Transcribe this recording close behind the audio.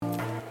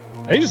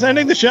Are you just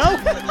ending the show?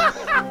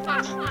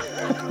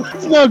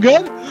 It's no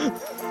good.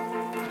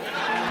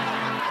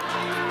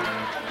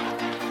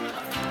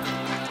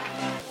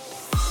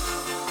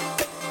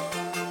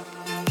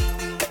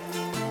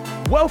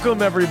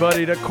 Welcome,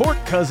 everybody, to Court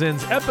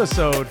Cousins,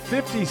 episode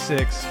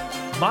 56.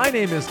 My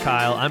name is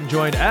Kyle. I'm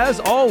joined, as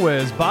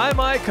always, by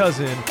my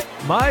cousin,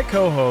 my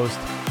co-host,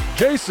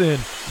 Jason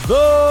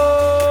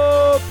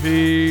the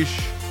Peach.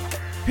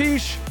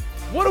 Peach,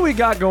 what do we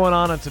got going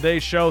on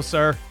today's show,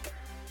 sir?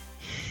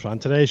 On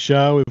today's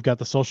show, we've got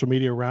the social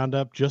media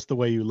roundup just the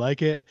way you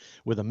like it,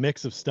 with a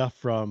mix of stuff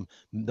from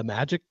the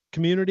Magic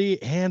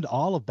community and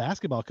all of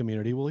basketball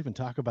community. We'll even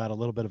talk about a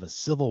little bit of a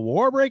civil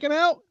war breaking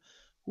out.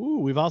 Ooh,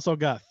 we've also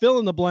got fill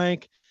in the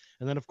blank.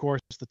 And then, of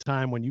course, the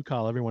time when you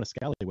call everyone a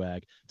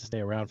scallywag to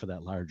stay around for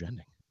that large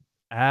ending.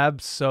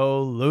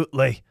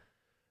 Absolutely.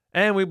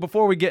 And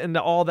before we get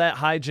into all that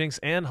hijinks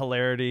and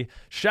hilarity,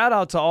 shout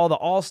out to all the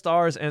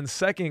All-Stars and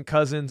Second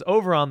Cousins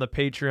over on the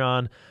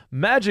Patreon.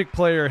 Magic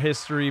Player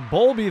History,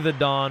 Bolby the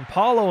Dawn,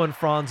 Paulo and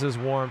Franz's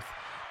Warmth,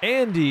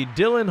 Andy,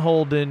 Dylan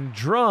Holden,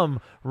 Drum,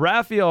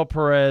 Rafael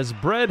Perez,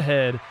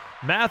 Breadhead,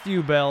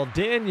 Matthew Bell,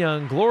 Dan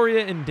Young,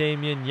 Gloria and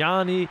Damien,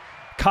 Connor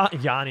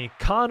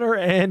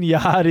and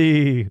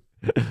Yachty.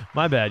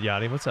 My bad,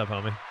 Yachty. What's up,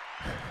 homie?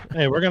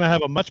 Hey, we're going to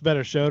have a much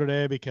better show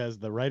today because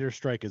the writer's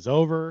strike is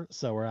over,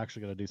 so we're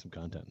actually going to do some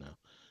content now.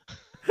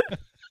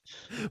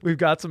 We've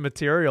got some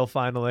material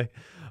finally.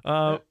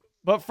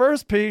 But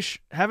first, Peach,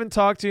 haven't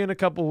talked to you in a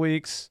couple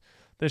weeks.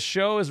 The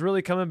show is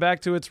really coming back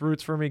to its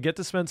roots for me. Get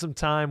to spend some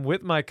time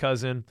with my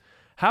cousin.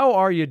 How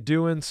are you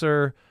doing,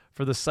 sir,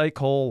 for the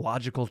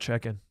psychological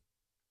check-in?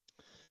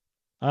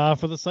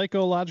 For the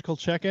psychological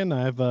check-in,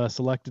 I've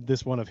selected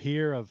this one of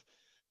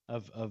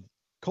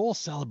Cole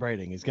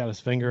celebrating. He's got his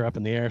finger up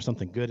in the air.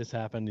 Something good has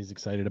happened. He's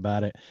excited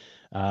about it.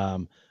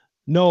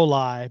 No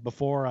lie,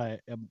 before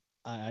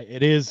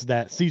it is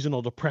that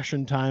seasonal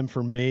depression time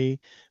for me,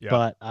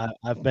 but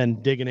I've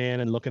been digging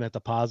in and looking at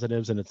the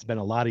positives, and it's been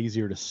a lot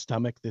easier to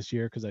stomach this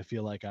year because I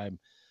feel like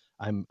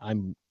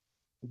I'm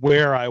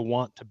where I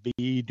want to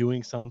be,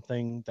 doing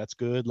something that's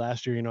good.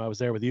 Last year, I was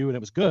there with you and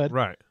it was good.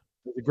 Right.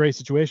 It was a great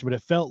situation, but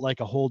it felt like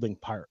a holding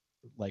part,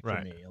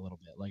 for me a little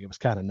bit. Like it was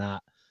kind of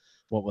not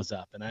what was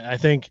up. And I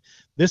think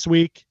this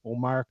week will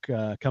mark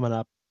coming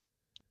up.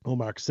 Will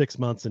mark 6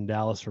 months in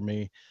Dallas for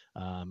me.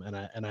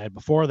 And I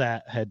before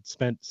that had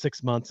spent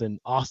 6 months in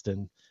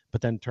Austin,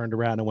 but then turned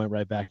around and went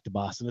right back to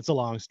Boston. It's a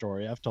long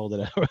story. I've told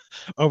it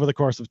over the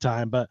course of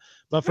time, but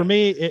for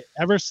me,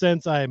 ever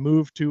since I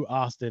moved to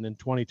Austin in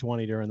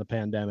 2020 during the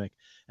pandemic,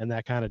 and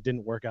that kind of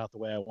didn't work out the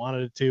way I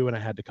wanted it to, and I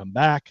had to come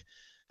back,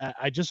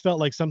 I just felt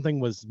like something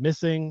was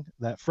missing.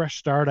 That fresh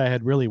start I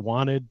had really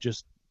wanted,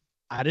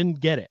 I didn't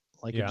get it.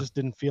 It just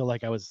didn't feel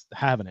like I was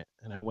having it.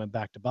 And I went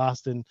back to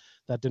Boston.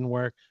 That didn't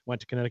work. Went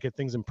to Connecticut.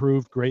 Things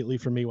improved greatly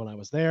for me when I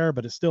was there,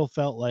 but it still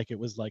felt like it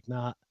was like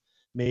not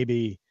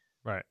maybe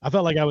right. I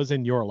felt like I was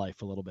in your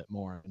life a little bit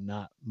more,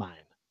 not mine.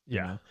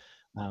 Yeah.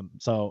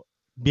 So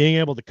being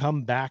able to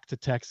come back to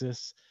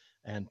Texas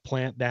and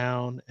plant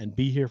down and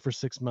be here for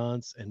 6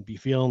 months and be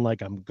feeling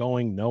like I'm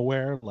going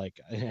nowhere,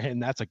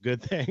 and that's a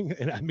good thing.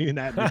 And I mean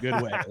that in a good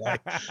way.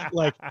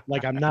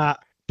 Like I'm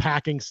not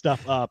packing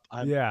stuff up.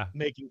 I'm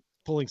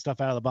pulling stuff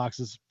out of the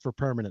boxes for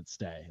permanent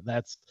stay.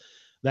 That's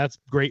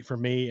great for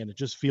me, and it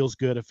just feels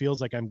good. It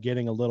feels like I'm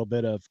getting a little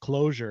bit of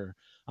closure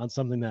on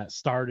something that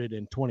started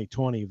in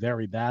 2020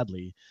 very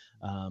badly,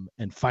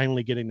 and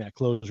finally getting that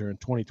closure in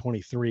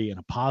 2023 in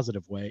a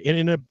positive way,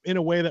 and in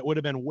a way that would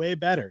have been way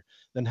better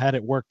than had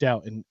it worked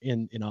out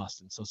in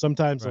Austin. So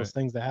sometimes those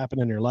things that happen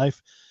in your life,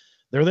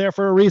 they're there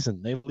for a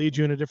reason. They lead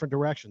you in a different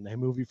direction. They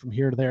move you from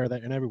here to there,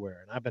 and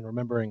everywhere. And I've been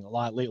remembering a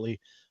lot lately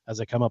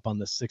as I come up on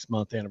this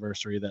 6-month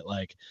anniversary that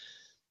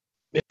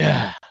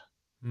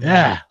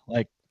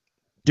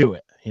do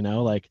it,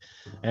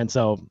 and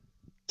so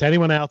to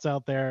anyone else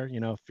out there,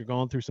 if you're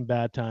going through some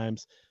bad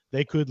times,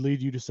 they could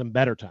lead you to some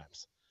better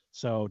times.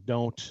 So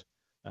don't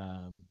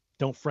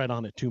fret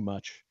on it too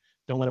much.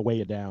 Don't let it weigh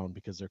you down,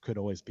 because there could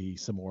always be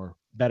some more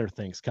better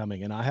things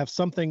coming. And I have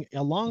something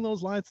along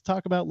those lines to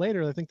talk about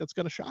later. I think that's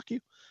going to shock you.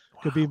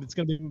 It's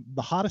going to be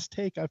the hottest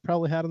take I've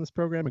probably had on this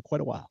program in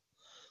quite a while.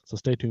 So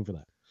stay tuned for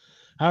that.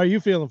 How are you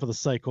feeling for the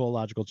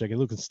psychological check-in?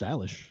 Looking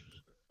stylish.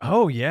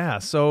 Oh, yeah.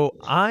 So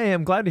I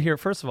am glad to hear,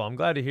 first of all, I'm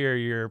glad to hear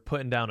you're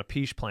putting down a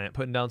peach plant,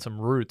 putting down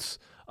some roots,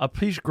 a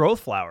peach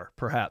growth flower,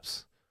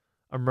 perhaps,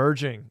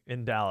 emerging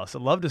in Dallas.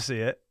 I'd love to see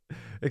it.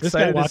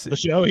 Excited to watch the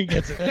show. He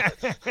gets it.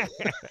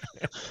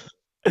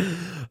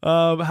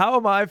 How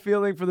am I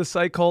feeling for the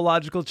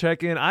psychological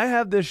check-in? I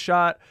have this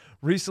shot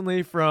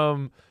recently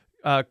from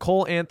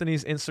Cole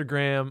Anthony's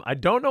Instagram. I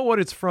don't know what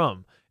it's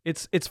from.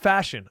 It's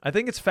fashion. I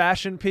think it's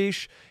fashion,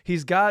 Peach.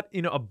 He's got,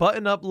 a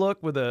button-up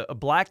look with a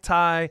black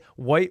tie,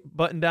 white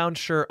button-down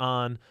shirt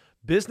on,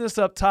 business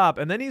up top,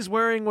 and then he's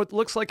wearing what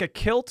looks like a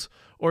kilt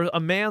or a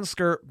man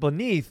skirt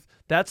beneath.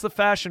 That's the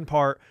fashion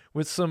part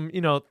with some,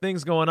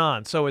 things going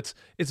on. So it's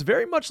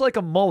very much like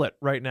a mullet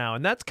right now,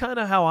 and that's kind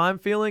of how I'm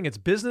feeling. It's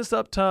business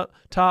up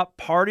top,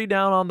 party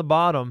down on the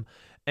bottom.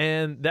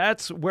 And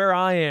that's where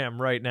I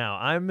am right now.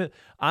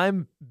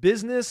 I'm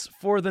business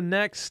for the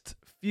next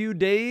few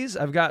days.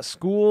 I've got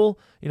school,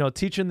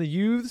 teaching the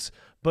youths,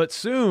 but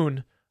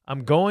soon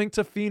I'm going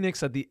to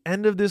Phoenix at the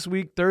end of this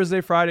week,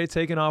 Thursday, Friday,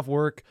 taking off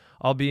work.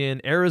 I'll be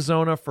in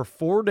Arizona for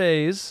 4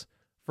 days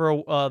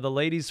for the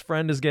lady's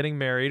friend is getting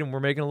married, and we're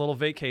making a little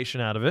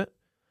vacation out of it.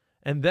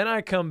 And then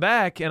I come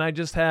back and I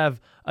just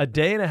have a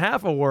day and a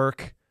half of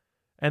work,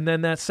 and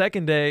then that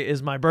second day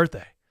is my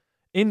birthday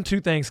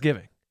into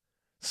Thanksgiving.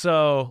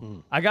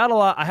 So I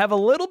have a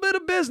little bit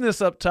of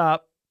business up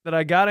top that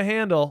I got to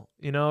handle,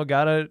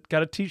 got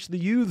to teach the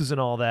youths and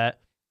all that.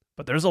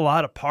 But there's a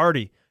lot of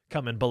party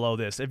coming below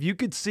this. If you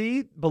could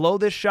see below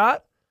this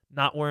shot,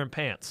 not wearing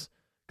pants,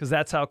 because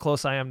that's how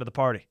close I am to the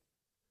party.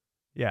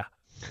 Yeah.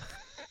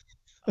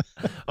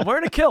 I'm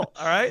wearing a kilt,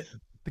 all right?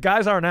 The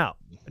guys aren't out.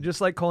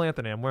 Just like Cole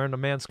Anthony, I'm wearing a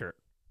man skirt.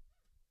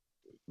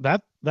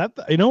 That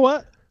you know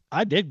what?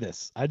 I dig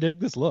this. I dig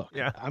this look.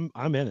 Yeah.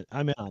 I'm in it.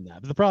 I'm in on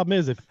that. But the problem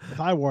is if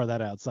I wore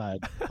that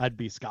outside, I'd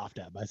be scoffed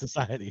at by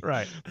society.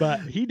 Right.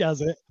 But he does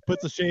it,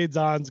 puts the shades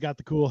on, has got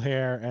the cool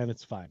hair, and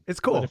it's fine.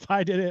 It's cool. But if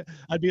I did it,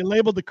 I'd be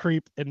labeled the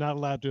creep and not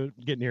allowed to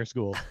get near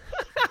school.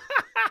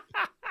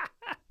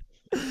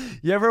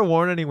 You ever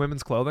worn any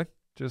women's clothing?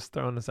 Just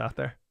throwing this out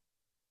there.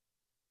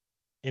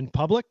 In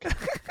public?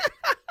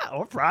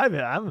 Or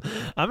private.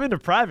 I'm into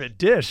private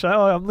dish.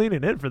 I'm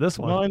leaning in for this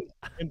one. Well,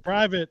 in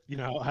private,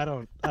 I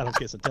don't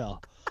kiss and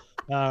tell.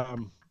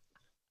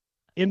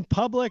 In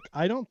public,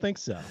 I don't think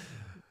so.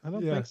 I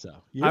don't think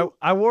so.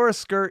 I wore a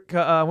skirt.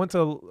 I went to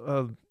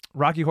a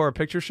Rocky Horror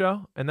Picture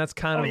Show, and that's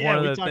kind of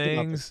one of the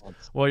things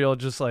where you'll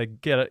just like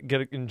get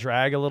it and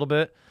drag a little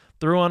bit.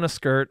 Threw on a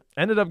skirt,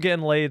 ended up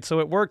getting laid, so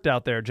it worked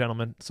out there,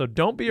 gentlemen. So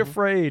don't be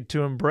afraid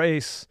to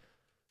embrace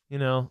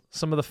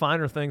some of the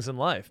finer things in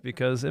life,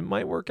 because it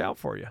might work out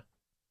for you.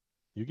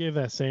 You gave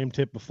that same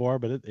tip before,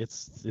 but it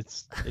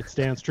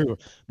stands true.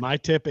 My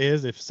tip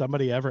is, if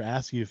somebody ever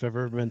asks you if you've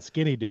ever been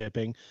skinny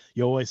dipping,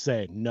 you always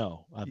say,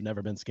 no, I've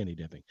never been skinny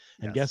dipping.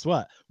 And guess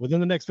what?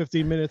 Within the next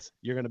 15 minutes,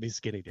 you're going to be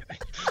skinny dipping.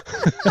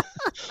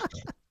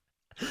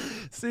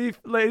 See,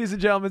 ladies and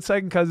gentlemen,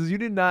 second cousins, you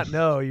did not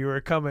know you were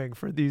coming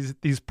for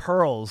these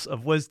pearls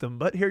of wisdom,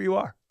 but here you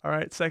are. All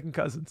right, second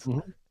cousins.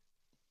 Mm-hmm.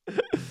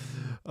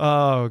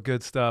 Oh,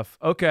 good stuff.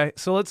 Okay,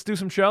 so let's do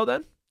some show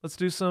then. Let's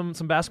do some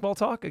basketball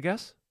talk, I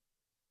guess,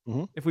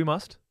 if we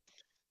must.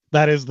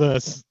 That is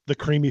the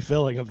creamy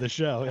filling of the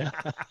show. Yeah.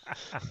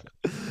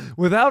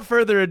 Without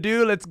further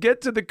ado, let's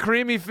get to the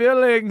creamy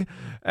filling.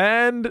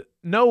 And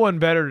no one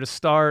better to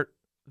start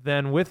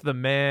than with the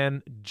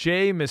man,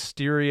 Jay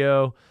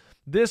Mysterio.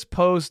 This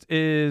post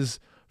is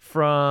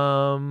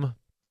from,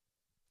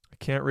 I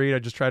can't read, I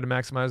just tried to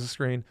maximize the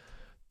screen.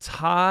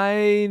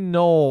 Ty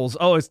Knowles.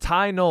 Oh, it's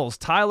Ty Knowles.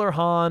 Tyler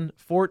Hahn,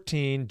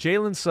 14.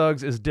 Jalen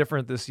Suggs is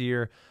different this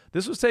year.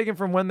 This was taken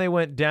from when they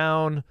went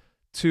down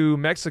to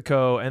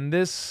Mexico. And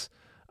this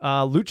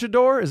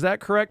luchador, is that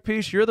correct,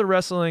 Peace? You're the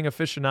wrestling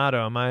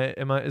aficionado.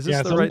 Is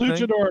this the right thing? Yeah,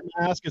 it's a luchador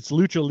mask. It's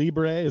lucha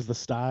libre is the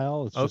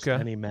style. It's just okay.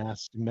 Any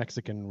mask,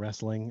 Mexican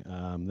wrestling.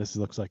 This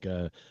looks like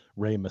a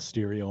Rey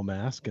Mysterio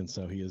mask. And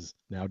so he has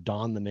now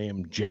donned the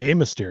name Jay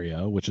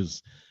Mysterio, which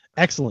is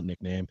excellent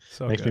nickname.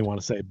 So makes good. me want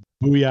to say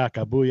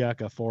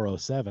Booyaka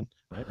 407,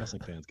 right?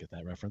 Wrestling fans get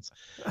that reference.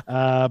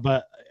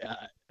 But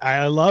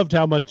I loved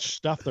how much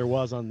stuff there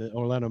was on the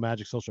Orlando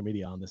Magic social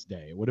media on this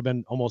day. It would have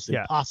been almost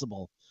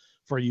impossible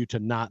for you to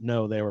not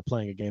know they were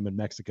playing a game in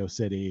Mexico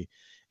City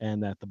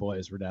and that the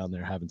boys were down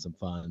there having some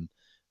fun,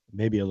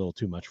 maybe a little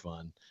too much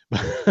fun.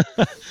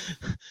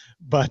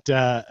 But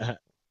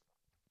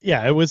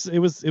yeah, it was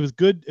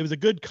good. It was a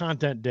good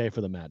content day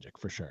for the Magic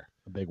for sure.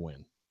 A big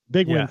win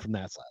from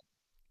that side.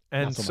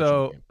 And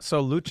so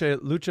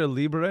lucha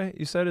libre,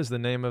 you said, is the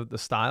name of the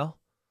style.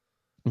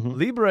 Mm-hmm.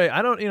 Libre,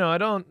 I don't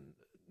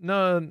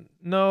no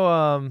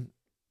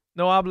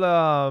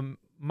hablo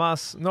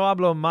más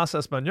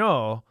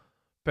español,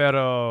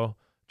 pero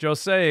yo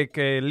sé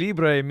que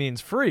libre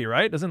means free,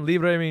 right? Doesn't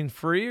libre mean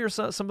free or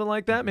something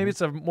like that? Maybe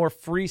it's a more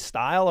free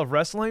style of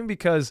wrestling,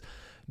 because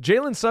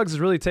Jalen Suggs is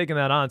really taking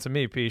that on to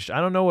me, Peach.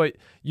 I don't know what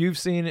you've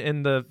seen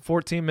in the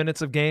 14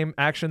 minutes of game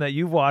action that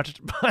you've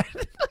watched,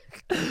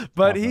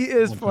 but he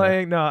is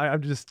playing. No,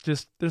 I'm just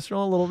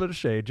throwing a little bit of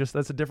shade.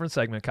 That's a different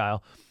segment,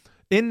 Kyle.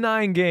 In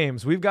 9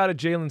 games, we've got a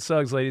Jalen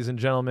Suggs, ladies and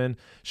gentlemen,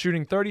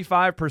 shooting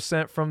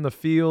 35% from the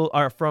field,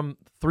 or from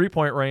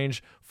three-point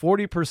range,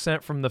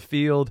 40% from the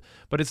field.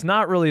 But it's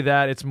not really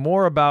that. It's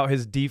more about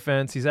his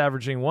defense. He's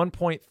averaging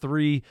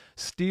 1.3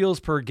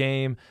 steals per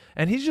game,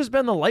 and he's just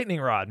been the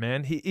lightning rod,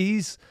 man.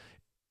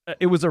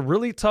 It was a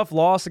really tough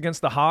loss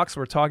against the Hawks.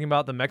 We're talking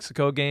about the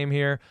Mexico game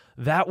here.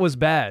 That was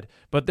bad.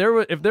 But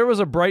if there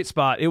was a bright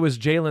spot, it was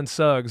Jalen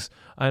Suggs,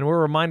 and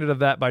we're reminded of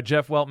that by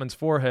Jeff Weltman's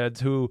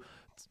foreheads, who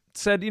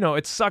said,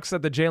 it sucks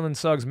that the Jalen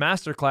Suggs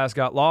masterclass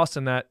got lost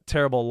in that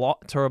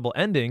terrible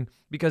ending,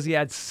 because he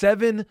had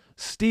 7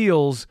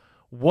 steals.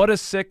 What a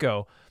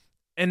sicko.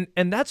 And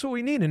that's what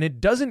we need. And it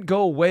doesn't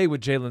go away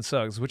with Jalen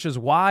Suggs, which is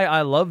why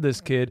I love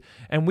this kid.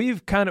 And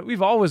we've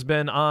always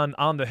been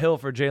on the hill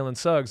for Jalen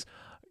Suggs.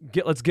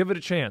 let's give it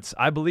a chance.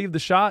 I believe the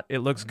shot. It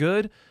looks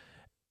good.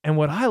 And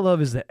what I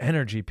love is the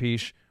energy,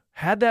 Peach.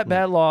 Had that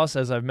bad loss,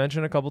 as I've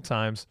mentioned a couple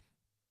times.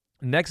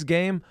 Next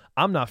game,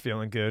 I'm not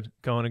feeling good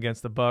going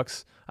against the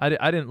Bucks. I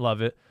didn't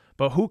love it.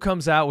 But who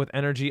comes out with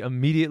energy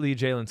immediately?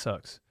 Jalen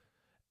Suggs.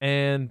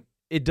 And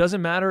it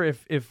doesn't matter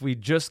if we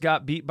just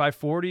got beat by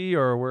 40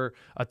 or we're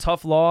a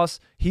tough loss.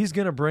 He's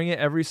going to bring it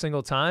every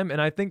single time.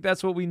 And I think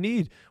that's what we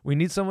need. We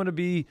need someone to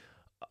be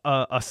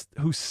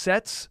who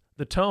sets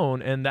the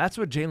tone, and that's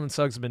what Jalen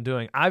Suggs has been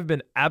doing. I've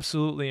been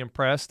absolutely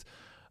impressed.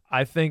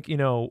 I think,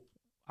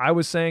 I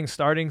was saying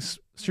starting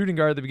shooting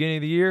guard at the beginning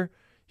of the year,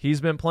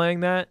 he's been playing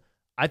that.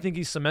 I think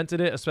he's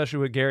cemented it, especially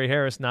with Gary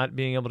Harris not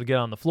being able to get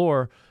on the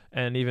floor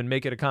and even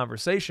make it a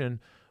conversation.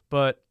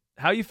 But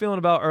how you feeling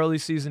about early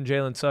season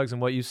Jalen Suggs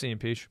and what you've seen,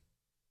 Peach?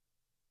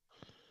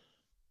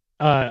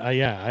 I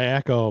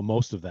echo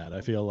most of that.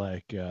 I feel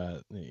like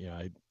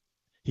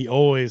he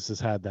always has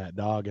had that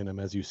dog in him,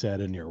 as you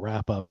said in your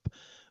wrap up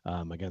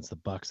against the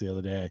Bucks the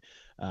other day.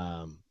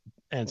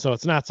 And so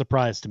it's not a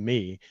surprise to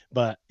me,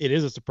 but it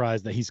is a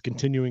surprise that he's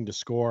continuing to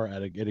score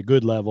at a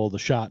good level. The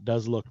shot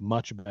does look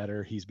much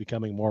better. He's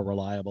becoming more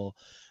reliable.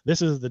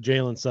 This is the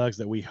Jalen Suggs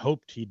that we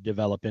hoped he'd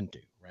develop into,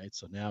 right?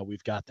 So now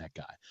we've got that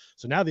guy.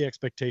 So now the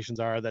expectations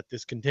are that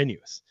this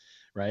continues,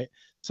 right?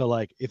 So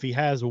like if he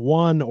has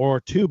 1 or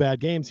 2 bad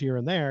games here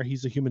and there,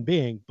 he's a human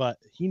being, but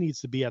he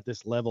needs to be at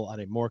this level on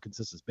a more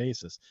consistent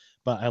basis.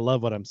 But I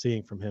love what I'm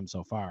seeing from him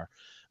so far.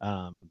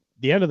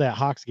 The end of that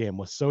Hawks game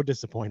was so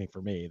disappointing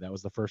for me. That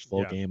was the first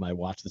full game I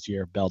watched this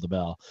year, bell to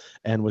bell,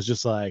 and was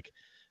just like,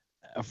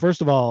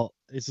 first of all,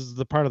 this is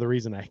the part of the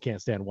reason I can't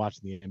stand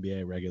watching the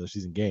NBA regular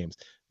season games.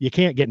 You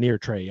can't get near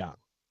Trae Young.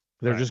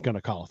 They're just going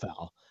to call a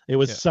foul. It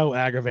was so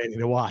aggravating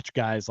to watch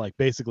guys like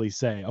basically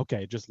say,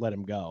 okay, just let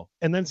him go,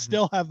 and then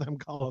still have them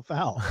call a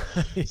foul.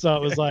 So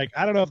it was like,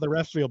 I don't know if the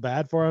refs feel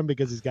bad for him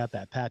because he's got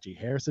that patchy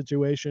hair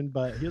situation,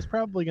 but he was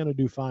probably going to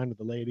do fine with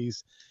the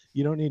ladies.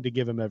 You don't need to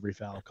give him every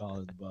foul call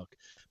in the book.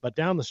 But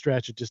down the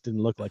stretch, it just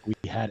didn't look like we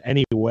had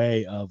any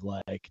way of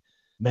like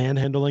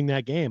manhandling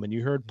that game. And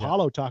you heard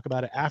Paulo talk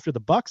about it after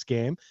the Bucks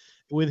game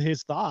with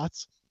his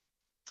thoughts,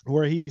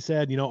 where he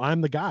said,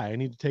 I'm the guy. I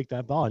need to take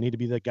that ball. I need to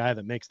be the guy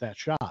that makes that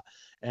shot.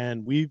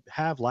 And we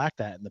have lacked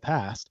that in the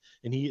past.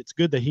 And it's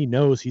good that he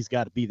knows he's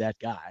got to be that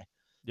guy.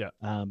 Yeah.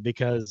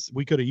 Because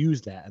we could have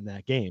used that in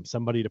that game.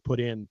 Somebody to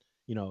put in,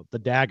 the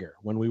dagger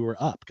when we were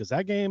up. Because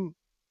that game,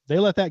 they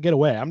let that get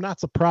away. I'm not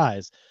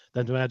surprised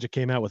that the Magic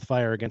came out with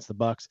fire against the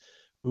Bucks,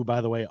 who,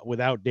 by the way,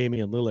 without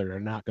Damian Lillard, are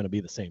not going to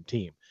be the same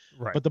team.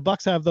 Right. But the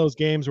Bucks have those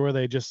games where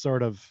they just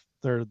sort of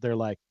they're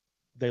like,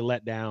 they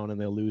let down and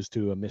they lose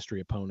to a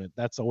mystery opponent.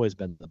 That's always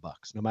been the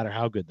Bucks, no matter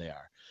how good they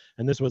are.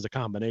 And this was a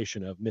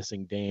combination of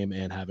missing Dame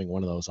and having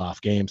one of those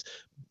off games.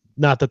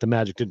 Not that the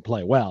Magic didn't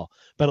play well,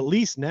 but at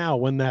least now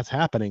when that's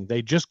happening,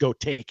 they just go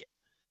take it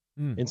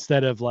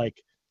instead of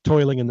like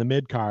toiling in the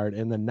mid card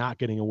and then not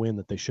getting a win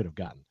that they should have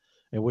gotten.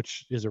 And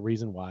which is a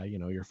reason why,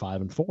 you're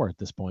 5-4 at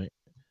this point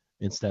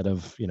instead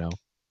of,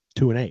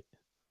 2-8.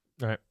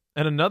 Right.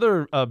 And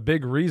another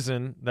big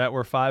reason that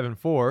we're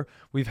 5-4,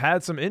 we've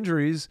had some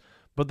injuries,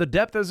 but the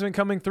depth has been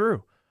coming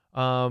through.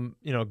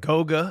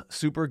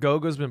 Super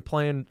Goga's been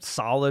playing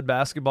solid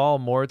basketball.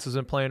 Moritz has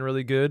been playing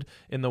really good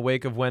in the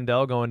wake of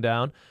Wendell going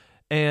down.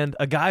 And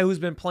a guy who's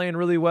been playing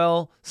really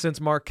well since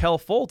Markelle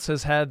Fultz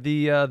has had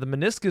the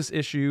meniscus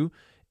issue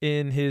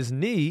in his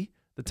knee,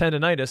 the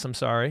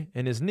tendonitis,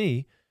 in his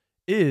knee,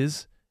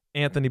 is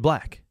Anthony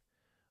Black.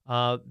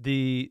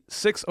 The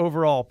 6th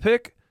overall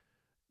pick,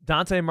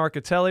 Dante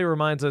Marchitelli,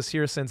 reminds us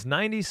here since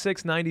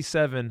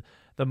 96-97,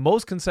 the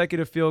most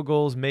consecutive field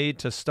goals made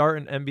to start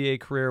an NBA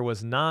career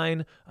was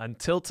 9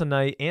 until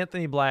tonight.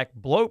 Anthony Black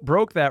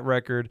broke that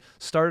record,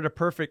 started a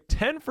perfect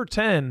 10 for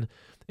 10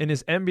 in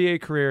his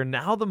NBA career,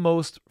 now the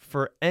most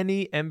for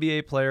any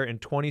NBA player in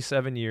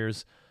 27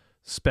 years.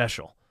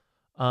 Special.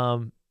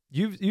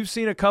 You've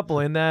seen a couple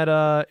in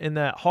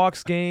that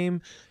Hawks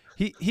game.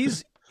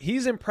 He's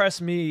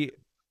impressed me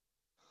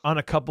on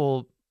a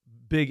couple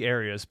big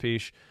areas,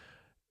 Peach.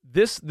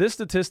 This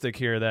statistic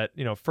here that,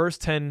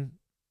 first 10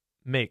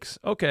 makes,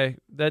 okay,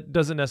 that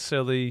doesn't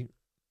necessarily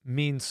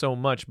mean so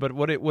much, but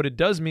what it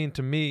does mean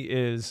to me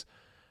is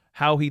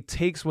how he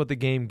takes what the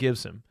game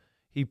gives him.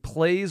 He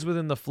plays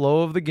within the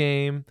flow of the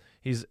game.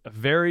 He's a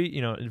very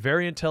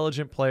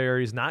intelligent player.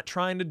 He's not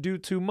trying to do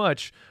too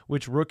much,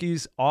 which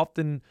rookies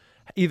often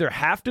either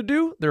have to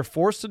do, they're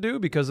forced to do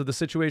because of the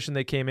situation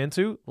they came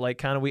into, like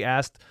kind of we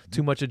asked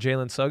too much of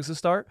Jalen Suggs to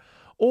start,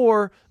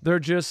 or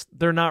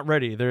they're not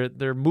ready.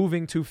 They're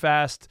moving too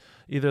fast.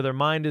 Either their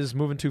mind is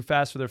moving too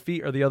fast for their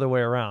feet or the other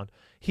way around.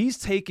 He's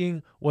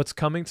taking what's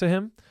coming to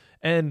him,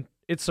 and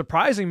it's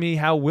surprising me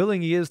how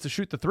willing he is to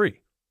shoot the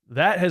three.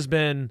 That has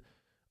been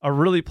a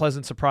really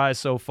pleasant surprise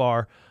so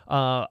far.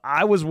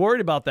 I was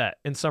worried about that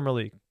in Summer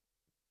League.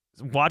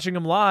 Watching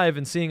him live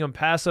and seeing him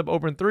pass up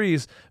open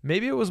threes,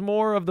 maybe it was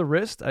more of the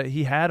wrist.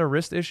 He had a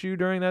wrist issue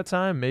during that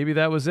time. Maybe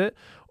that was it.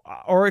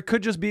 Or it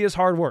could just be his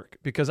hard work,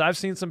 because I've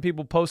seen some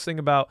people posting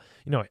about,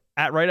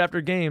 right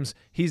after games,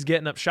 he's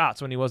getting up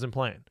shots when he wasn't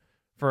playing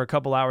for a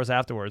couple hours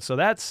afterwards. So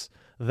that's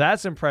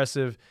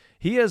impressive.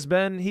 He has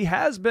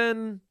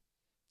been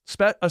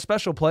a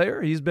special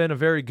player. He's been a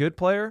very good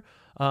player.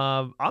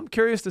 I'm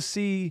curious to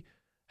see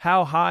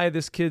how high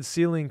this kid's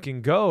ceiling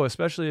can go,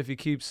 especially if he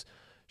keeps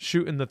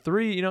shooting the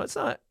three. You know, it's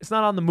not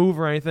on the move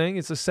or anything.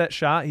 It's a set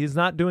shot. He's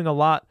not doing a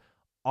lot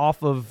off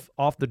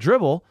the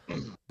dribble,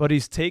 but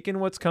he's taking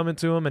what's coming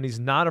to him, and he's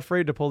not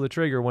afraid to pull the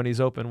trigger when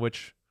he's open,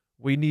 which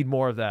we need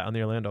more of that on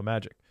the Orlando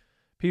Magic.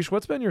 Peach,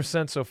 what's been your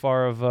sense so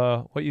far of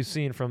what you've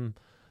seen from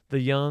the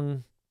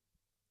young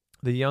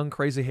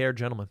crazy-haired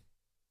gentleman?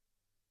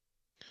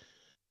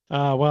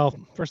 Well,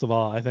 first of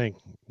all, I think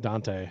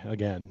Dante,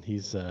 again,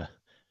 he's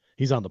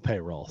on the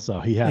payroll, so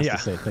he has to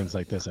say things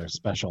like this are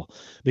special,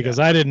 because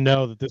I didn't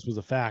know that this was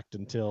a fact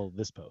until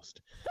this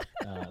post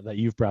that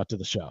you've brought to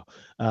the show,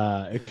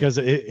 because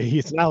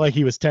it's not like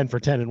he was 10 for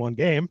 10 in one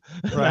game.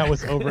 Right. That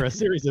was over a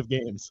series of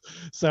games.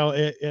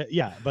 So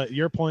but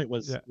your point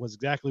was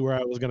exactly where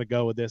I was going to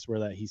go with this, where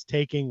that he's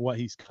taking what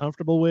he's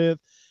comfortable with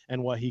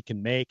and what he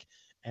can make.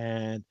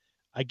 And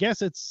I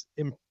guess it's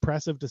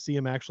impressive to see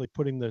him actually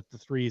putting the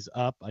threes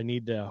up. I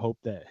need to hope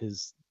that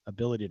his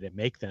ability to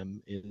make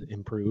them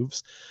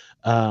improves.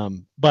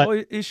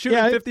 But he's shooting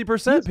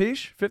 50%,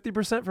 Peach.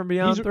 50% from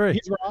beyond three.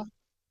 He's raw.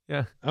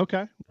 Yeah.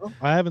 Okay. Well,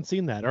 I haven't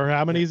seen that. Or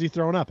how many is he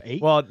throwing up?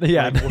 8? Well,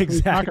 yeah,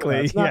 exactly.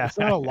 It's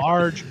not a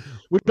large.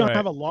 We don't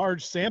have a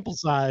large sample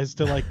size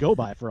to go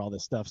by for all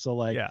this stuff.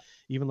 So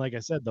even like I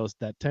said,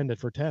 that 10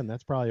 for 10,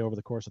 that's probably over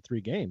the course of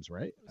 3 games,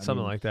 right?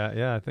 Something like that.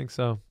 Yeah, I think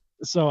so.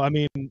 So I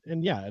mean,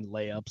 and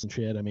layups and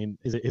shit. I mean,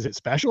 is it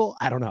special?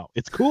 I don't know.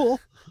 It's cool.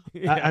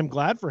 I'm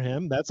glad for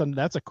him. That's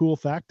a cool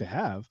fact to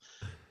have.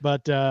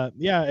 But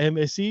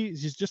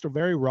he's just a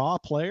very raw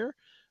player.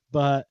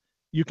 But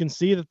you can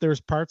see that there's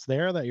parts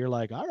there that you're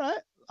like, all right,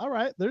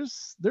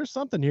 there's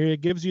something here.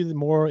 It gives you the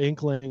more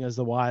inkling as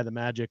to why the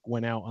Magic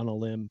went out on a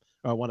limb,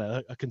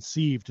 or a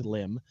conceived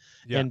limb,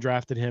 and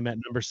drafted him at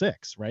number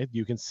 6, right?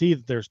 You can see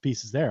that there's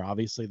pieces there.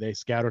 Obviously, they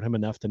scouted him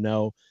enough to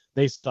know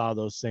they saw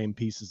those same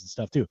pieces and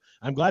stuff too.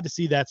 I'm glad to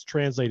see that's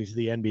translating to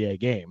the NBA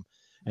game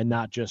and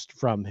not just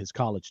from his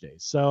college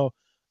days. So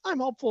I'm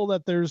hopeful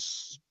that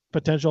there's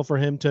potential for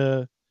him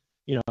to,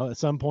 at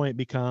some point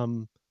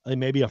become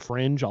maybe a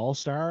fringe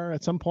all-star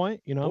at some point,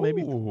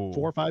 maybe 4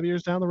 or 5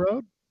 years down the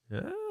road.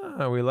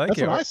 Yeah, we like That's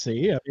it. What I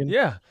see. I mean,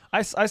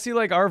 I see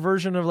our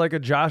version of a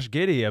Josh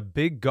Giddey, a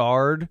big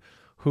guard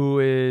who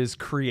is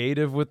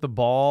creative with the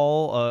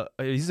ball.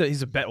 He's a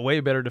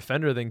way better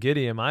defender than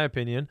Giddey, in my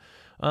opinion.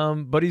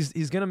 But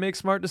he's going to make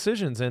smart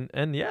decisions, and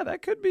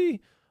that could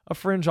be a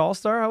fringe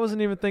all-star. I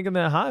wasn't even thinking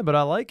that high, but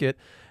I like it.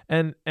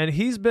 And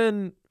he's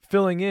been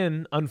filling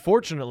in,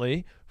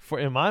 unfortunately,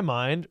 in my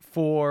mind,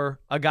 for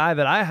a guy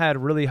that I had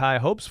really high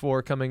hopes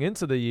for coming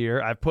into the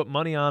year. I put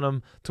money on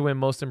him to win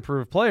Most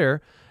Improved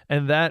Player,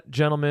 and that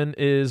gentleman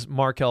is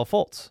Markelle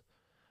Fultz.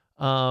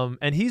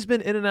 And he's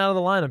been in and out of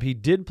the lineup. He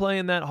did play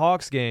in that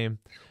Hawks game,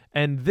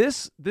 and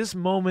this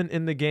moment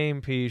in the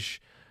game,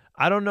 Peach,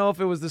 I don't know if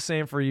it was the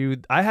same for you.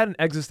 I had an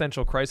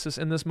existential crisis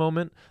in this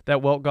moment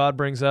that Welt God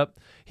brings up.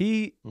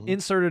 He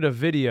inserted a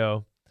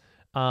video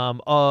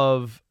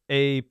of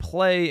a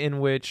play in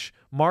which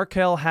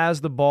Markelle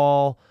has the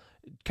ball,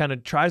 kind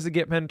of tries to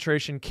get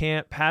penetration,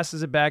 can't,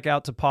 passes it back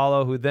out to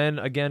Paulo, who then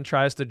again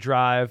tries to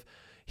drive.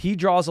 He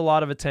draws a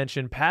lot of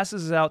attention,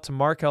 passes it out to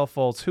Markelle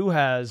Fultz, who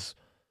has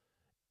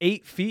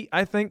 8 feet,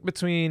 I think,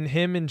 between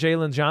him and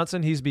Jalen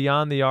Johnson. He's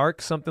beyond the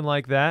arc, something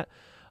like that.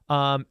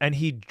 And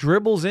he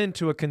dribbles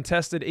into a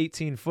contested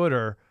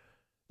 18-footer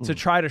to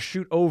try to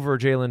shoot over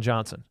Jalen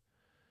Johnson.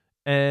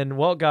 And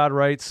Welt God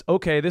writes,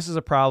 okay, this is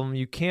a problem.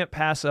 You can't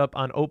pass up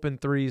on open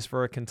threes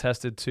for a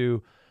contested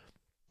 2.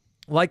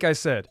 Like I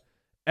said,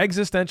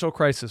 existential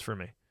crisis for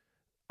me.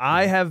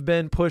 I have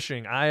been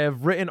pushing. I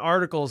have written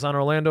articles on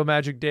Orlando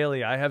Magic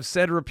Daily. I have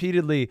said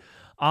repeatedly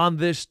on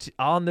this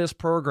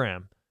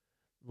program,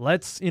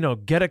 let's,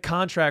 get a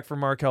contract for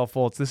Markelle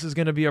Fultz. This is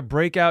going to be a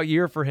breakout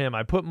year for him.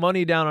 I put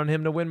money down on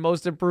him to win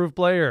Most Improved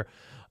Player.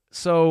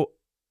 So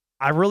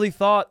I really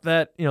thought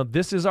that,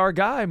 this is our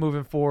guy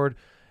moving forward.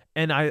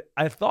 And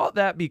I thought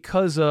that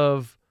because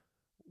of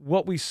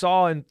what we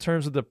saw in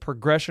terms of the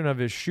progression of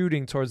his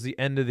shooting towards the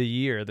end of the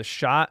year. The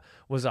shot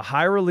was a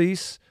high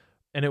release,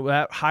 and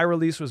that high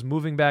release was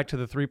moving back to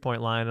the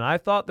three-point line. And I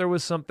thought there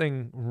was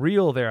something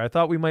real there. I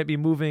thought we might be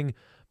moving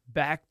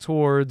back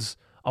towards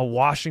a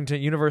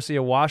University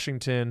of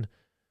Washington,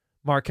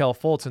 Markelle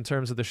Fultz in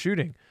terms of the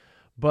shooting.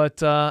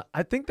 But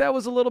I think that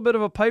was a little bit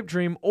of a pipe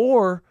dream,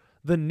 or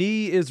the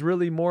knee is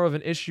really more of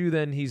an issue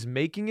than he's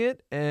making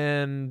it,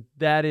 and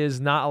that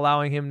is not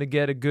allowing him to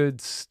get a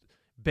good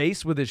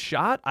base with his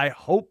shot. I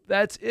hope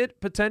that's it,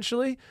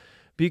 potentially,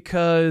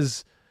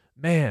 because,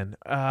 man,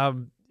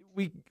 the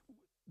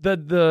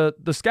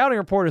scouting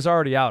report is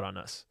already out on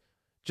us.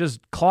 Just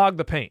clog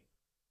the paint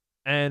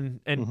and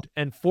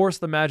force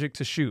the Magic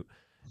to shoot.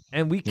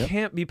 And we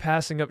can't be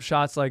passing up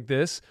shots like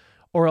this,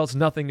 or else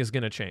nothing is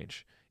going to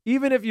change.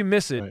 Even if you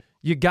miss it,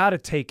 you got to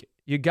take it.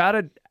 You got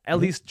to at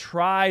least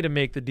try to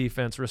make the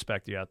defense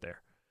respect you out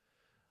there.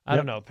 I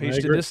don't know. Paige,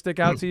 did this stick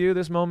out to you,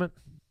 this moment?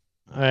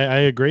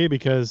 I agree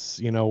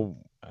because,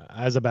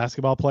 as a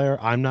basketball player,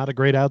 I'm not a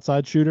great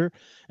outside shooter,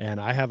 and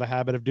I have a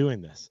habit of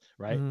doing this,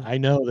 right? Mhm. I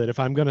know that if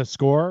I'm going to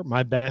score,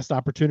 my best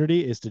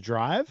opportunity is to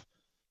drive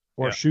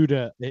or Yeah. shoot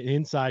an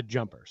inside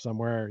jumper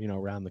somewhere,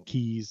 around the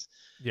keys.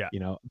 Yeah.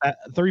 That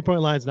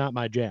 3-point line is not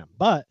my jam.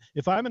 But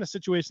if I'm in a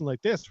situation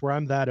like this where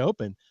I'm that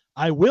open,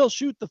 I will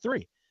shoot the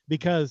three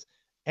because,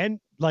 and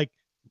like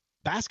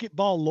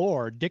basketball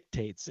lore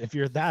dictates, if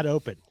you're that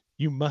open,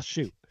 you must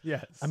shoot. I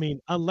Yes.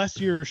 mean, unless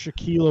you're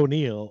Shaquille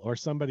O'Neal or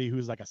somebody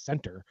who's like a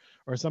center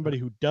or somebody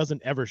who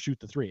doesn't ever shoot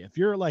the three. If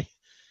you're like,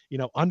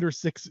 you're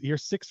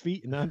 6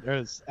 feet and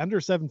under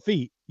 7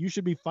 feet, you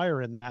should be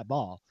firing that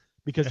ball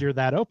because Yeah. you're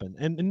that open.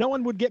 And no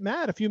one would get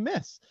mad if you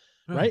miss,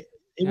 Right. right?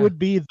 It Yeah. would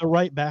be the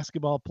right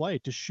basketball play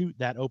to shoot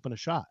that open a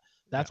shot.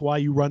 Yeah. That's why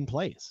you run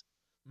plays.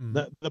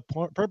 Mhm. The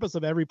purpose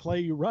of every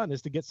play you run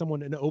is to get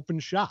someone an open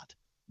shot.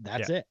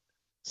 That's it.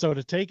 So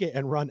to take it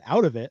and run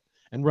out of it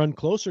and run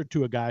closer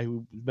to a guy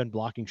who's been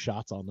blocking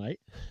shots all night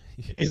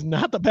is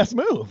not the best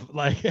move.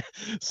 Like,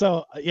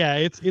 so yeah,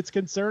 it's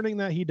concerning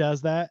that he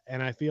does that,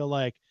 and I feel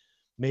like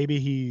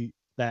maybe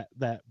that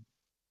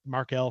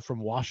Markel from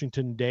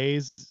Washington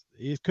days,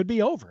 it could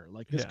be over.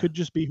 Like this Yeah. could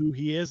just be who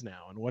he is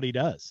now and what he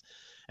does,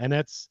 and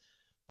that's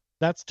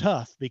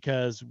tough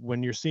because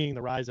when you're seeing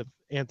the rise of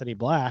Anthony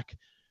Black,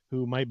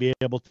 who might be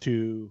able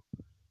to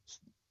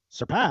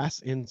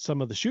surpass in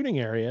some of the shooting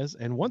areas,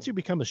 and once you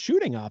become a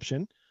shooting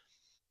option,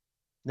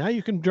 now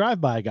you can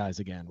drive by guys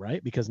again,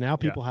 right? Because now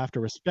Yeah. people have to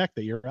respect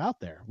that you're out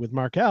there. With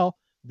Markel,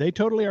 they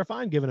totally are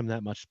fine giving him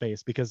that much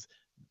space because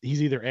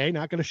he's either A,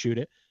 not going to shoot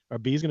it, or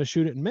B, is going to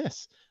shoot it and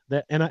miss.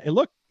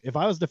 Look, if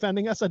I was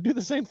defending us, I'd do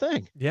the same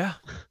thing. Yeah.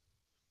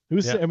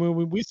 I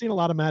mean, we've seen a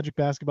lot of Magic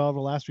basketball over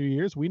the last few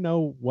years. We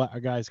know what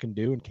our guys can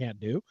do and can't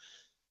do.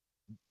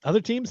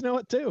 Other teams know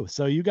it too.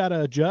 So you got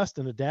to adjust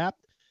and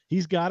adapt.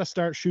 He's got to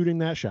start shooting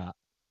that shot.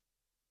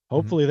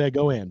 Hopefully they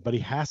go in, but he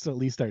has to at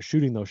least start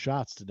shooting those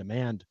shots to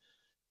demand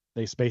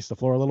they space the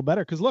floor a little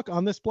better. Because look,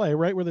 on this play,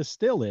 right where this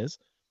still is,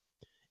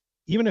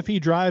 even if he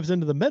drives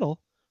into the middle,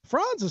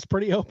 Franz is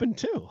pretty open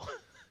too.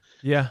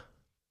 Yeah.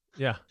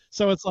 Yeah.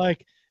 So it's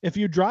like, if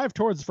you drive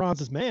towards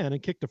Franz's man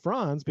and kick to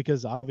Franz,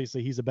 because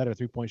obviously he's a better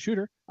 3-point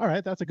shooter, all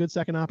right, that's a good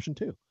second option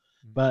too.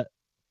 But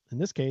in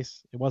this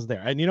case, it wasn't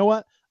there. And you know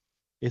what?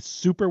 It's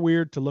super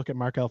weird to look at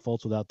Markel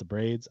Fultz without the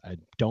braids. I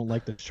don't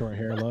like the short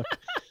hair look.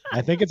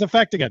 I think it's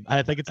affecting him.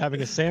 I think it's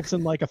having a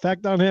Samson-like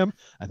effect on him.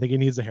 I think he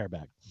needs a hair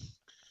back.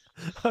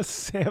 A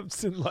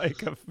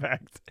Samson-like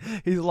effect.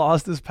 He's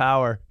lost his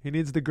power. He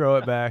needs to grow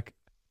it back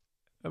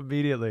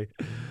immediately.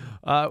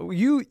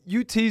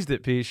 You teased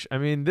it, Peach. I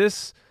mean,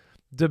 this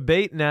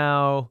debate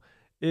now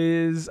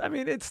is, I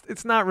mean,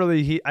 it's not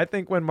really I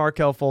think when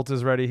Markel Fultz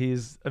is ready,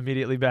 he's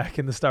immediately back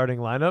in the starting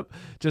lineup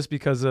just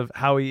because of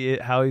how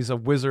he's a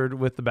wizard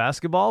with the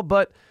basketball.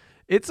 But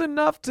it's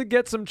enough to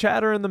get some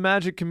chatter in the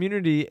Magic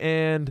community,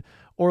 and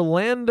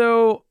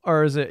Orlando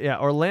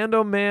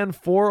Man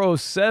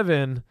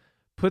 407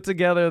 put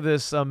together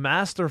this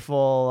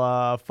masterful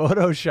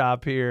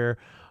Photoshop here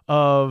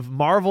of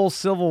Marvel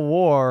Civil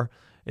War.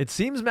 It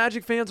seems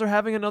Magic fans are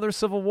having another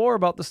civil war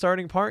about the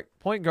starting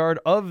point guard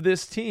of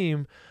this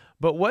team.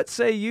 But what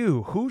say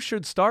you? Who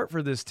should start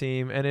for this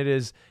team? And it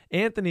is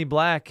Anthony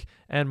Black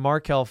and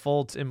Markel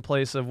Fultz in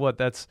place of what?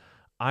 That's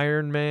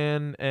Iron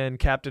Man and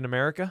Captain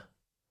America?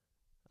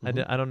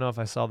 Mhm. I don't know if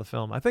I saw the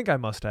film. I think I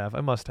must have. I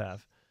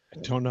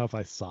don't know if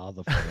I saw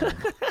the film.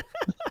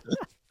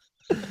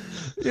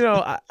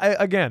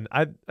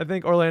 I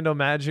think Orlando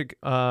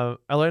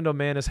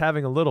Man is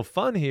having a little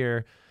fun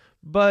here,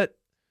 but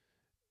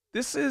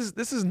this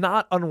is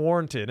not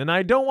unwarranted. And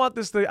I don't want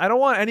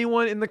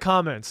anyone in the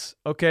comments,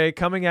 okay,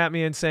 coming at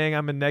me and saying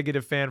I'm a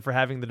negative fan for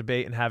having the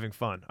debate and having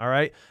fun. All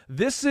right.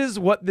 This is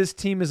what this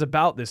team is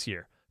about this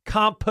year.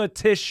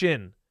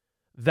 Competition.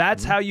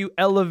 That's how you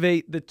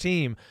elevate the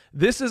team.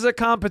 This is a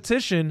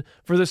competition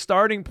for the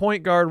starting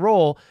point guard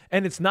role,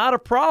 and it's not a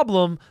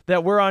problem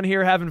that we're on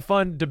here having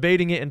fun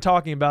debating it and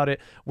talking about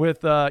it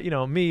with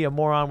me, a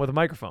moron with a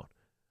microphone.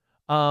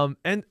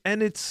 And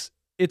it's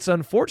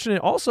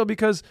unfortunate also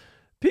because,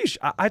 Peach,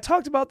 I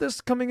talked about this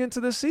coming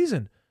into this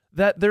season,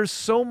 that there's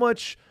so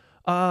much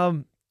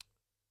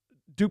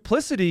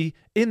duplicity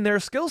in their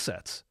skill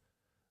sets.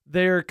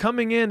 They're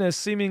coming in as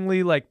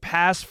seemingly like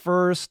pass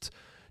first,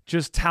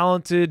 just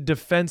talented,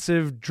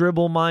 defensive,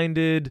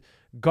 dribble-minded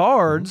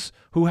guards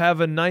who have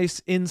a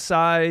nice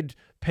inside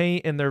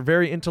paint and they're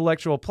very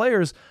intellectual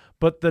players,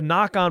 but the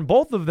knock on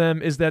both of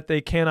them is that they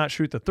cannot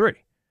shoot the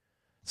three.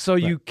 So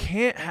you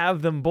can't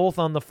have them both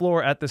on the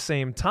floor at the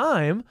same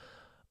time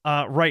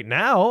right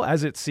now,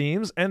 as it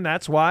seems, and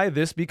that's why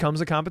this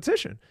becomes a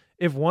competition.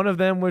 If one of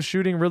them was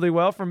shooting really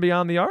well from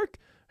beyond the arc,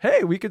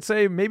 hey, we could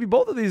say maybe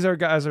both of these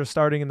guys are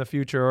starting in the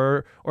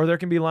future, or there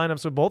can be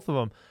lineups with both of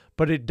them.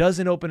 But it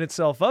doesn't open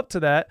itself up to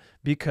that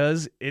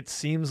because it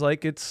seems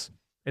like it's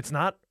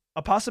not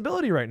a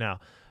possibility right now.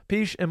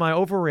 Peach, am I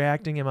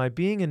overreacting? Am I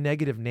being a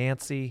negative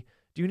Nancy?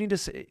 Do you need to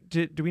say?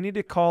 Do we need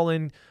to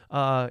call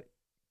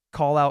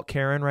out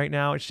Karen right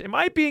now? Am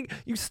I being?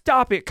 You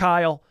stop it,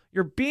 Kyle.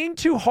 You're being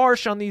too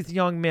harsh on these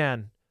young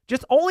men.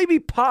 Just only be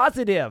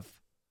positive.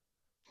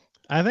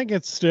 I think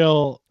it's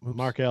still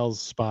Markel's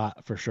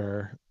spot for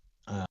sure.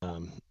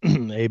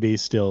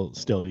 AB's still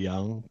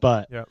young,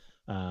 but Yep.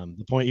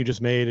 the point you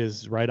just made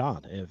is right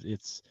on.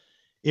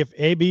 If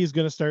AB is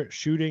going to start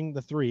shooting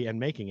the three and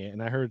making it,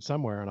 and I heard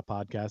somewhere on a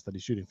podcast that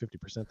he's shooting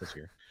 50% this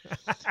year,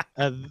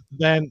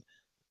 then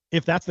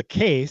if that's the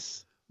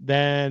case,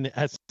 then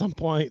at some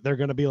point they're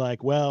going to be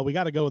like, well, we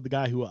got to go with the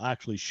guy who will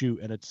actually shoot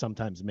and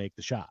sometimes make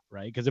the shot,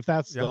 right? Because if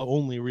that's the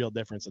only real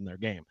difference in their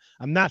game,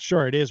 I'm not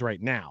sure it is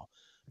right now,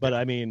 but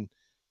I mean,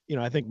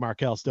 I think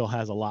Markel still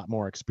has a lot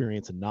more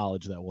experience and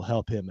knowledge that will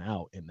help him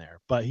out in there,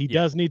 but he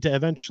does need to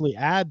eventually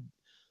add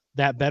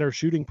that better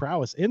shooting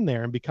prowess in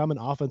there and become an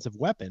offensive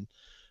weapon.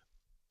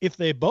 If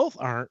they both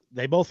aren't,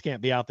 they both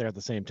can't be out there at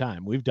the same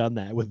time. We've done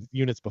that with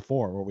units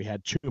before where we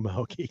had Chuma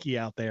Okeke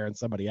out there and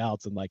somebody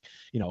else. And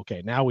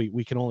okay, now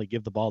we can only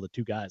give the ball to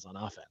two guys on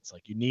offense.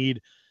 Like, you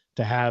need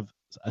to have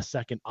a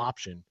second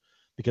option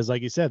because,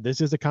 like you said,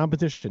 this is a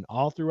competition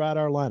all throughout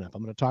our lineup.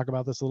 I'm going to talk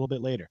about this a little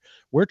bit later.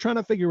 We're trying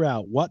to figure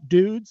out what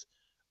dudes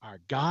are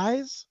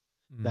guys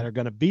that are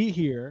going to be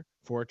here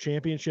for a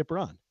championship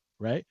run,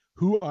 right?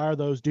 Who are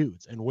those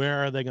dudes and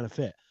where are they going to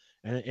fit?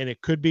 And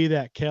it could be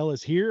that Kel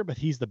is here, but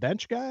he's the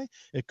bench guy.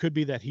 It could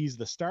be that he's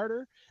the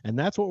starter. And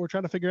that's what we're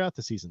trying to figure out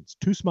this season. It's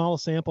too small a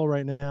sample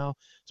right now,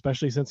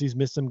 especially since he's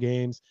missed some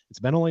games. It's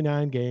been only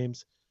 9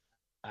 games.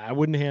 I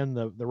wouldn't hand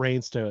the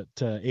reins to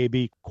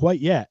AB quite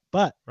yet,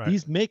 but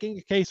he's making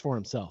a case for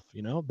himself.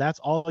 That's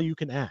all you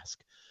can ask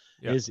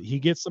is he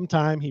gets some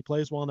time. He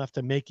plays well enough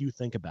to make you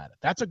think about it.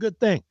 That's a good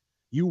thing.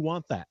 You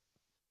want that.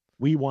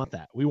 We want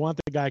that. We want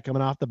the guy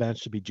coming off the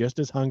bench to be just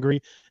as hungry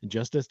and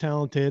just as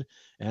talented.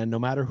 And no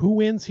matter who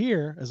wins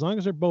here, as long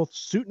as they're both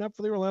suiting up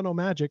for the Orlando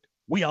Magic,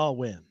 we all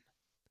win.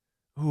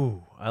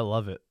 Ooh, I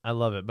love it. I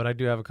love it. But I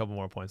do have a couple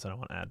more points that I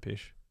want to add,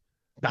 Pish.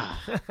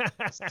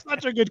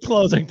 Such a good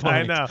closing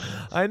point.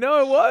 I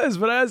know it was,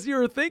 but as you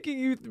were thinking,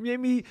 you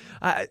made me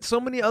so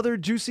many other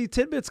juicy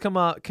tidbits came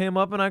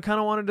up, and I kind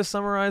of wanted to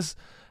summarize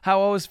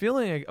how I was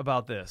feeling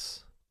about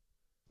this.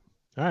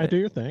 All right, do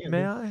your thing.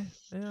 May I?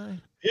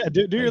 Yeah,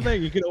 do your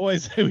thing. We could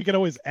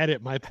always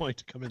edit my point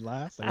to come in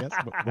last, I guess.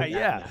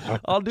 Yeah,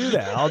 I'll do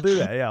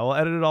that. Yeah, we'll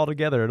edit it all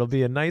together. It'll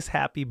be a nice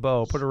happy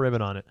bow. Put a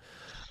ribbon on it.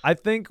 I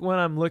think when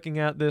I'm looking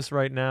at this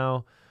right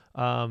now,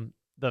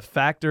 the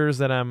factors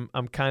that I'm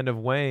kind of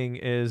weighing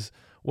is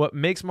what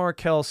makes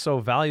Markel so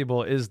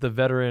valuable is the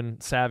veteran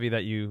savvy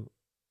that you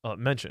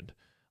mentioned.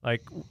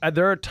 Like,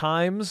 there are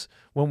times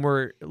when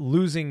we're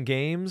losing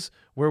games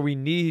where we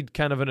need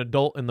kind of an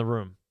adult in the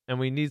room. And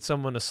we need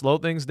someone to slow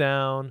things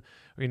down.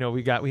 We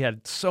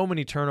had so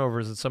many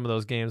turnovers in some of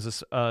those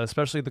games,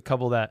 especially the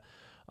couple that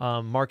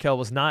Markel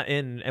was not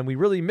in, and we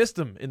really missed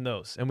him in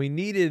those. And we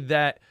needed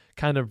that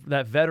kind of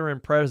that veteran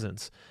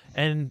presence.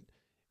 And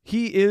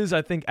he is,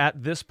 I think,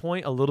 at this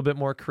point, a little bit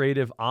more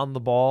creative on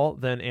the ball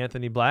than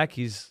Anthony Black.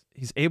 He's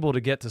able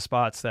to get to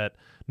spots that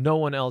no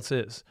one else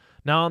is.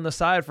 Now, on the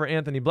side for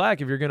Anthony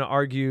Black, if you're going to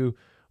argue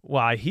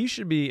why he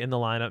should be in the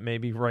lineup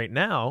maybe right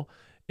now,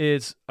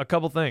 it's a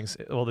couple things.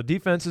 Well, the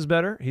defense is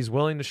better. He's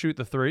willing to shoot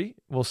the three.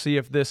 We'll see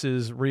if this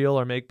is real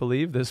or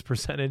make-believe. This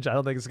percentage, I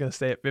don't think it's going to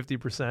stay at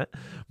 50%.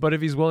 But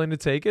if he's willing to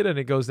take it and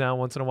it goes down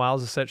once in a while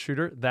as a set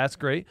shooter, that's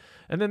great.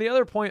 And then the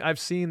other point I've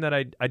seen that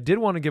I did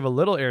want to give a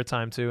little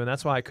airtime to, and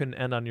that's why I couldn't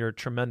end on your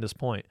tremendous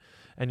point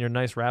and your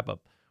nice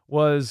wrap-up,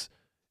 was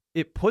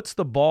it puts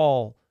the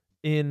ball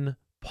in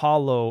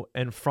Paolo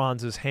and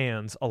Franz's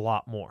hands a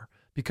lot more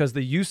because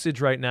the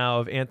usage right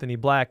now of Anthony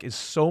Black is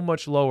so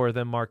much lower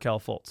than Markel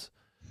Fultz.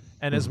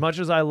 And as much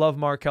as I love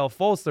Markel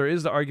Fultz, there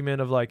is the argument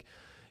of like,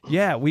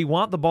 yeah, we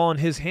want the ball in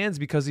his hands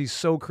because he's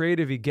so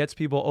creative. He gets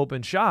people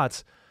open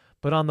shots.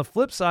 But on the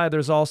flip side,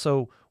 there's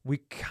also, we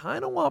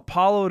kind of want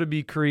Paolo to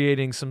be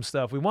creating some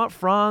stuff. We want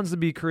Franz to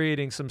be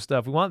creating some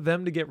stuff. We want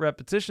them to get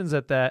repetitions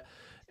at that.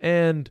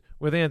 And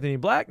with Anthony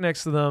Black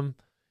next to them,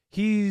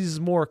 he's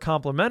more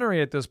complimentary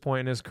at this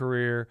point in his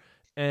career.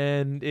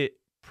 And it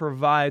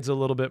provides a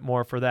little bit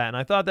more for that. And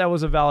I thought that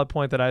was a valid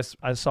point that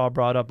I saw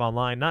brought up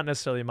online. Not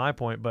necessarily my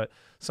point, but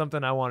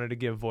something I wanted to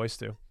give voice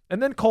to.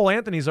 And then Cole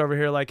Anthony's over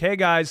here like, hey,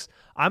 guys,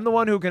 I'm the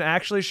one who can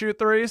actually shoot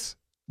threes.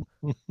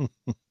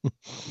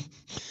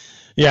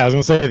 Yeah, I was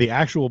going to say the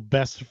actual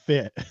best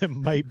fit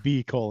might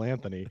be Cole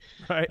Anthony.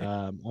 Right.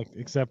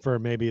 Except for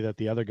maybe that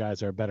the other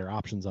guys are better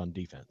options on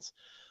defense.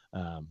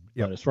 But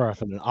as far as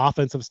from an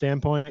offensive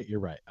standpoint, you're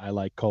right. I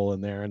like Cole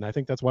in there, and I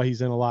think that's why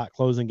he's in a lot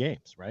closing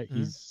games, right? Mm-hmm.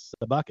 He's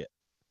the bucket.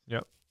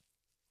 Yep.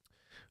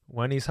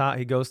 When he's hot,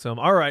 he goes to him.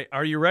 All right.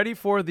 Are you ready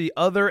for the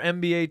other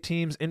NBA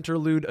teams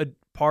interlude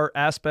part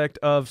aspect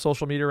of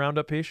social media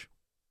roundup, Pish?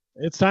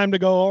 It's time to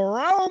go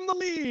around the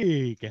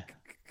league.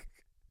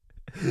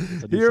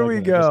 Here we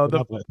go.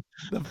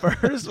 The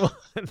first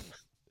one.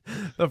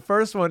 The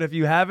first one, if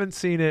you haven't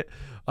seen it,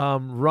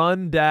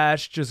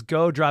 just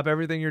go drop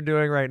everything you're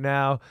doing right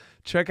now.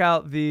 Check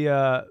out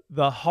the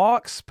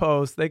Hawks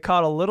post. They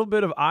caught a little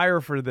bit of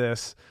ire for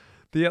this.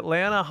 the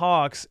Atlanta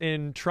Hawks,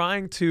 in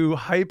trying to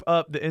hype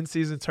up the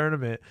in-season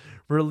tournament,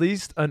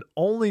 released an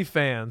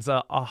OnlyFans,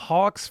 a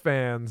Hawks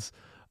fans,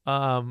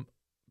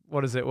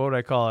 what is it? What would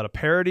I call it? A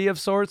parody of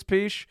sorts,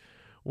 Peach,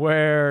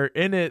 where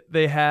in it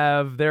they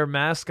have their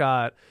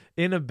mascot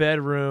in a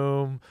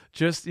bedroom,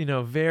 just,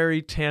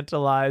 very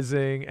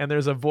tantalizing. And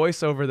there's a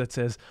voiceover that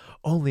says,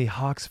 only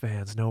Hawks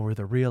fans know where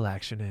the real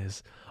action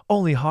is.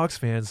 Only Hawks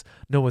fans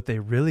know what they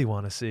really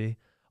want to see.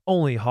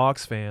 Only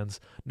Hawks fans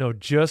know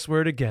just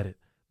where to get it.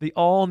 The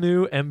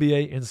all-new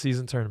NBA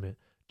in-season tournament.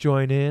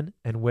 Join in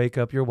and wake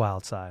up your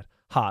wild side.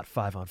 Hot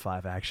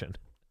 5-on-5 action.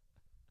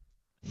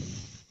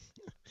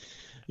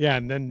 Yeah,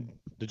 and then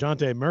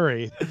DeJounte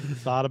Murray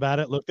thought about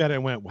it, looked at it,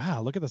 and went,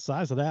 wow, look at the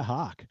size of that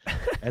hawk.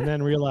 And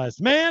then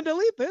realized, man,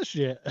 delete this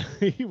shit.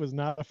 He was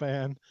not a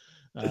fan,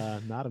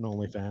 not an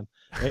only fan.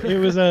 It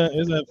was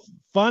a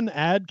fun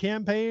ad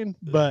campaign,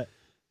 but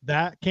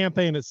that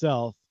campaign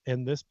itself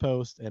and this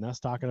post and us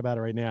talking about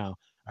it right now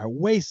are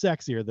way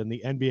sexier than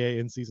the NBA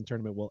in-season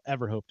tournament will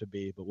ever hope to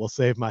be, but we'll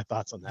save my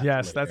thoughts on that.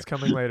 Yes, that's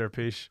coming later,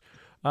 Peach.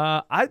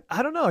 I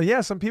don't know.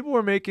 Yeah, some people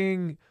were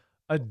making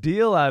a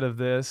deal out of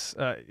this.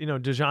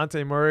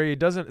 DeJounte Murray,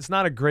 it's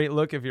not a great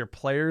look if your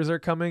players are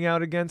coming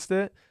out against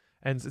it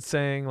and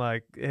saying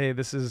like, hey,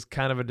 this is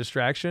kind of a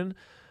distraction.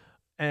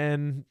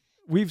 And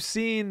we've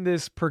seen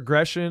this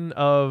progression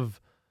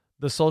of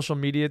the social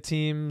media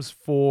teams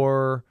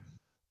for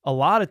a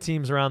lot of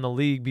teams around the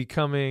league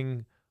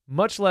becoming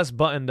much less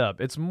buttoned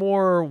up. It's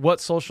more what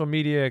social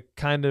media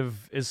kind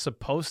of is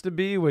supposed to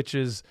be, which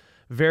is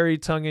very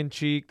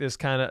tongue-in-cheek, this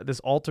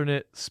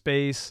alternate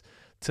space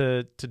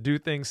to do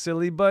things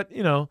silly. But,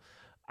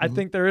 I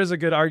think there is a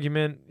good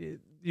argument.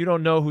 You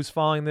don't know who's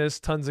following this,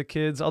 tons of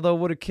kids. Although,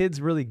 would a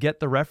kids really get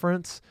the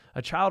reference?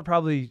 A child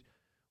probably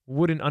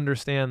wouldn't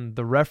understand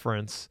the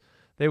reference.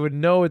 They would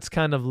know it's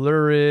kind of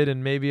lurid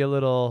and maybe a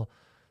little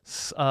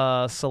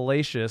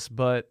salacious,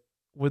 but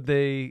would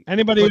they?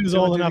 Anybody who's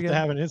old enough to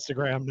have an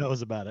Instagram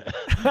knows about it.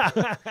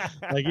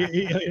 Like,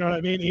 you know what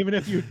I mean? Even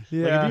if you, if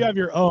you have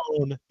your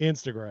own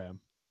Instagram,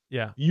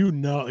 yeah, at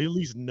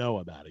least know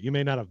about it. You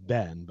may not have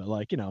been, but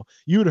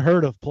you'd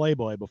heard of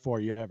Playboy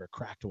before you ever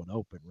cracked one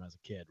open as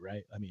a kid,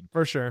 right? I mean,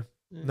 for sure.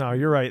 No,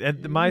 you're right.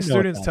 And my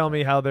students tell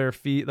me how their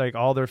feed,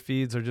 all their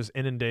feeds are just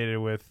inundated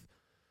with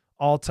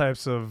all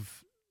types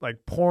of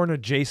porn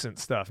adjacent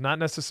stuff. Not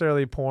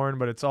necessarily porn,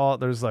 but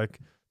there's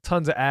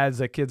tons of ads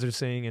that kids are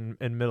seeing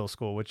in middle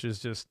school, which is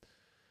just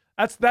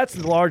that's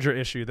the larger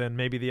issue than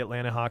maybe the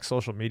Atlanta Hawks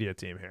social media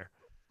team here.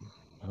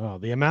 Oh,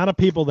 the amount of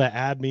people that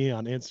add me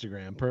on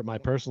Instagram, my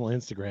personal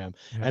Instagram,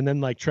 and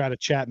then try to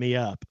chat me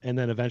up, and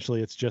then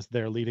eventually it's just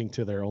they're leading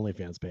to their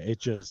OnlyFans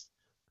page.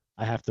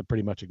 I have to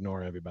pretty much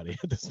ignore everybody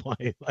at this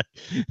point.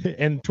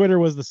 And Twitter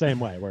was the same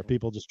way, where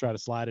people just try to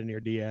slide into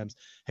your DMs.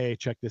 Hey,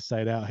 check this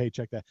site out. Hey,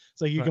 check that.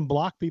 It's you can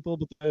block people,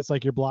 but it's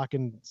you're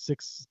blocking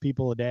 6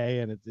 people a day,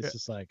 and it's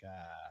just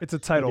it's a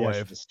tidal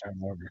wave. Just start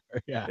over.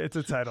 Yeah, it's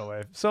a tidal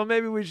wave. So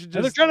maybe we should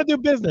just. They're trying to do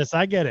business.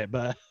 I get it,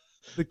 but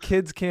the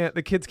kids can't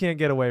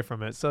get away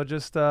from it. So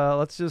just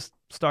let's just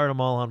start them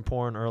all on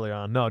porn early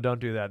on. No, don't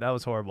do that. That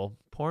was horrible.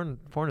 Porn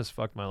has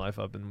fucked my life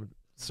up in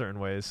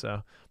certain ways.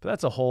 So, but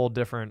that's a whole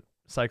different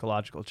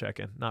psychological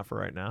check-in, not for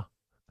right now.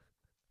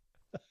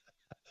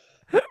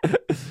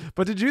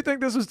 But did you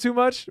think this was too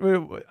much?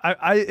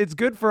 It's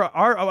good for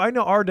I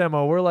know our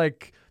demo. We're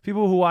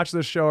people who watch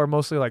this show are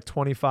mostly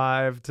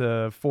 25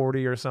 to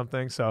 40 or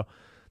something. So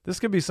this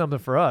could be something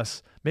for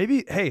us.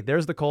 Maybe, hey,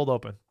 there's the cold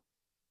open.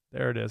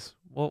 There it is.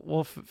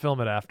 We'll film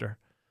it after.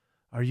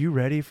 Are you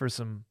ready for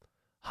some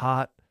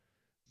hot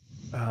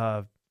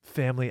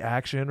family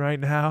action right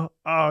now?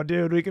 Oh,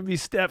 dude, we can be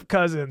step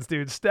cousins,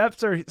 dude. Step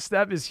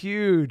is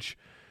huge.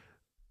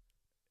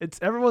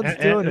 Everyone's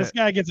doing it. This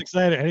guy gets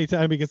excited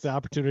anytime he gets the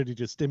opportunity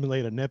to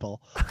stimulate a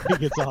nipple. He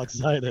gets all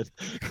excited.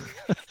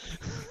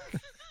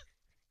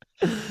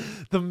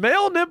 The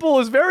male nipple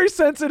is very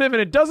sensitive,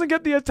 and it doesn't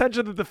get the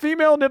attention that the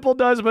female nipple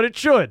does, but it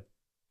should.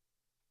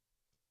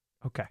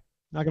 Okay.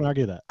 Not gonna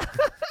argue that.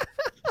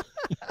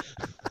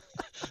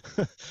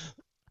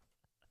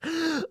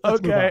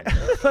 Okay.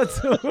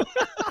 Let's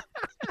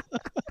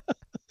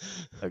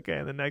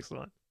okay, the next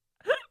one.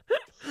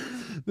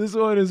 This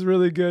one is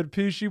really good.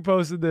 Pichu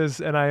posted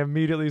this, and I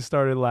immediately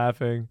started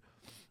laughing.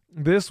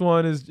 This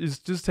one is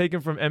just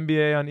taken from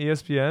NBA on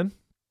ESPN.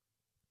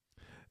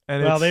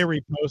 And they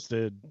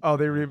reposted. Oh,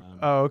 they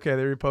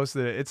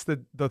reposted it. It's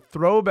the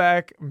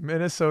throwback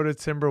Minnesota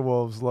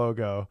Timberwolves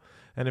logo.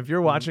 And if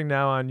you're watching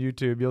now on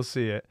YouTube, you'll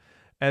see it.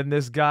 And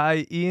this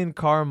guy, Ian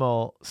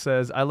Carmel,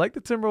 says, I like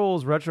the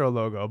Timberwolves retro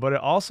logo, but it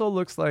also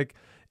looks like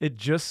it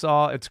just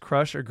saw its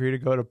crush agree to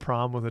go to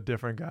prom with a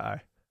different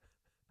guy.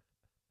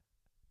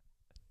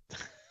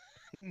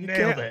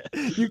 Nailed it.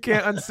 You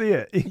can't unsee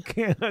it. You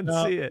can't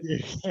unsee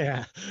it.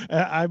 Yeah.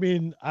 I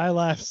mean, I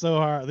laughed so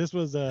hard. This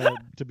was,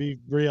 to be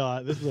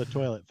real, this was a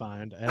toilet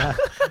find. And I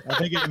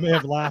think it may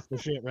have laughed the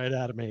shit right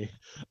out of me.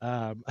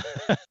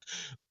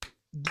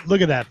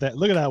 Look at that.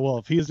 Look at that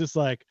wolf. He's just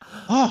like,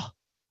 oh,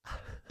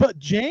 but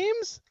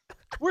James,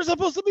 we're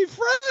supposed to be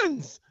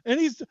friends. And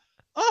he's,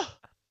 oh,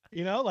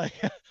 You know, like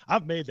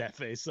I've made that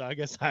face, so I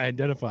guess I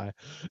identify.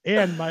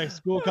 And my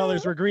school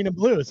colors were green and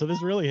blue, so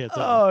this really hits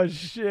home. Oh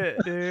shit,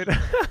 dude.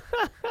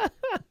 A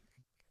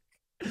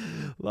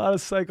lot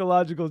of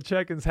psychological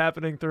check-ins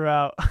happening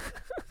throughout.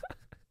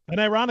 And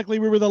ironically,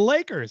 we were the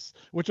Lakers,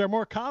 which are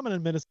more common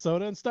in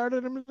Minnesota and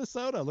started in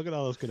Minnesota. Look at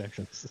all those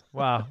connections.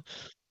 Wow.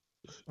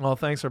 Well,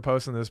 thanks for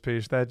posting this,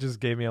 Peach. That just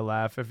gave me a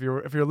laugh. If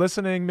you're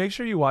listening, make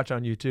sure you watch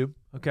on YouTube,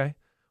 okay?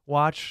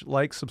 Watch,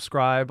 like,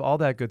 subscribe, all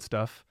that good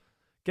stuff.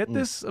 Get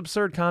this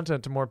absurd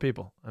content to more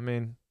people. I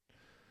mean,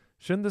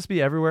 shouldn't this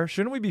be everywhere?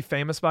 Shouldn't we be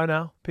famous by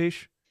now,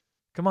 Peach?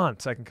 Come on,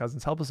 Second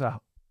Cousins, help us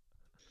out.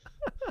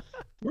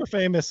 We're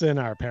famous in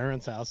our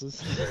parents'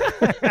 houses.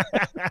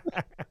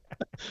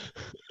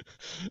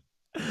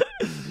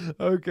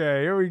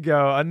 Okay, here we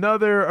go.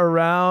 Another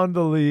around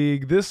the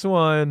league. This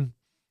one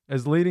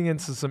is leading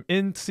into some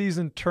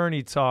in-season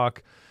tourney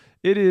talk.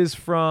 It is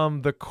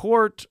from the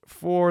court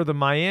for the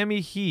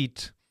Miami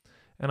Heat,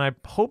 and I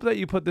hope that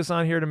you put this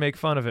on here to make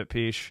fun of it,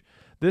 Peach.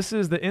 This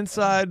is the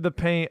inside the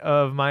paint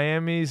of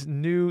Miami's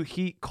new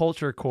Heat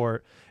culture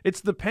court.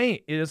 It's the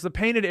paint. It is the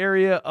painted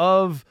area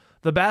of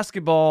the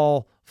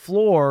basketball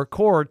floor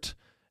court,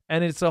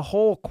 and it's a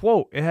whole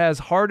quote. It has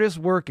hardest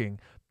working,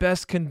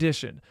 best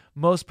condition,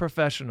 most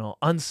professional,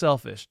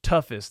 unselfish,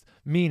 toughest,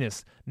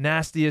 meanest,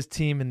 nastiest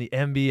team in the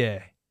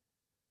NBA.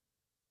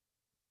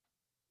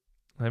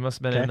 They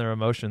must have been in their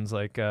emotions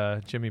like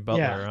Jimmy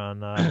Butler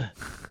on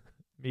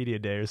Media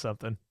Day or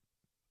something.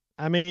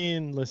 I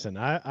mean, listen,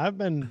 I've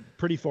been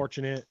pretty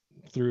fortunate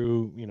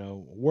through,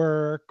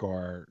 work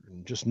or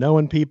just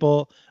knowing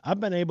people. I've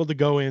been able to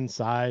go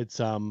inside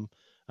some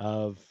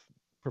of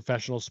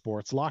professional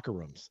sports locker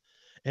rooms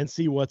and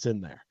see what's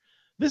in there.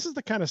 This is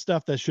the kind of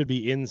stuff that should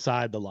be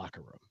inside the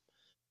locker room.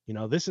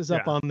 This is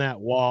up on that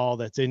wall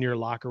that's in your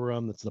locker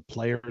room. That's the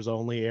players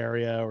only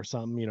area or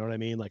something. You know what I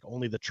mean? Like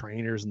only the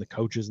trainers and the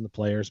coaches and the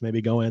players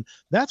maybe go in.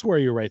 That's where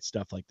you write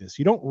stuff like this.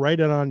 You don't write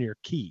it on your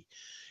key.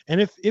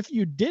 And if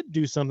you did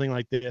do something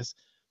like this,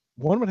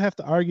 one would have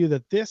to argue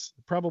that this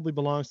probably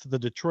belongs to the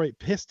Detroit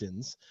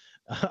Pistons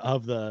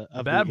of the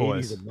bad 80s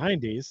boys and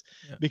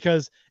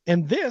 90s,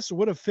 and this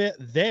would have fit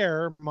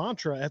their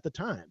mantra at the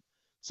time.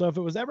 So if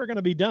it was ever going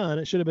to be done,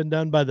 it should have been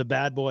done by the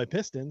bad boy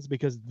Pistons,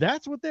 because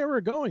that's what they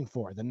were going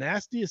for, the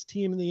nastiest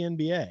team in the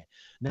NBA.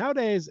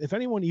 Nowadays, if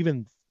anyone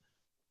even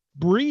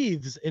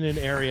breathes in an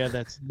area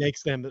that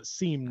makes them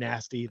seem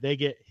nasty, they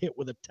get hit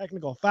with a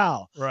technical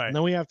foul. Right. And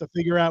then we have to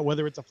figure out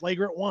whether it's a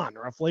flagrant 1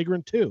 or a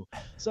flagrant 2.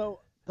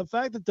 So the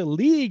fact that the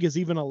league is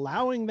even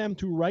allowing them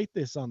to write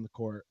this on the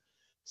court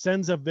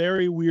sends a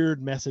very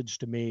weird message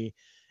to me.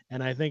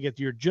 And I think if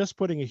you're just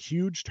putting a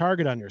huge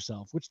target on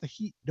yourself, which the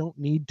Heat don't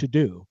need to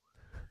do,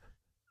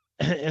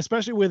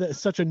 especially with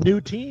such a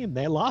new team.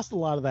 They lost a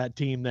lot of that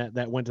team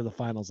that went to the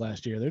finals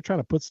last year. They're trying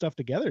to put stuff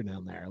together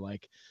down there.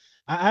 Like,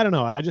 I don't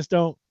know. I just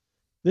don't.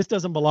 This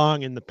doesn't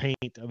belong in the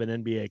paint of an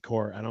NBA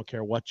court. I don't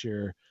care what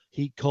your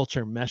Heat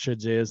culture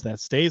message is. That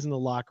stays in the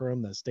locker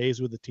room. That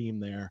stays with the team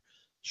there.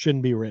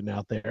 Shouldn't be written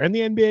out there. And the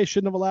NBA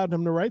shouldn't have allowed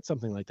them to write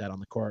something like that on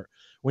the court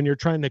when you're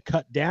trying to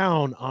cut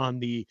down on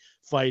the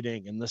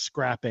fighting and the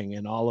scrapping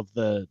and all of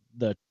the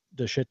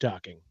shit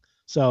talking.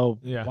 So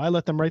why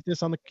let them write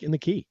this in the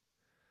key?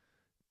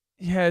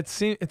 Yeah, it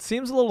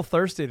seems a little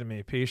thirsty to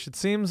me, Peach. It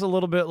seems a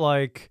little bit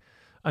like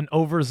an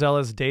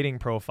overzealous dating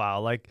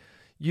profile. Like,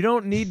 you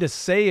don't need to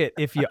say it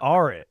if you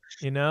are it.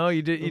 You're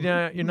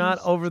not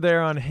over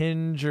there on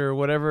Hinge or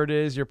whatever it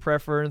is, your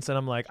preference. And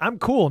I'm like, I'm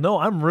cool. No,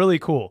 I'm really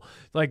cool.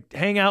 Like,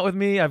 hang out with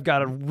me. I've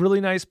got a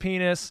really nice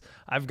penis.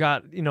 I've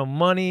got,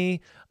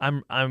 money.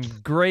 I'm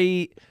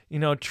great.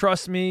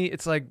 Trust me.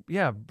 It's like,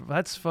 yeah,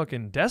 that's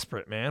fucking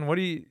desperate, man.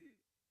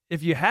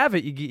 If you have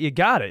it, you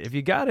got it. If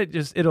you got it,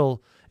 just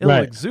it'll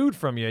exude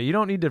from you. You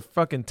don't need to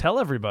fucking tell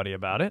everybody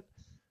about it.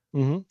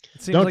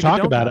 Mm-hmm. Don't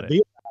talk about it. Be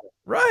about it.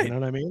 Right. You know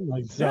what I mean?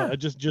 Like,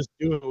 just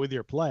do it with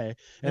your play.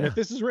 And if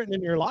this is written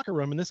in your locker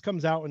room and this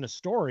comes out in a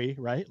story,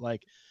 right?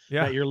 Like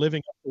that you're living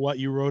up to what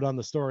you wrote on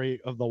the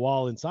story of the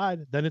wall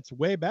inside, then it's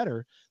way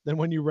better than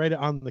when you write it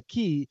on the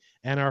key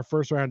and our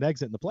first round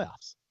exit in the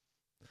playoffs.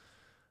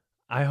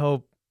 I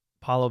hope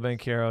Paolo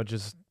Banchero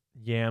just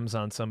yams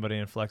on somebody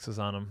and flexes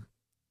on him,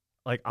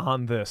 like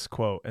on this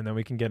quote, and then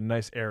we can get a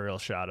nice aerial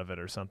shot of it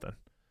or something.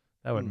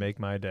 That would make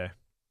my day.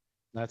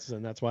 That's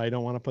why you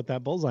don't want to put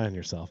that bullseye on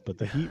yourself, but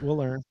the Heat will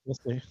learn. We'll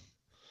see.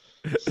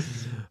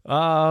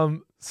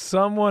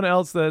 Someone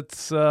else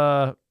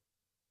that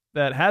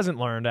hasn't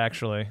learned,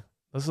 actually.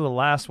 This is the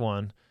last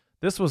one.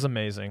 This was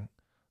amazing.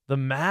 The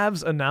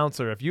Mavs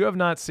announcer, if you have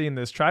not seen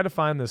this, try to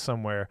find this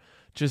somewhere.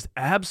 Just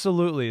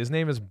absolutely, his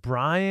name is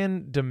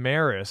Brian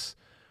Damaris,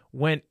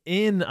 went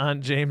in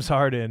on James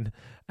Harden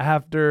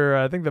after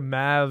I think the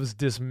Mavs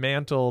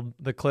dismantled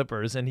the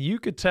Clippers, and you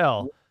could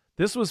tell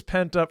this was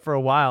pent up for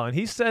a while. And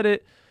he said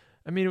it,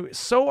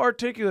 so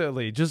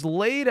articulately, just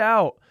laid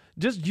out,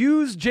 just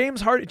used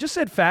James Harden, just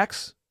said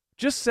facts,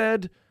 just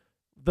said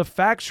the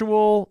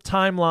factual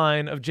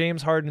timeline of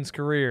James Harden's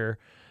career,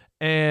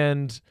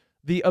 and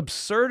the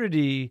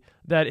absurdity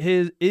that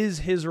is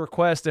his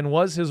request and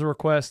was his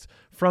request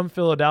from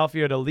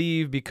Philadelphia to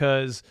leave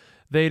because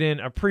they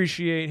didn't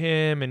appreciate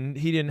him and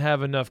he didn't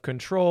have enough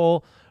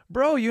control.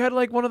 Bro, you had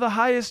like one of the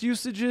highest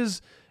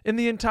usages in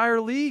the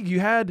entire league. You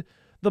had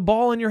the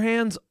ball in your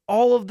hands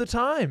all of the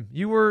time.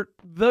 You were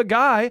the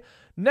guy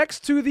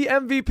next to the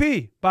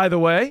MVP, by the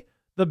way,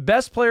 the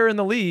best player in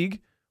the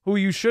league, who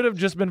you should have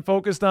just been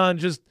focused on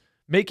just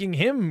making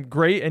him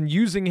great and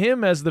using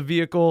him as the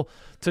vehicle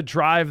to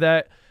drive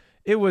that.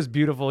 It was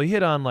beautiful. He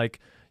hit on like,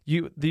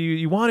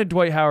 you wanted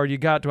Dwight Howard, you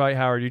got Dwight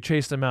Howard, you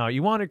chased him out.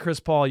 You wanted Chris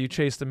Paul, you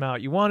chased him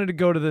out. You wanted to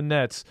go to the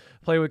Nets,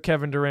 play with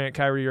Kevin Durant,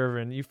 Kyrie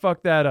Irving. You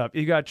fucked that up.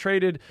 You got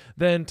traded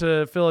then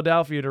to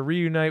Philadelphia to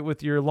reunite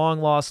with your long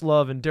lost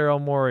love and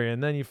Daryl Morey,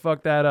 and then you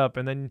fucked that up,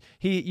 and then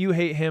you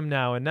hate him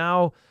now, and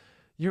now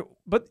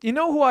but you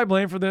know who I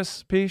blame for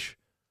this, Peach?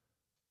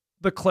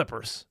 The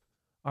Clippers.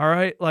 All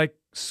right, like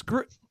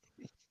screw.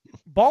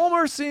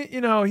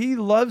 Ballmer, he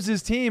loves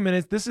his team,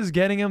 and this is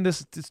getting him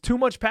this. It's too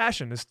much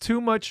passion. It's too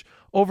much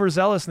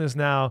overzealousness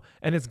now,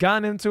 and it's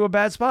gotten him to a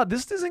bad spot.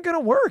 This isn't gonna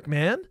work,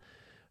 man.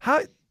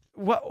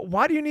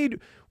 Why do you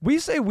need? We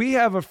say we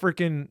have a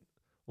freaking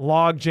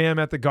log jam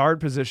at the guard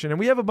position, and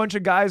we have a bunch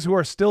of guys who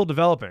are still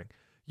developing.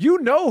 You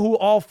know who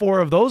all four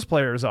of those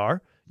players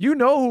are. You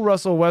know who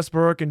Russell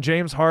Westbrook and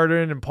James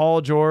Harden and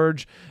Paul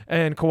George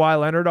and Kawhi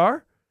Leonard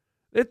are.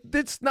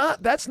 That's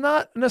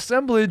not an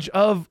assemblage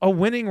of a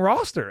winning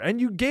roster.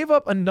 And you gave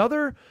up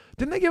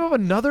didn't they give up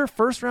another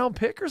first round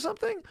pick or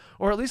something?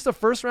 Or at least a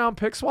first round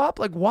pick swap?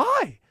 Like,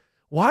 why?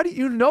 Why do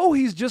you know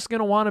he's just going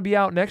to want to be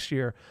out next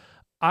year?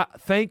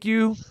 Thank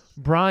you,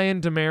 Brian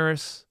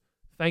Damaris.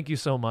 Thank you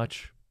so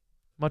much.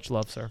 Much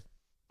love, sir.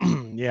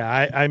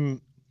 Yeah,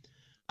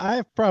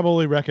 I've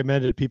probably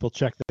recommended people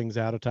check things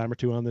out a time or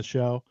two on this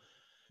show.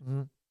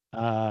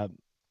 Mm-hmm.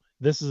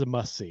 This is a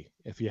must-see.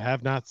 If you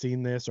have not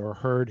seen this or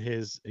heard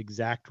his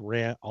exact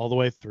rant all the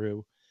way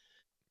through,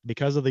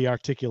 because of the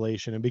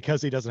articulation and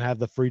because he doesn't have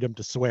the freedom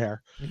to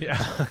swear,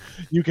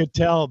 you could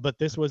tell. But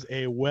this was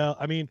he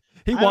wanted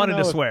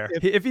to swear.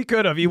 If he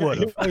could have, he would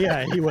have.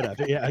 Yeah, he would have.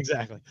 Yeah,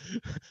 exactly.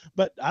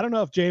 But I don't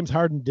know if James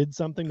Harden did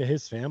something to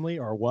his family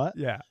or what.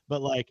 Yeah.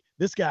 But like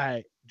this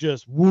guy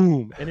just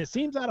whoom, and it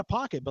seems out of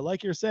pocket. But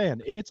like you're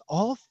saying, it's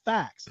all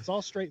facts. It's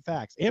all straight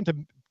facts.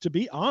 And to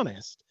be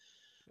honest,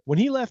 when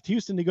he left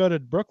Houston to go to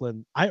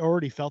Brooklyn, I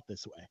already felt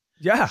this way.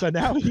 Yeah. So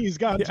now he's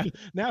gone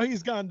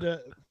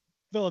to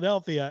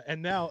Philadelphia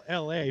and now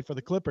LA for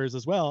the Clippers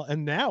as well.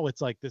 And now it's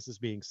like this is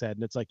being said.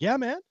 And it's like, yeah,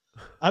 man,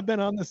 I've been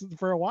on this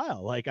for a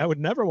while. Like I would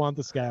never want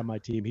this guy on my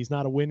team. He's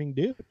not a winning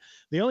dude.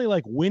 The only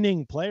like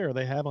winning player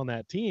they have on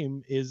that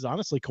team is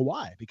honestly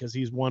Kawhi, because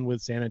he's won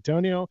with San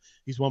Antonio.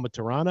 He's won with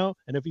Toronto.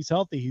 And if he's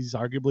healthy, he's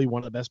arguably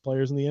one of the best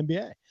players in the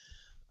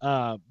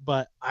NBA.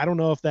 But I don't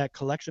know if that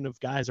collection of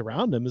guys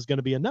around him is going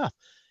to be enough.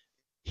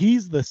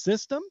 He's the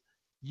system.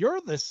 You're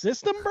the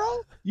system, bro.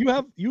 You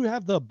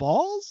have the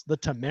balls, the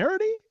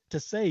temerity to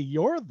say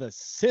you're the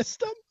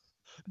system,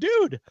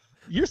 dude.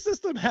 Your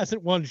system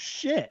hasn't won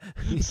shit.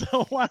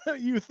 So why don't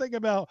you think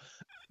about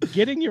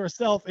getting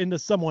yourself into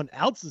someone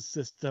else's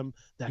system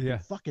that can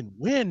fucking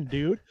win,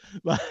 dude?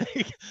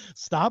 Like,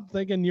 stop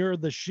thinking you're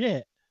the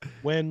shit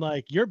when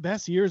like your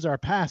best years are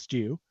past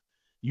you.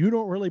 You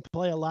don't really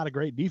play a lot of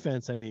great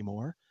defense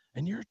anymore,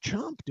 and you're a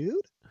chump, dude.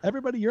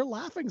 Everybody, you're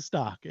laughing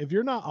stock. If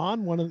you're not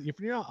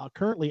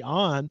currently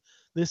on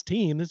this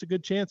team, there's a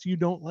good chance you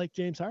don't like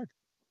James Harden,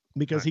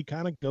 because he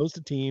kind of goes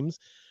to teams,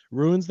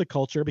 ruins the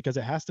culture because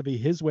it has to be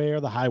his way or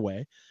the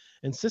highway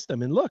and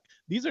system. And look,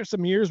 these are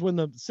some years when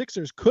the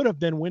Sixers could have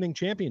been winning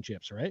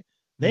championships, right?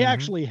 They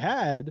actually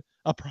had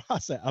a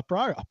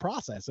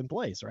process in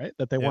place, right?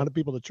 That they wanted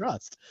people to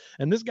trust.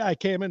 And this guy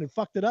came in and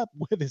fucked it up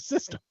with his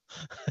system.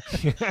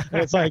 And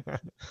it's like,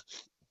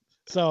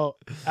 so,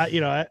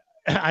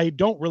 I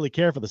don't really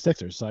care for the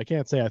Sixers, so I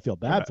can't say I feel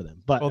bad for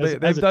them. But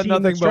they've done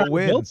nothing but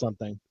win. Build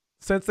something.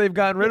 Since they've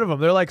gotten rid of them.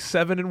 They're like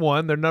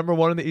 7-1. They're number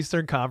one in the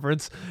Eastern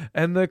Conference,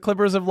 and the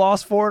Clippers have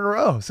lost 4 in a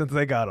row since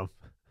they got them.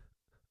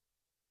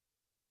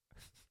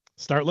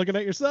 Start looking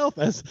at yourself,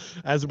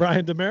 as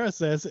Brian Damaris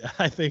says.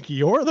 I think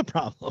you're the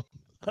problem.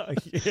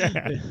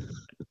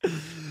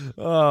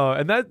 Oh,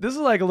 and this is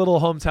like a little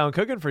hometown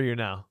cooking for you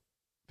now,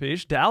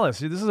 Peach. Dallas.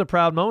 This is a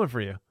proud moment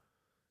for you.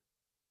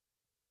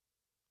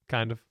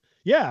 Kind of.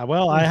 Yeah.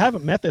 Well, I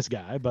haven't met this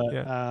guy, but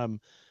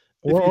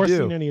or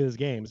seen any of his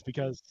games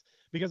because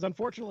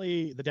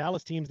unfortunately the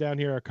Dallas teams down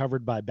here are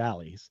covered by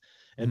Bally's,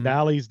 and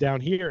Bally's down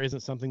here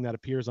isn't something that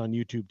appears on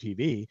YouTube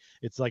TV.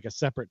 It's like a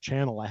separate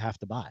channel I have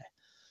to buy.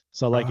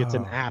 So like it's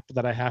an app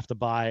that I have to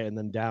buy and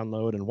then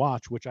download and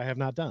watch, which I have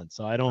not done.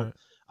 So I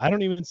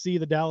don't even see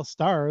the Dallas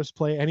Stars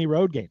play any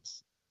road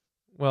games.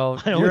 Well,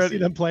 I only see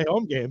them play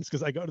home games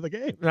because I go to the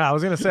game. No, I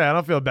was gonna say I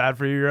don't feel bad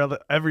for you. You're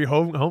at every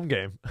home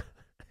game.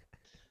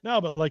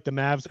 No, but like the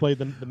Mavs played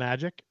the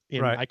Magic,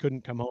 and right. I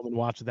couldn't come home and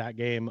watch that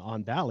game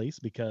on Bally's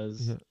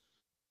because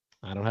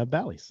I don't have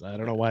Bally's. I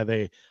don't know why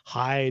they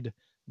hide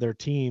their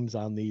teams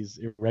on these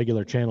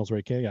irregular channels where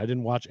I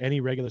didn't watch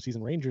any regular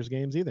season Rangers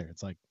games either.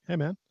 It's like, hey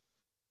man,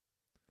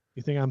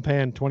 You think I'm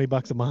paying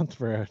 $20 a month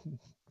for a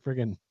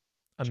friggin'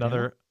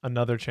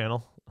 Another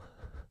channel.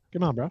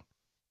 Come on, bro.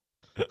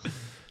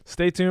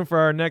 Stay tuned for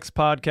our next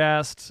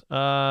podcast.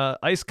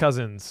 Ice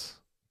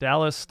Cousins,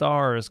 Dallas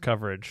Stars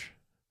coverage.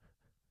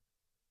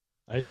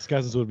 Ice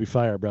Cousins would be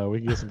fire, bro. We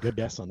can get some good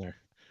guests on there.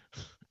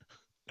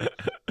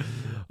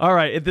 All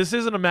right, this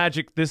isn't a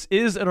Magic. This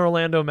is an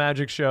Orlando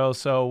Magic show,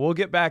 so we'll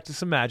get back to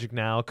some Magic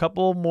now. A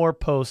couple more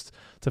posts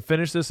to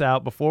finish this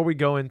out before we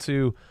go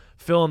into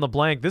fill in the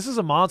blank. This is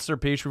a monster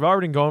piece. We've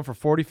already been going for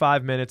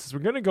 45 minutes. We're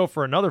going to go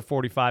for another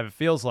 45, it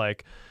feels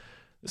like.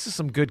 This is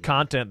some good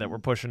content that we're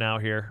pushing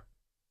out here.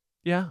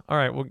 Yeah? All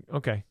right. Well,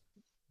 okay.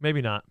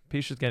 Maybe not.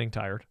 Piche is getting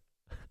tired.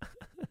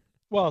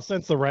 Well,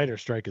 since the writer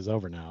strike is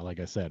over now, like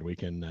I said, we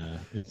can.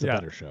 It's a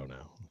better show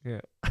now.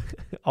 Yeah.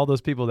 All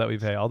those people that we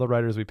pay, all the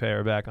writers we pay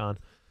are back on.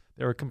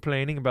 They were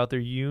complaining about their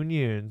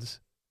unions.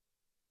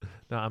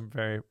 No, I'm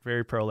very,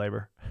 very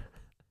pro-labor.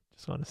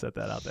 Just want to set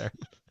that out there.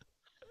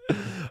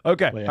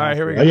 Okay. Well, all right,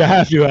 here we go. You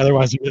have to,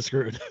 otherwise you get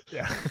screwed.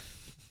 Yeah.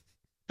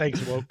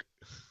 Thanks, woke.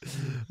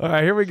 All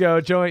right, here we go.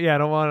 Joey, I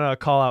don't want to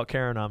call out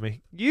Karen on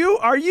me.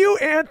 Are you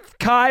Aunt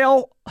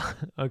Kyle?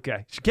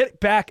 Okay. Get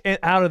back and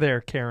out of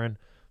there, Karen.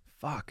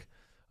 Fuck.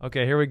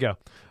 Okay, here we go.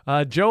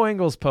 Joe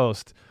Ingles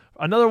post.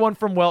 Another one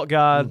from Welt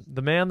God,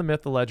 the man, the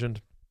myth, the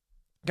legend.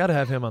 Got to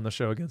have him on the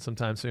show again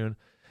sometime soon.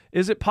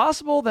 Is it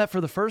possible that for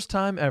the first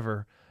time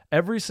ever,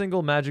 every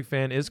single Magic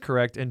fan is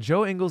correct and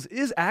Joe Ingles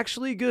is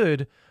actually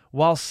good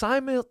while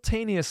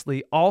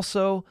simultaneously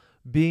also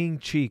being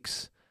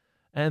cheeks?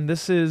 And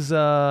this is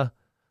an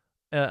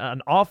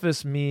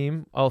Office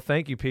meme. Oh,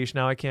 thank you, Piche.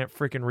 Now I can't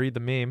freaking read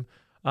the meme.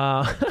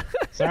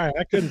 Sorry,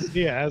 I couldn't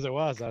see it as it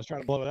was. I was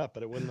trying to blow it up,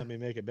 but it wouldn't let me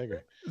make it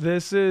bigger.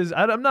 This is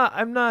I'm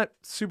not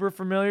super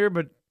familiar,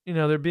 but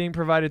they're being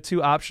provided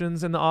two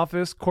options in the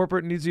Office.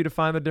 Corporate needs you to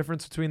find the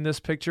difference between this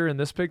picture and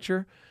this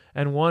picture,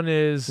 and one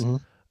is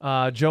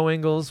Joe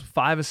Ingles,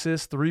 5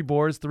 assists, 3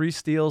 boards, 3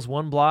 steals,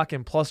 1 block,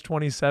 and plus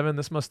 27.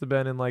 This must have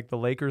been in like the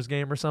Lakers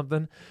game or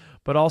something.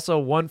 But also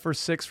 1 for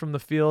 6 from the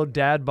field,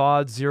 dad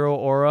bod, 0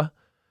 aura.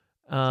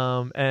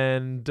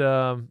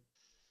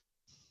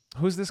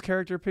 Who's this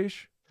character,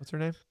 Piche? What's her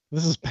name?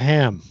 This is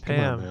Pam. Pam.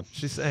 Come on, man.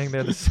 She's saying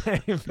they're the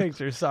same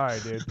picture. Sorry,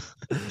 dude.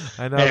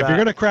 I know. Hey, if you're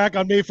gonna crack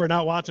on me for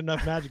not watching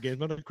enough Magic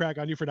games, I'm gonna crack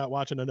on you for not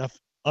watching enough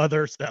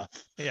other stuff.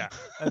 Yeah,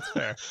 that's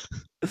fair.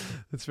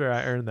 That's fair.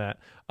 I earned that.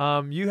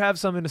 You have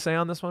something to say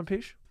on this one,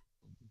 Piche?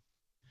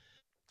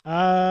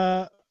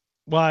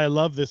 Well, I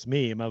love this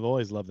meme. I've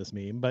always loved this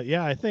meme. But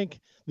yeah, I think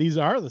these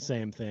are the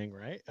same thing,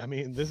 right? I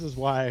mean, this is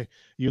why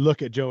you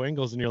look at Joe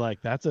Ingles and you're like,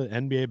 that's an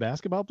NBA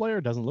basketball player?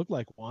 It doesn't look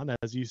like one,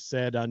 as you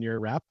said on your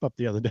wrap up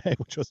the other day,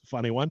 which was a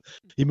funny one.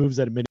 He moves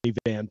at a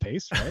minivan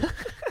pace, right?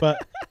 but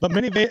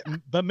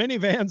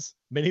minivans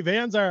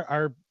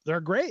are they're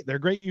great. They're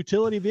great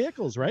utility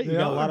vehicles, right? You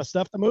got a lot of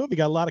stuff to move. You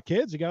got a lot of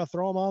kids. You got to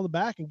throw them all in the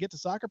back and get to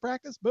soccer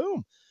practice.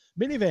 Boom,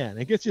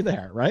 minivan. It gets you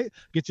there, right?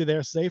 Get you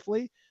there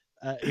safely.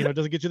 It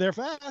doesn't get you there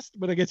fast,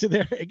 but it gets you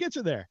there. It gets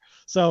you there.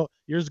 So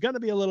there's going to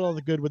be a little of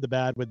the good with the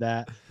bad with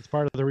that. It's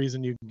part of the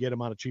reason you can get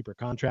them on a cheaper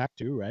contract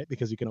too, right?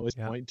 Because you can always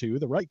point to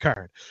the right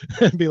card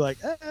and be like,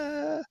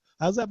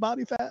 how's that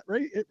body fat?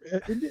 Right?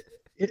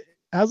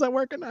 How's that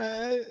working?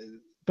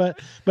 But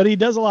he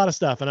does a lot of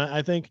stuff. And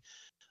I think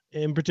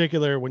in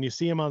particular, when you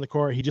see him on the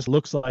court, he just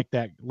looks like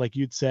that, like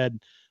you'd said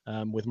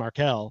with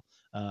Markelle,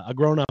 a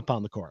grown up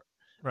on the court.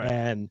 Right.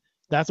 And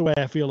that's the way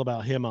I feel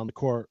about him on the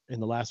court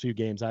in the last few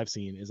games I've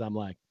seen is I'm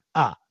like,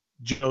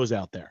 Joe's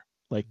out there.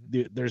 Like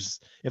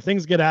if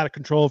things get out of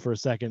control for a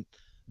second,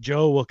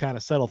 Joe will kind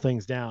of settle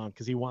things down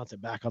because he wants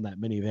it back on that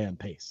minivan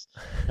pace.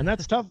 And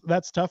that's tough.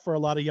 That's tough for a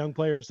lot of young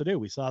players to do.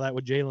 We saw that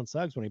with Jalen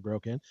Suggs when he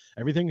broke in.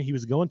 Everything, he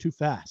was going too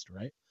fast,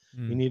 right?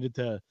 He needed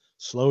to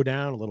slow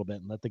down a little bit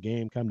and let the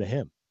game come to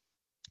him,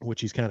 which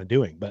he's kind of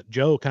doing. But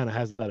Joe kind of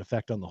has that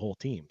effect on the whole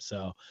team.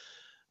 So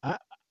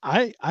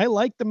I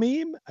like the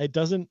meme. It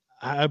doesn't,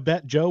 I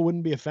bet Joe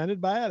wouldn't be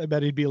offended by it. I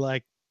bet he'd be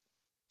like,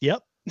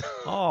 yep.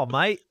 Oh,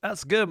 mate.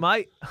 That's good,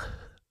 mate.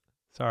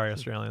 Sorry,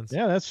 Australians.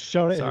 Yeah, that's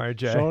Shola. Sorry,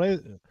 Jay.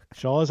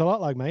 Shola's a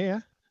lot like me, yeah.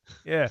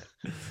 Yeah.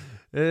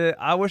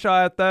 I wish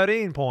I had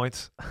 13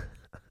 points.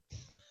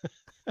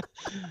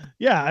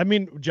 Yeah, I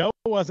mean, Joe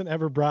wasn't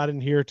ever brought in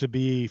here to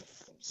be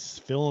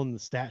filling the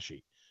stat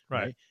sheet.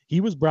 Right?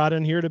 He was brought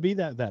in here to be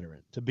that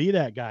veteran, to be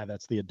that guy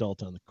that's the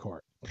adult on the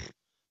court.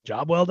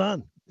 Job well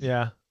done.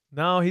 Yeah.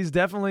 No, he's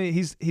definitely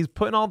he's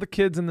putting all the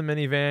kids in the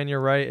minivan.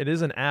 You're right. It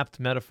is an apt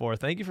metaphor.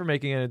 Thank you for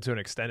making it into an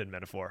extended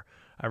metaphor.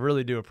 I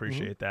really do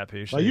appreciate that,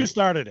 Piche. Well, you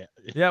started it.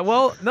 Yeah,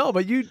 well, no,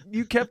 but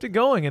you kept it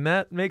going, and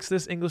that makes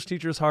this English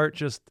teacher's heart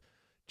just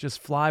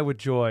fly with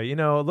joy.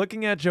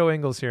 Looking at Joe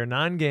Ingles here,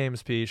 9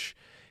 games, Piche.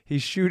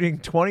 He's shooting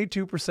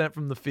 22%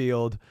 from the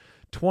field,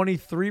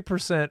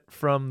 23%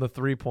 from the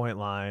 3-point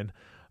line.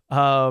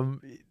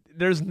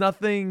 There's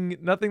nothing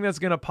that's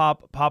going to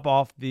pop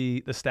off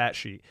the stat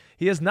sheet.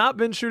 He has not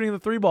been shooting the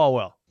 3-ball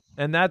well,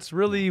 and that's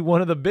really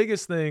one of the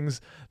biggest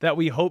things that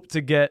we hope to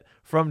get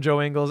from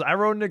Joe Ingles. I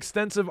wrote an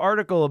extensive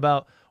article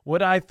about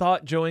what I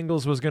thought Joe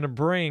Ingles was going to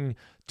bring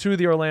to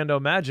the Orlando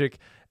Magic,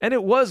 And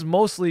it was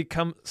mostly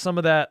some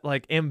of that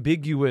like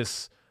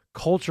ambiguous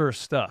culture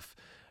stuff.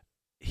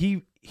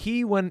 He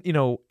when,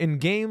 in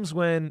games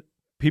when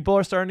people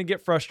are starting to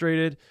get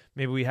frustrated,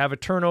 maybe we have a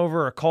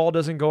turnover, a call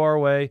doesn't go our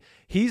way,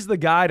 he's the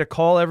guy to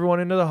call everyone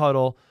into the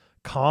huddle,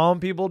 calm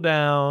people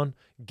down,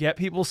 get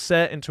people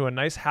set into a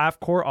nice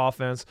half-court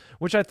offense,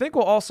 which I think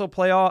will also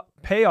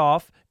pay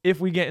off if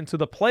we get into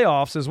the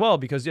playoffs as well,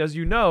 because as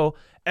you know,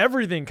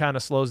 everything kind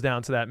of slows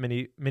down to that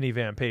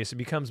minivan pace. It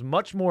becomes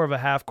much more of a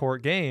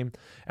half-court game,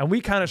 and we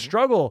kind of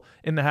struggle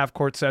in the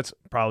half-court sets,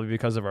 probably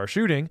because of our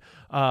shooting,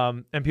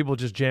 and people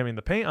just jamming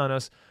the paint on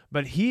us.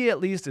 But he at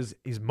least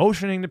he's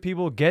motioning to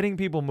people, getting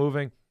people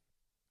moving,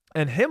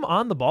 and him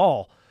on the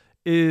ball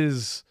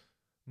is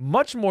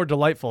much more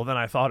delightful than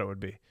I thought it would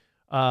be.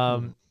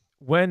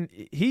 When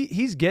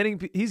he's getting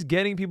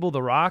people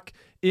the rock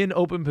in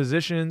open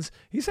positions,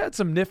 he's had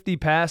some nifty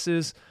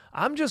passes.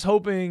 I'm just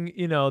hoping,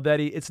 that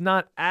it's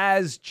not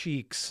as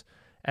cheeks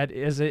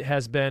as it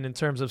has been in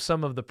terms of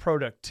some of the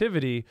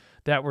productivity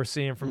that we're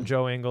seeing from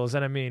Joe Ingles.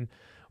 And I mean,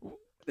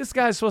 this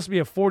guy's supposed to be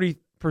a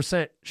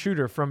 40%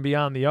 shooter from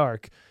beyond the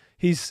arc.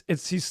 He's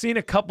seen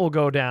a couple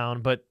go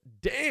down, but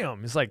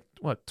damn, it's like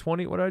what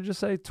 20? What did I just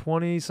say?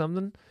 20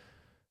 something.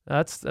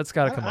 That's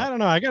got to come up. I don't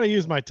know. I got to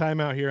use my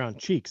timeout here on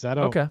cheeks. I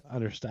don't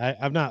understand.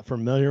 I'm not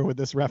familiar with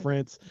this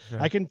reference.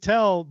 Yeah. I can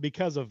tell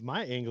because of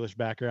my English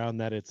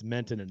background that it's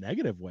meant in a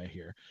negative way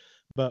here.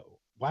 But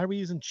why are we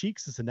using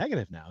cheeks as a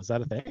negative now? Is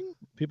that a thing?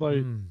 People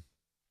are.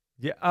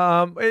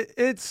 Yeah.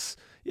 It's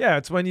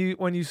when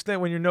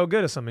you're no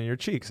good at something, your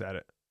cheeks at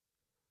it.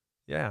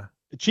 Yeah.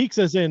 Cheeks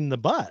as in the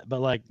butt,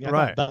 but like I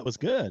right. thought butt was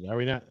good. Are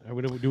we not?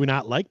 Do we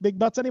not like big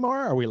butts anymore?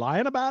 Are we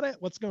lying about it?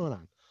 What's going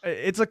on?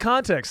 It's a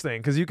context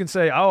thing, because you can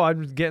say, "Oh,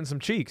 I'm getting some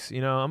cheeks."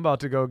 I'm about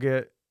to go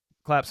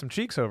clap some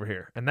cheeks over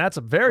here, and that's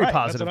a very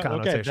positive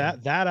connotation. Okay,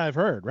 that I've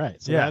heard. Right.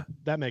 So yeah,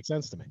 that makes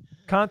sense to me.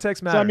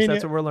 Context matters. So,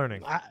 that's what we're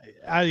learning.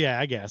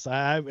 I guess.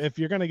 If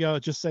you're gonna go,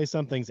 just say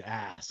something's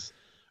ass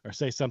or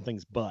say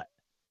something's butt,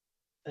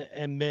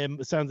 and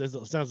it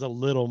sounds a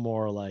little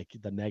more like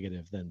the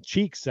negative than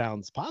cheeks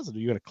sounds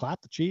positive. You got to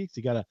clap the cheeks.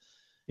 You got to.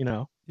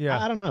 Yeah.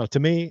 I don't know. To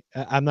me,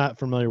 I'm not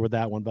familiar with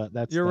that one, but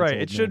that's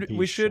right.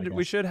 We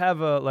should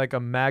have a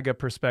MAGA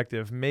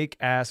perspective. Make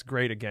ass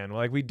great again.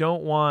 Like, we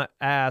don't want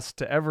ass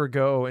to ever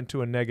go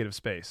into a negative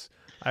space.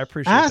 I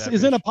appreciate ass that.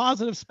 Is in a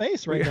positive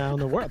space right now in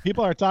the world.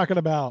 People are talking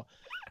about,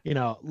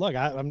 look,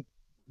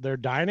 they're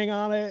dining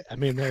on it. I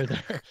mean, they're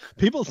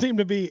people seem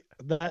to be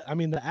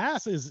the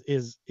ass is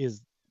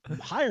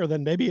higher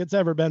than maybe it's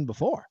ever been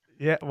before.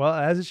 Yeah, well,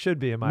 as it should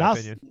be, in my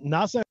opinion.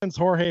 Not since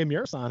Jorge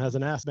Murson has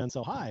an ass been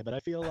so high, but I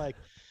feel like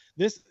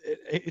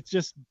it's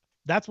just,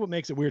 that's what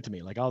makes it weird to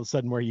me. Like, all of a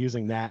sudden we're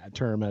using that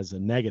term as a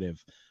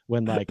negative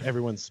when like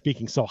everyone's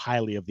speaking so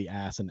highly of the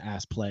ass and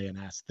ass play and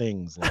ass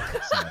things. Like,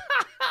 so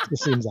it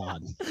seems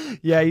odd.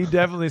 Yeah, you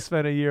definitely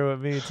spent a year with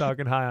me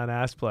talking high on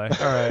ass play.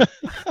 All right.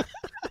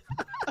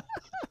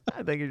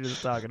 I think you're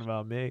just talking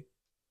about me.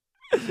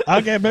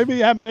 Okay,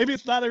 maybe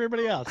it's not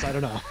everybody else. I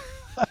don't know.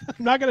 I'm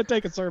not going to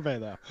take a survey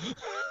though.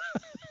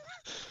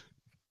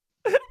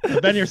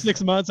 I've been here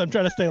 6 months. I'm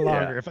trying to stay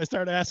longer. Yeah. If I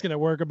start asking at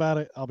work about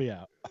it, I'll be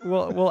out.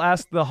 We'll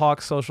ask the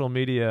Hawks social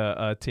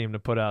media team to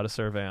put out a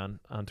survey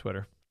on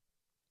Twitter.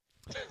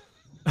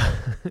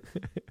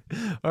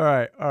 All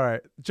right.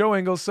 Joe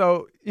Ingles.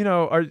 So,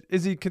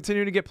 is he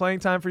continuing to get playing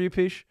time for you,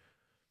 Pish?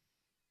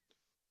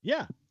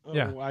 Yeah.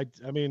 Yeah.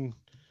 I mean,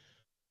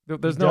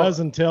 there's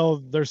until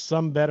there's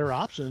some better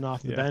option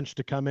off the bench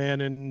to come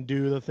in and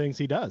do the things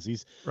he does.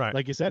 He's right.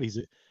 Like you said,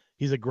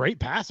 he's a great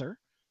passer.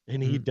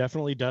 And he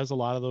definitely does a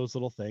lot of those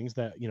little things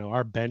that,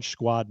 our bench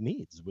squad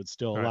needs, with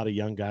still a lot of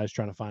young guys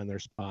trying to find their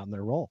spot and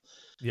their role.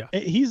 Yeah.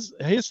 His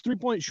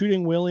 3-point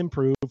shooting will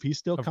improve. He's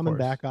still coming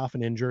back off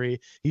an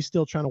injury. He's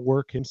still trying to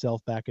work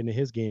himself back into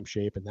his game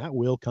shape, and that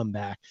will come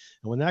back.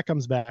 And when that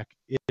comes back,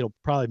 it'll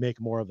probably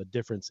make more of a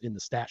difference in the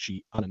stat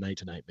sheet on a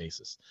night-to-night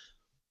basis.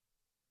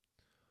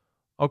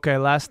 Okay,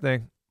 last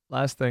thing,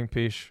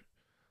 Pish.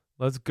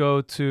 Let's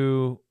go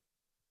to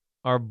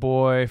our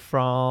boy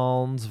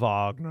Franz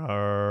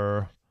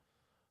Wagner.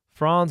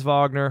 Franz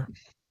Wagner.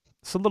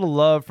 It's a little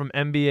love from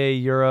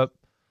NBA Europe.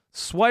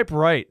 Swipe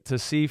right to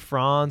see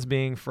Franz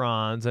being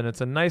Franz, and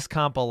it's a nice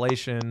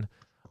compilation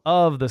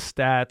of the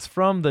stats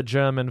from the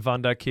German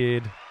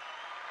Wunderkid.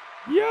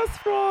 Yes,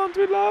 Franz,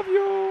 we love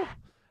you.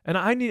 And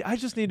I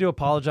just need to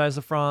apologize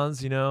to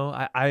Franz.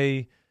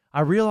 I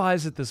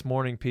realized it this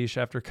morning, Pish,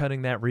 after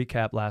cutting that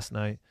recap last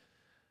night,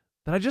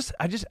 that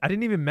I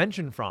didn't even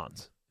mention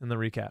Franz in the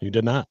recap. You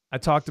did not. I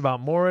talked about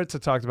Moritz. I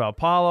talked about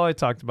Paulo. I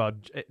talked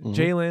about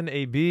Jalen,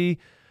 AB.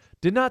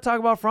 Did not talk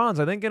about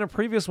Franz. I think in a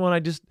previous one, I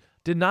just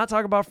did not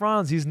talk about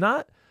Franz. He's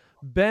not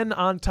been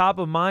on top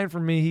of mind for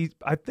me.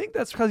 I think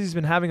that's because he's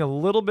been having a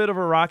little bit of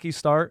a rocky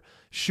start,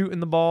 shooting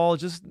the ball.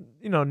 Just,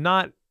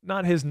 not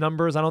his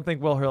numbers. I don't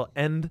think he'll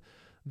end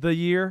the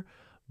year.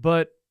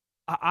 But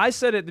I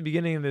said at the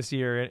beginning of this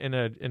year in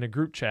a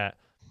group chat,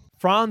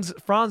 Franz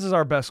is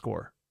our best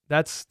scorer.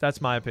 That's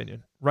my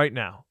opinion right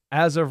now.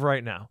 As of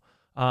right now,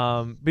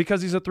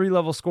 because he's a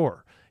 3-level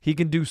scorer. He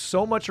can do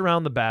so much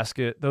around the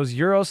basket. Those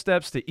Euro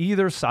steps to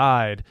either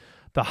side,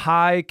 the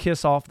high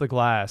kiss off the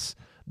glass,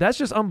 that's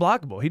just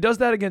unblockable. He does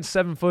that against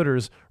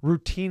 7-footers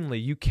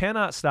routinely. You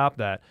cannot stop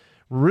that.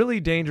 Really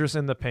dangerous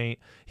in the paint.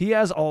 He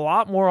has a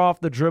lot more off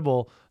the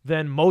dribble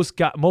than most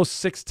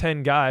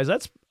 6'10" guys.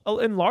 That's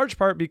in large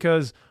part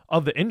because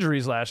of the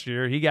injuries last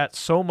year. He got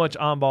so much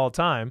on-ball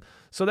time.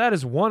 So that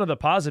is one of the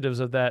positives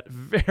of that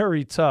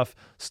very tough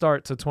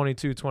start to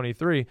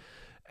 22-23.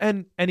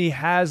 And he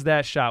has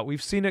that shot.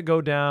 We've seen it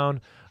go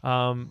down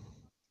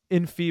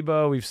in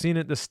FIBA. We've seen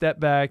it the step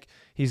back.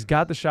 He's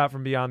got the shot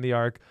from beyond the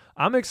arc.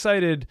 I'm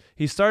excited.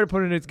 He started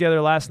putting it together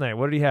last night.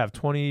 What did he have?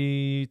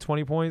 20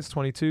 points,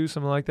 22,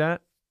 something like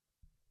that?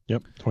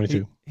 Yep,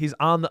 22. He's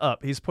on the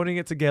up. He's putting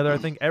it together. I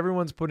think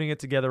everyone's putting it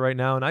together right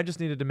now, and I just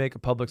needed to make a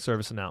public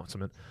service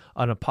announcement,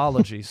 an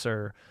apology,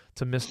 sir,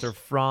 to Mr.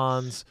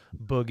 Franz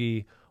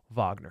Boogie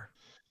Wagner.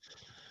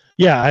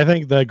 Yeah, I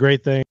think the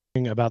great thing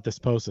about this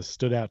post that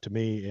stood out to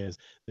me is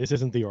this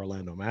isn't the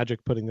Orlando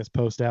Magic putting this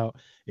post out.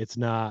 It's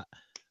not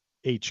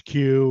HQ.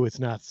 It's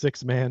not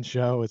six-man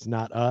show. It's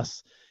not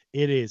us.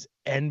 It is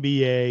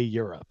NBA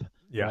Europe.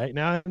 Yeah. Right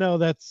now, I know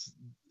that's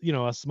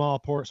a smaller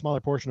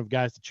portion of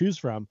guys to choose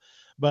from,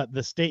 but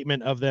the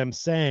statement of them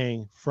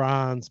saying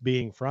Franz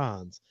being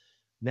Franz,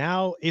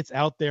 now it's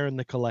out there in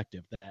the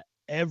collective that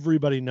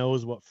everybody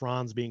knows what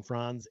Franz being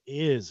Franz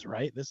is,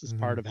 right? This is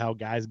part of how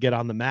guys get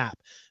on the map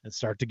and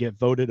start to get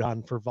voted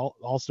on for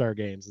all-star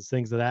games and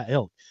things of that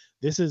ilk.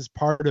 This is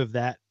part of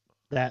that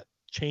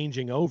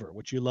changing over,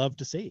 which you love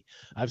to see.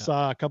 I've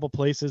saw a couple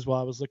places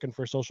while I was looking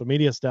for social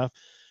media stuff,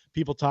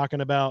 people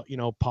talking about,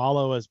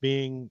 Paulo as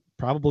being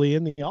probably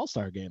in the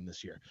All-Star game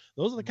this year.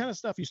 Those are the kind of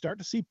stuff you start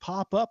to see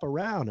pop up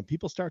around, and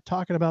people start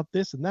talking about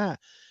this and that.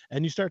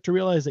 And you start to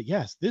realize that,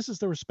 yes, this is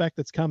the respect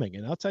that's coming.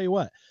 And I'll tell you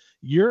what,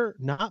 you're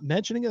not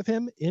mentioning of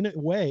him in a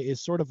way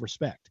is sort of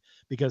respect,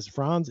 because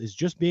Franz is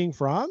just being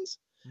Franz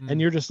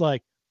and you're just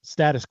like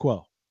status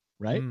quo,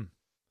 right?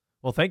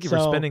 Well, thank you for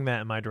spinning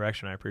that in my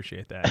direction. I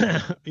appreciate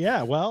that.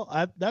 Yeah, well,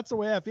 that's the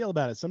way I feel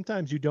about it.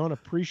 Sometimes you don't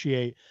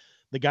appreciate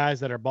the guys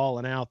that are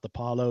balling out, the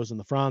Paulos and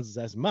the Franzes,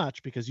 as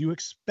much because you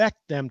expect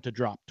them to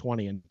drop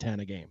 20 and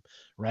 10 a game,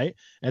 right?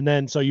 And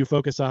then so you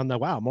focus on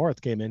wow, Moritz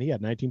came in, he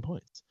had 19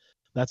 points.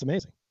 That's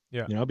amazing.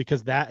 Yeah.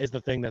 Because that is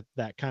the thing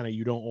that kind of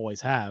you don't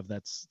always have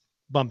that's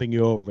bumping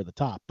you over the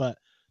top. But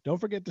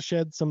don't forget to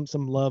shed some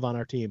love on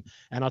our team.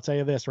 And I'll tell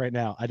you this right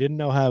now, I didn't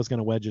know how I was going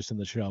to wedge this in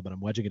the show, but I'm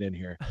wedging it in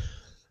here.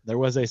 There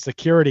was a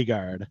security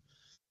guard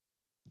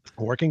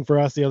working for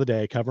us the other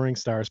day covering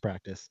Stars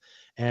practice,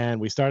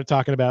 and we started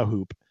talking about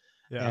hoop.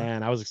 Yeah.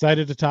 And I was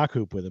excited to talk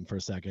hoop with him for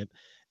a second.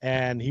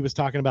 And he was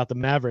talking about the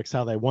Mavericks,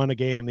 how they won a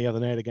game the other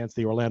night against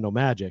the Orlando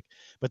Magic.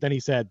 But then he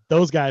said,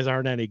 those guys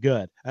aren't any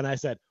good. And I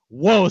said,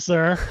 whoa,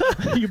 sir,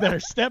 you better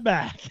step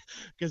back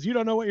because you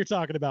don't know what you're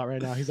talking about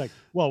right now. He's like,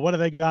 well, what do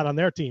they got on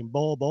their team?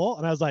 Bull.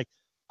 And I was like,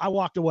 I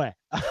walked away.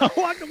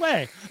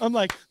 I'm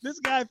like, this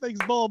guy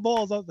thinks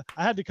bulls.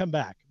 I had to come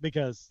back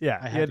because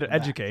I had to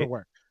educate for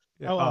work.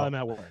 Yeah. I'm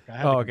at work.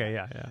 Okay.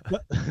 Yeah.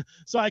 But,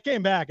 so I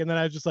came back, and then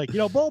I was just like,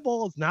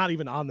 Bull is not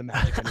even on the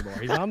Magic anymore.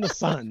 He's on the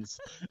Suns,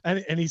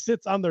 and he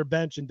sits on their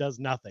bench and does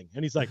nothing.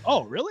 And he's like,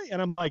 oh, really?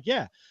 And I'm like,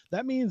 yeah,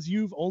 that means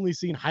you've only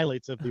seen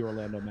highlights of the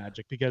Orlando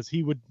Magic because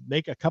he would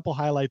make a couple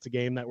highlights a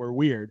game that were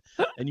weird,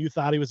 and you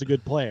thought he was a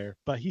good player,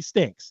 but he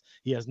stinks.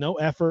 He has no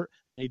effort,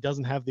 and he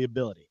doesn't have the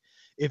ability.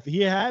 If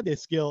he had the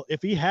skill,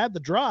 if he had the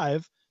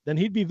drive, then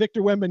he'd be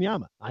Victor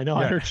Wembanyama. I know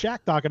I heard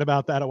Shaq talking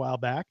about that a while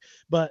back,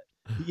 but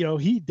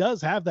he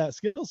does have that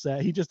skill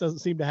set. He just doesn't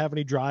seem to have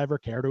any drive or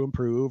care to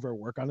improve or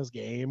work on his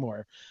game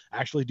or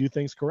actually do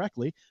things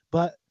correctly.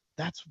 But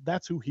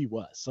that's who he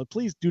was. So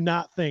please do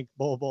not think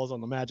Bull's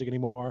on the Magic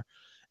anymore.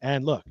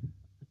 And look,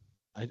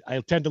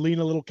 I tend to lean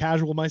a little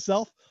casual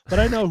myself, but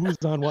I know who's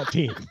on what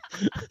team.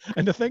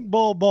 And to think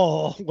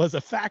Bull was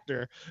a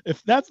factor,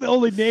 if that's the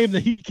only name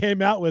that he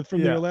came out with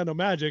from the Orlando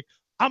Magic,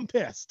 I'm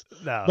pissed.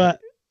 No. But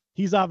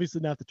he's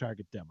obviously not the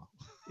target demo.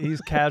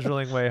 He's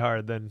casualing way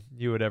hard than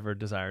you would ever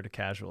desire to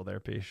casual there,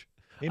 Pish.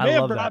 He may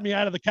have brought me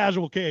out of the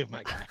casual cave,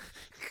 my guy.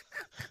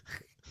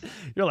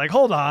 You're like,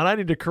 hold on, I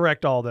need to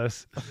correct all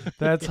this.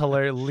 That's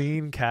hilarious.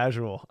 Lean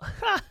casual.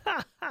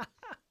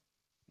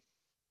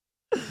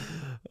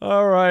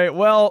 All right.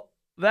 Well,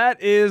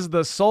 that is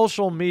the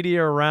social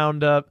media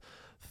roundup.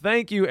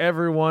 Thank you,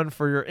 everyone,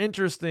 for your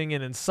interesting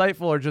and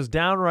insightful or just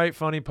downright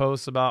funny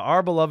posts about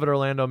our beloved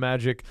Orlando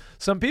Magic.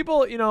 Some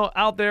people,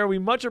 out there, we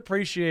much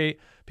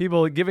appreciate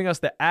people giving us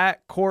the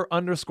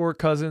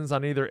 @court_cousins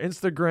on either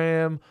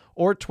Instagram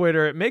or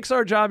Twitter. It makes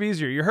our job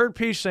easier. You heard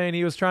Peach saying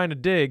he was trying to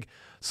dig.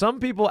 Some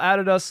people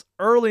added us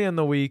early in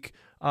the week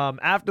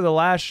after the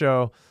last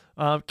show.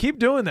 Keep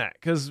doing that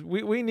because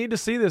we need to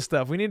see this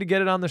stuff. We need to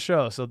get it on the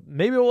show. So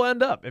maybe we'll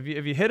end up. If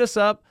you hit us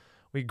up,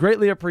 we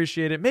greatly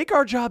appreciate it. Make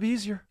our job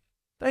easier.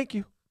 Thank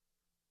you.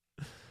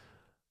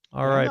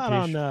 All right,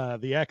 I'm not on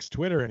the X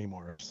Twitter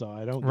anymore, so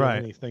I don't get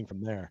anything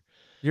from there.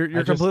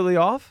 You're completely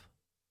off?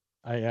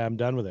 I'm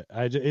done with it.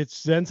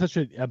 It's been such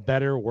a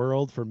better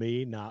world for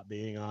me not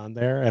being on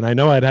there. And I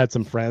know I'd had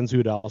some friends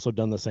who'd also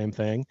done the same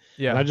thing.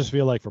 Yeah. And I just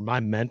feel like for my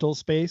mental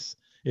space,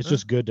 it's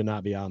just good to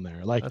not be on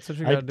there. Like That's what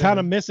you I gotta do, kind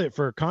of man. miss it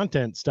for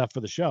content stuff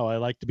for the show. I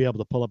like to be able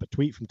to pull up a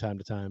tweet from time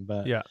to time,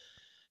 but Yeah.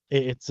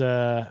 it's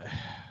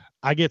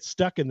I get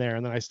stuck in there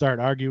and then I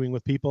start arguing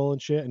with people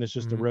and shit, and it's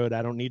just a road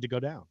I don't need to go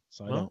down.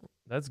 So I don't. Well,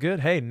 that's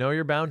good. Hey, know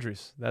your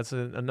boundaries. That's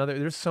another.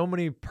 There's so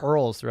many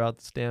pearls throughout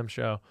this damn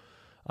show.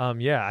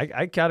 Yeah,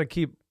 I gotta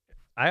keep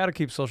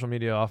social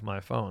media off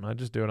my phone. I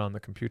just do it on the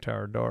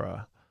computer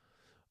Dora.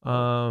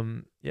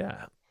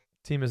 Yeah.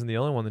 Team isn't the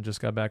only one that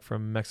just got back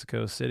from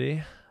Mexico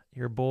City.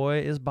 Your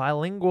boy is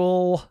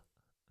bilingual.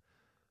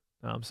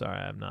 No, I'm sorry,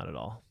 I'm not at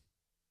all.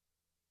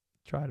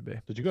 Try to be.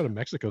 Did you go to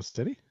Mexico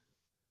City?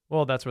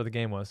 Well, that's where the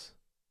game was.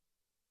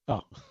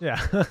 Oh, yeah.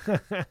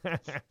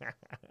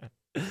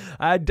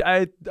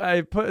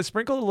 I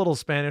sprinkled a little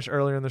Spanish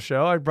earlier in the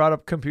show. I brought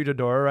up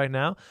Computadora right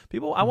now.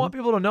 I want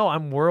people to know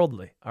I'm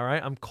worldly. All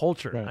right, I'm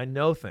cultured. Right. I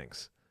know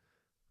things.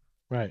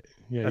 Right.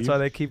 Yeah. That's why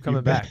they keep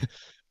coming back.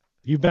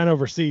 You've been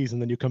overseas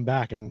and then you come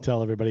back and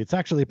tell everybody it's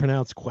actually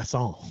pronounced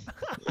croissant.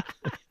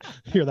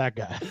 You're that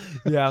guy.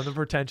 Yeah, I'm the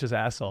pretentious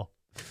asshole.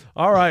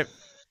 All right,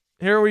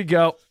 here we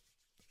go.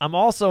 I'm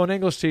also an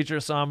English teacher,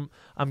 so I'm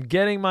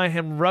rubbing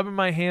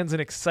my hands in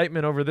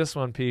excitement over this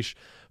one, Peach.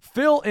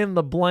 Fill in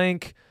the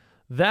blank,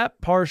 that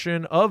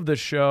portion of the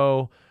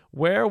show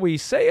where we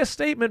say a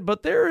statement,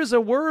 but there is a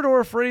word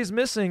or a phrase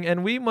missing,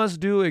 and we must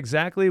do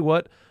exactly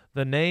what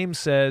the name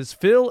says.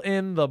 Fill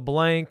in the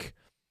blank.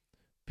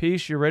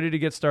 Peach, you ready to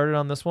get started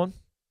on this one?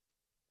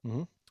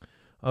 Mm-hmm.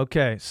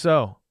 Okay,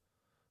 so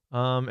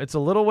it's a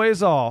little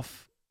ways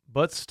off,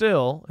 but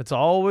still, it's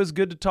always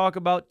good to talk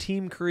about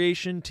team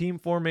creation, team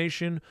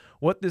formation,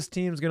 what this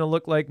team's going to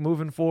look like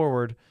moving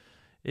forward.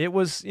 It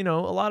was, a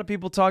lot of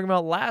people talking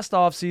about last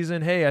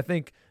offseason, hey, I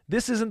think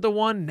this isn't the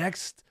one.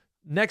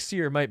 Next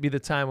year might be the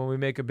time when we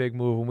make a big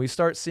move, when we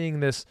start seeing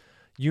this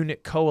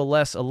unit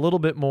coalesce a little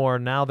bit more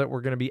now that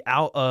we're going to be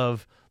out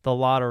of the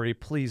lottery.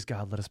 Please,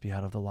 God, let us be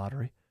out of the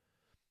lottery.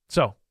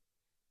 So,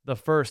 the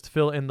first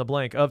fill in the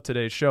blank of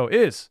today's show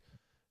is,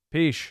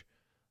 Peach,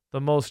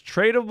 the most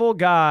tradable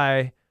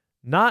guy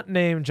not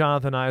named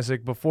Jonathan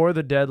Isaac before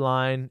the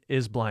deadline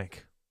is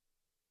blank.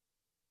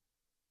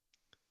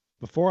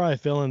 Before I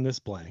fill in this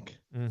blank,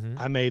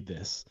 I made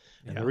this.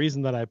 And the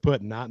reason that I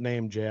put not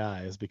named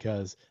J.I. is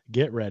because,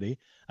 get ready,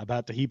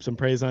 about to heap some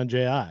praise on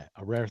J.I.,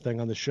 a rare thing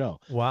on the show.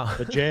 Wow.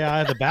 But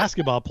J.I., the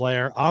basketball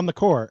player on the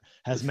court,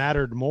 has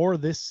mattered more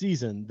this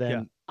season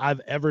than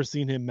I've ever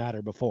seen him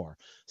matter before.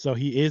 So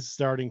he is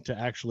starting to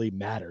actually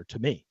matter to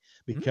me.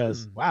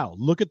 Because, wow,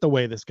 look at the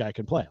way this guy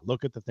can play.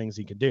 Look at the things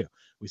he can do.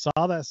 We saw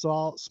that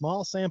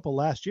small sample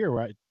last year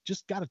where I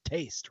just got a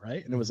taste,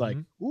 right? And it was like,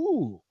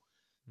 ooh,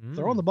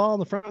 throwing the ball in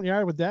the front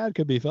yard with dad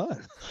could be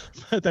fun.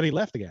 But then he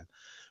left again.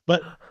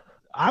 But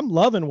I'm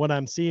loving what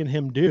I'm seeing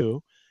him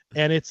do.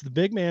 And it's the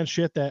big man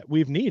shit that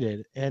we've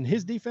needed. And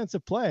his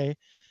defensive play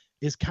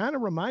is kind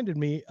of reminded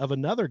me of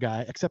another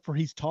guy, except for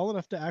he's tall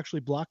enough to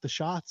actually block the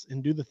shots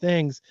and do the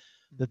things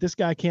that this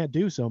guy can't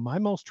do. So my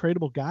most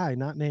tradable guy,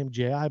 not named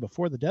J.I.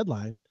 before the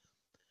deadline,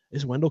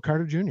 is Wendell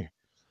Carter Jr.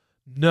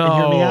 No. And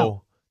hear me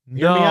out.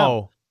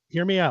 No.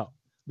 Hear me out.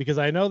 Because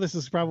I know this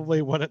is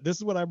probably what I'm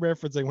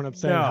referencing when I'm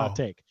saying hot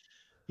take.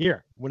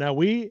 Here, now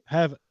we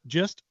have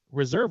just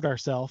reserved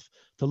ourselves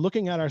to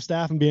looking at our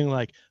staff and being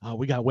like, oh,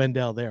 we got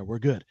Wendell there. We're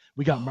good.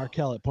 We got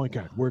Markelle at point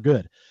guard. We're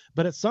good.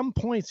 But at some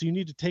points, you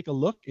need to take a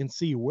look and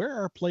see where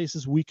are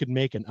places we could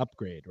make an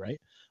upgrade, right?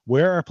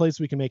 Where are places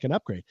we can make an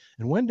upgrade?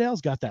 And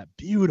Wendell's got that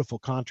beautiful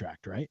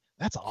contract, right?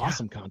 That's an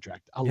awesome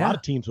contract. A lot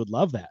of teams would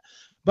love that.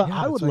 But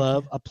I would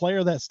love a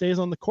player that stays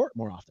on the court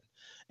more often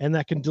and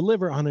that can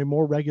deliver on a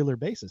more regular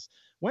basis.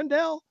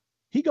 Wendell,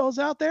 he goes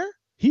out there.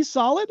 He's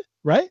solid,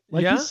 right?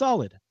 He's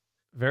solid.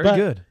 Very but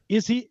good.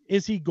 Is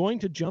he going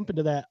to jump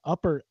into that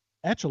upper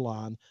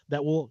echelon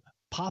that will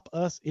pop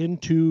us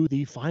into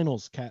the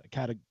finals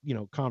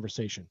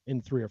conversation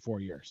in 3 or 4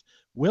 years?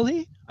 Will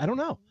he? I don't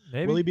know.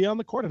 Maybe. Will he be on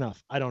the court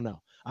enough? I don't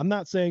know. I'm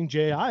not saying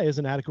J.I. is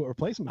an adequate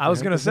replacement. I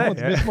was going to say,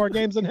 no missed more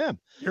games than him.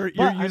 You're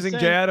using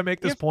J.I. to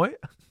make this point?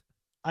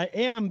 I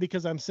am,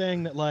 because I'm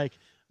saying that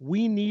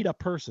we need a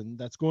person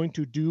that's going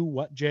to do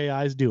what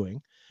J.I. is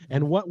doing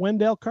and what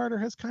Wendell Carter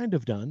has kind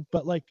of done,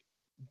 but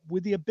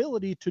with the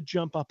ability to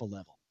jump up a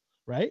level,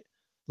 right?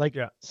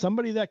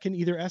 Somebody that can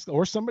either escalate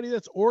or somebody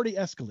that's already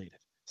escalated,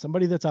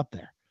 somebody that's up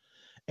there.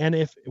 And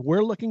if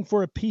we're looking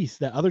for a piece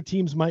that other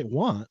teams might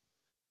want,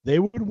 they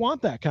would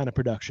want that kind of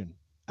production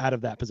out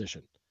of that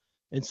position.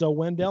 And so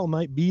Wendell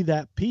might be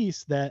that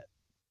piece that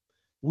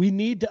we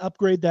need to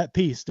upgrade that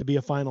piece to be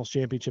a finals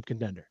championship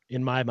contender,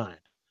 in my mind.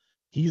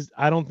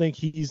 I don't think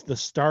he's the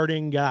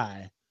starting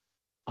guy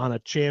on an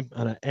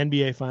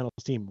NBA finals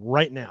team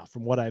right now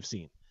from what I've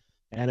seen.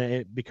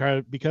 And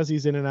because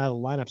he's in and out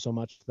of the lineup so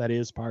much, that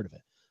is part of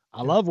it.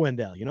 I love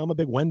Wendell. I'm a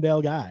big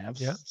Wendell guy. I've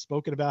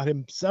spoken about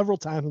him several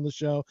times on the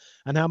show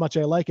and how much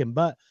I like him.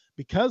 But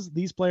because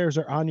these players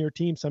are on your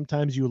team,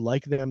 sometimes you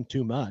like them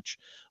too much.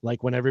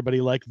 Like when everybody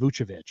liked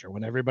Vucevic or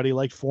when everybody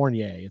liked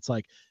Fournier, it's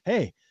like,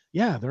 hey,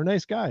 yeah, they're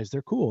nice guys.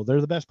 They're cool.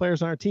 They're the best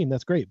players on our team.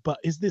 That's great. But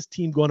is this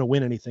team going to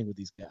win anything with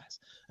these guys?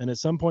 And at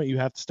some point you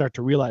have to start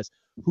to realize,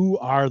 who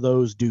are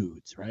those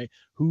dudes, right?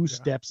 Who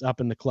steps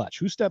up in the clutch?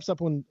 Who steps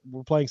up when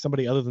we're playing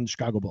somebody other than the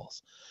Chicago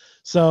Bulls?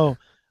 So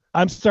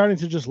I'm starting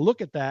to just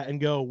look at that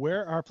and go,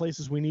 where are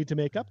places we need to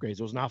make upgrades?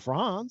 It was not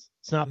Franz.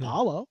 It's not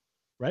Paolo,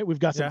 right? We've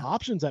got some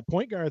options at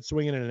point guard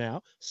swinging in and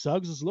out.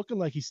 Suggs is looking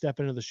like he's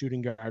stepping into the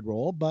shooting guard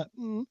role, but,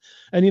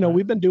 and, you know,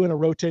 we've been doing a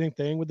rotating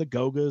thing with the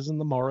Gogas and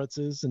the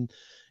Moritzes. And,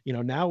 you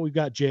know, now we've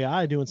got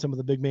J.I. doing some of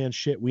the big man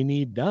shit we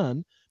need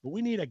done, but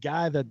we need a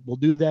guy that will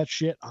do that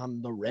shit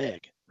on the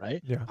reg,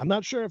 right? Yeah. I'm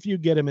not sure if you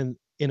get him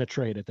in a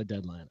trade at the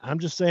deadline. I'm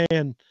just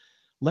saying,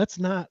 let's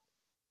not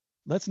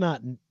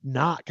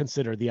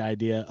consider the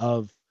idea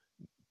of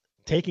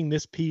taking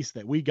this piece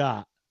that we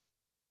got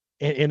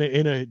in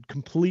a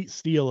complete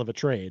steal of a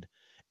trade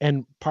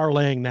and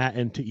parlaying that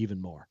into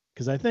even more.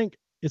 Because I think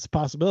it's a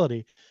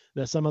possibility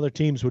that some other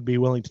teams would be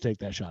willing to take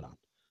that shot on.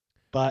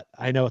 But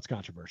I know it's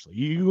controversial.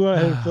 You go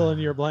ahead and fill in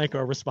your blank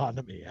or respond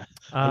to me.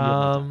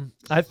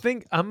 I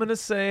think I'm going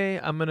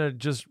to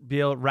just be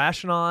able to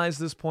rationalize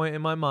this point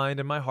in my mind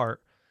and my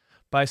heart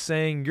by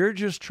saying you're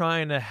just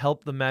trying to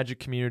help the Magic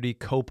community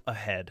cope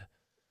ahead.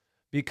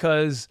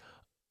 Because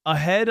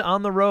ahead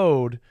on the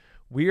road,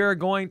 we are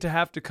going to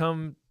have to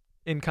come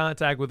in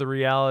contact with the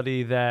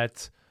reality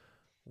that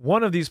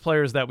one of these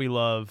players that we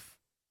love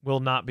will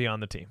not be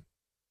on the team.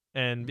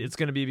 And it's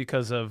going to be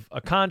because of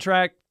a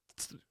contract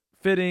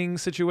fitting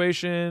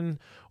situation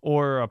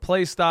or a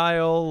play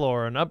style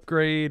or an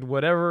upgrade,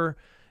 whatever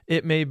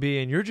it may be.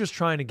 And you're just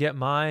trying to get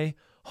my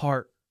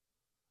heart,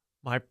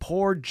 my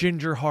poor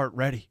ginger heart,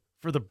 ready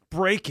for the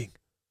breaking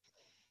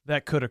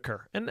that could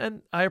occur.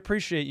 And I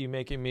appreciate you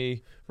making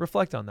me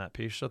reflect on that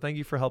piece. So thank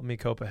you for helping me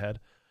cope ahead.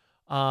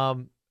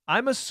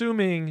 I'm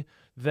assuming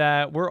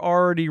that we're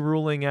already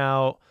ruling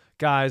out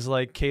guys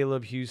like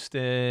Caleb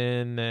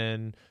Houston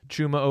and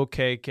Chuma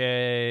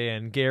Okeke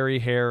and Gary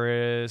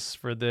Harris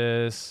for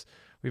this.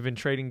 We've been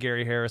trading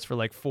Gary Harris for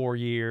like 4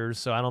 years,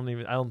 so I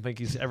don't think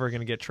he's ever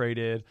going to get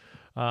traded.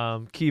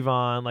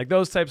 Kevon, like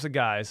those types of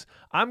guys.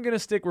 I'm going to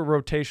stick with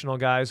rotational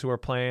guys who are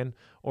playing,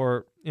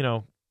 or, you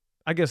know,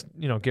 I guess,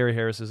 you know, Gary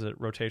Harris is a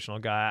rotational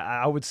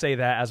guy. I would say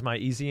that as my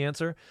easy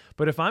answer.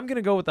 But if I'm going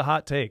to go with the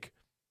hot take,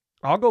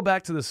 I'll go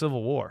back to the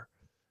Civil War,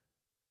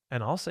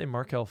 and I'll say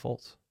Markelle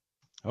Fultz.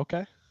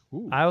 Okay.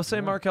 Ooh, I'll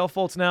say Markelle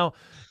Fultz. Now,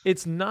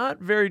 it's not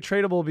very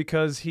tradable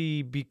because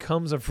he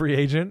becomes a free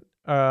agent,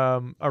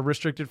 a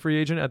restricted free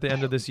agent at the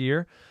end of this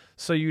year.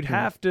 So you'd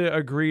have to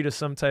agree to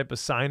some type of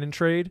sign and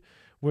trade,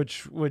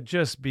 which would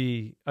just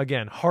be,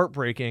 again,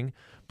 heartbreaking.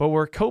 But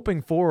we're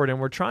coping forward, and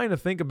we're trying to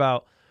think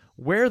about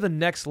where the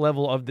next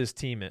level of this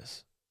team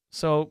is.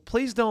 So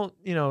please don't,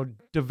 you know,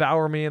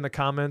 devour me in the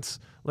comments,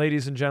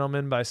 ladies and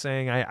gentlemen, by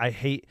saying I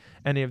hate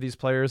any of these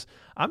players.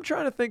 I'm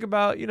trying to think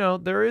about, you know,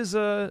 there's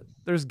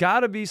got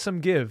to be some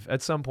give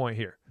at some point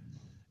here.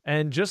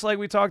 And just like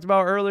we talked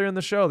about earlier in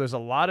the show, there's a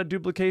lot of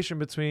duplication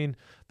between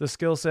the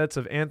skill sets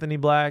of Anthony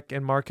Black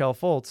and Markelle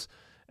Fultz.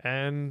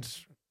 And,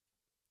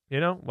 you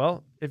know,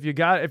 well, if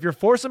you're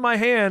forcing my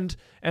hand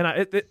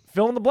and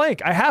fill in the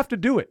blank, I have to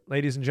do it,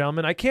 ladies and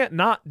gentlemen. I can't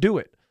not do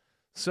it.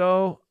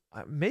 So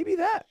maybe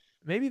that.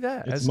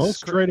 It's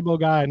most tradable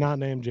guy not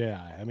named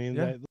J.I. I mean,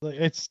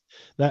 it's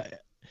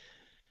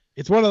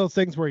one of those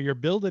things where you're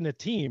building a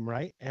team,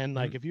 right? And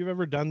like, if you've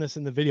ever done this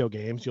in the video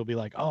games, you'll be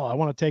like, oh, I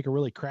want to take a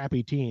really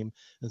crappy team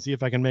and see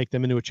if I can make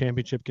them into a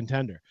championship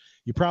contender.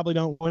 You probably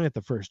don't win it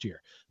the first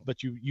year,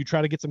 but you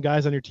try to get some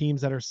guys on your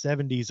teams that are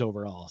 70s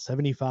overall,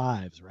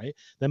 75s, right?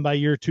 Then by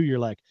year 2, you're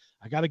like,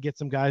 I got to get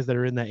some guys that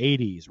are in the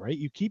 80s, right?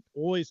 You keep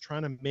always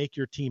trying to make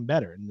your team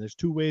better. And there's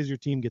 2 ways your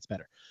team gets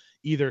better.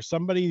 Either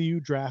somebody you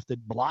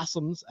drafted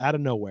blossoms out of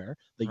nowhere,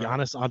 the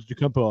Giannis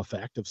Antetokounmpo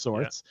effect of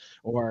sorts,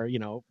 or, you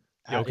know,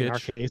 Jokic. In our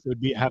case, it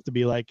would have to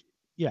be like,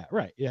 yeah,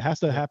 right. It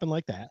has to happen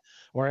like that.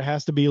 Or it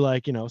has to be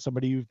like, you know,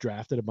 somebody you've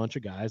drafted a bunch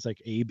of guys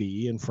like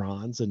AB and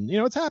Franz, and, you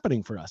know, it's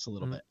happening for us a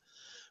little bit.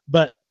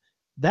 But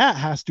that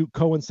has to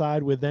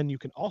coincide with, then you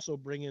can also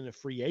bring in a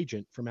free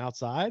agent from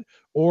outside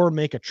or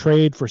make a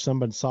trade for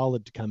somebody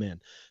solid to come in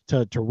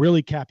to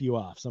really cap you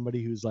off.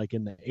 Somebody who's like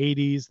in the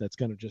 80s that's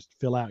going to just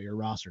fill out your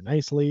roster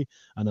nicely,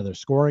 another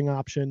scoring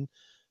option.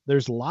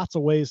 There's lots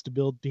of ways to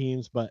build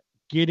teams, but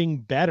getting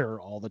better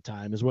all the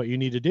time is what you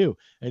need to do.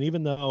 And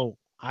even though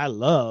I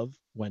love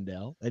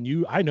Wendell,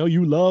 and I know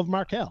you love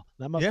Markelle,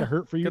 that must have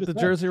hurt for you. Get the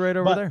jersey right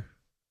over there.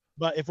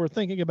 But if we're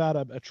thinking about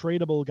a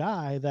tradable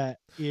guy that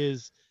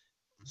is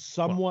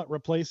somewhat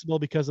replaceable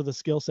because of the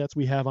skill sets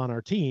we have on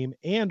our team,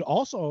 and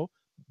also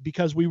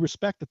because we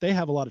respect that they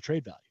have a lot of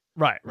trade value.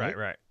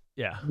 Right.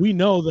 Yeah. We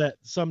know that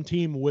some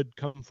team would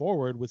come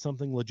forward with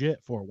something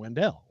legit for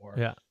Wendell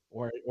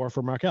or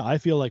for Markelle. I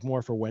feel like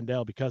more for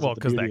Wendell because of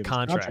that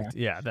contract.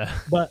 Yeah.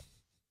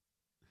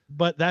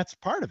 But that's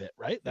part of it,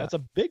 right? That's a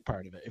big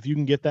part of it. If you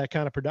can get that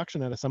kind of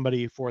production out of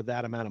somebody for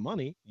that amount of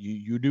money,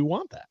 you do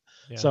want that.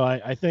 Yeah. So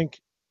I think,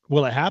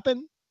 will it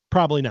happen?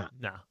 Probably not.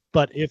 No.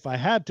 But if I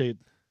had to,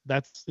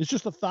 it's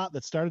just a thought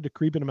that started to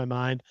creep into my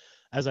mind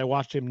as I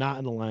watched him not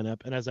in the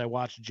lineup, and as I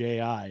watched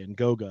J.I. and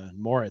Goga and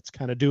Moritz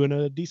kind of doing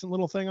a decent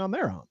little thing on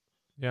their own.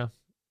 Yeah.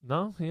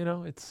 No,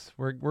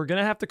 we're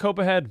gonna have to cope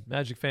ahead,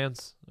 Magic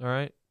fans. All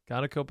right,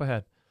 gotta cope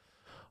ahead.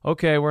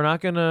 Okay, we're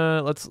not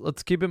gonna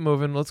let's keep it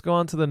moving. Let's go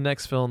on to the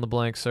next fill in the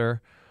blank, sir.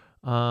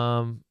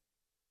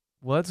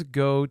 Let's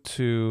go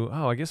to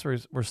I guess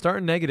we're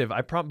starting negative.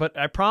 But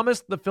I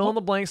promise the fill in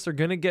the blanks are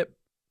gonna get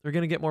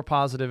more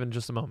positive in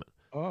just a moment.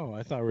 Oh,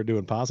 I thought we were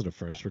doing positive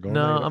first. We're going.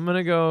 No, negative. I'm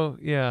gonna go.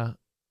 Yeah,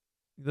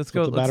 let's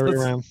go.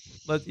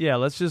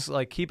 Let's just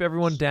like keep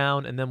everyone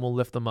down, and then we'll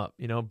lift them up.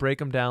 Break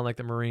them down like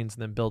the Marines,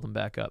 and then build them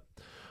back up.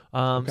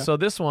 Okay. So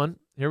this one,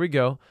 here we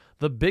go.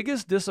 The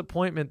biggest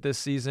disappointment this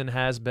season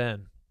has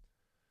been.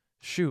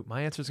 Shoot,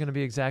 my answer is going to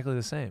be exactly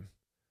the same.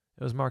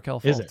 It was Markelle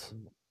Fultz. Is it?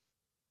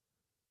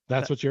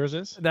 That's what yours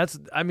is? That's,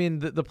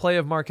 the play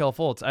of Markelle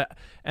Fultz.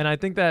 I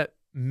think that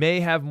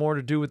may have more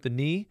to do with the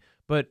knee,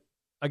 but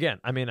again,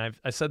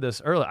 I said this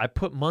earlier. I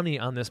put money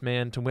on this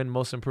man to win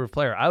Most Improved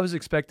Player. I was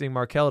expecting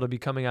Markelle to be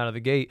coming out of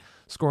the gate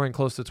scoring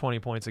close to 20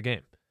 points a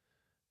game.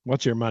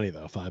 What's your money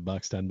though? $5,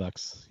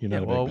 $10? You're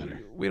not a big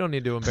bettor. We don't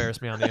need to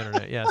embarrass me on the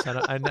internet. Yes,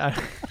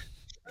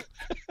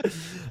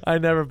 I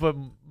never put.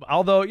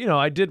 Although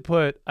I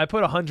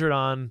put 100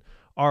 on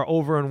our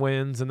over and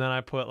wins, and then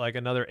I put like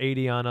another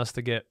 80 on us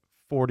to get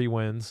 40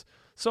 wins.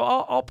 So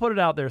I'll put it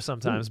out there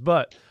sometimes.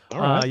 But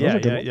right,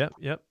 yep.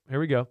 Here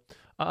we go.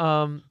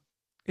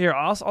 Here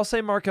I'll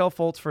say Markelle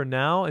Fultz for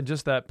now, and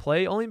just that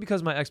play only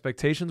because my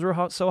expectations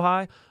were so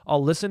high.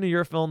 I'll listen to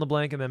your fill in the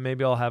blank, and then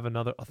maybe I'll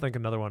think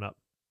another one up.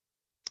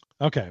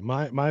 Okay,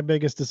 my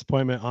biggest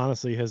disappointment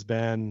honestly has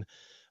been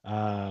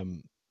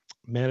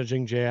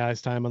managing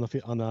J.I.'s time on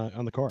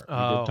the court. We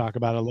did talk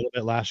about it a little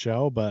bit last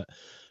show, but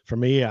for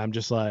me, I'm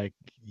just like,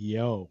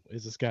 yo,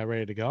 is this guy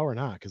ready to go or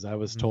not? Because I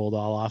was told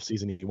all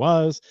offseason he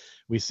was.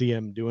 We see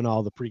him doing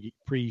all the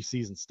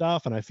preseason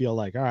stuff, and I feel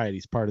like, all right,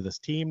 he's part of this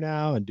team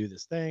now and do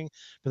this thing.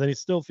 But then he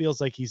still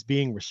feels like he's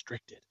being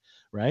restricted,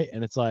 right?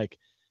 And it's like,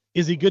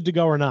 is he good to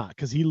go or not?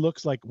 Because he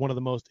looks like one of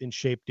the most in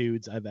shape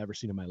dudes I've ever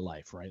seen in my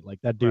life, right? Like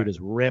that dude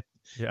is ripped.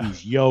 Yeah.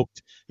 He's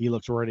yoked. He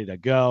looks ready to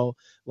go.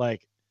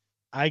 Like,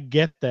 I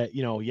get that,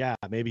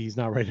 maybe he's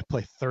not ready to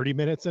play 30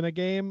 minutes in a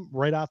game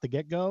right off the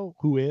get-go.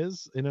 Who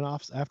is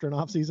after an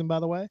off season, by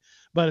the way?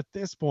 But at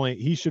this point,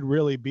 he should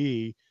really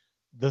be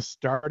the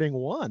starting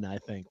one, I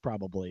think,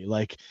 probably.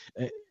 Like,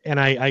 and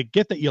I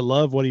get that you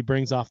love what he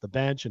brings off the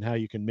bench and how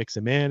you can mix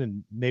him in,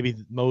 and maybe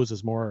Mose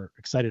is more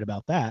excited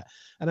about that.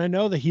 And I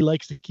know that he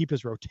likes to keep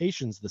his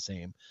rotations the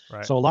same.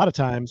 Right. So a lot of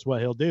times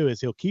what he'll do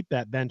is he'll keep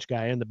that bench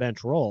guy in the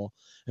bench role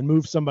and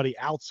move somebody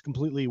else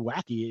completely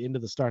wacky into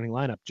the starting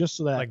lineup just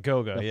so that like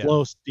Goga,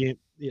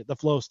 the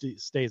flow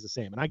stays the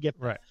same. And I get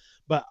that. Right.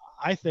 But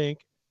I think,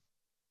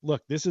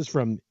 look, this is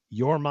from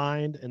your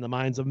mind and the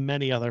minds of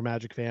many other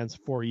Magic fans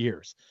for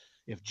years.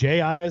 If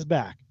J.I. is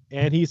back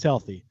and he's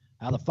healthy,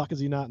 how the fuck is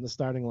he not in the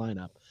starting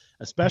lineup?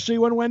 Especially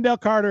when Wendell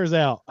Carter is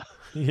out.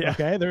 Yeah.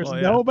 Okay. There's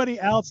nobody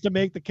else to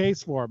make the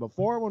case for.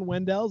 Before, when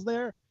Wendell's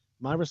there,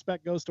 my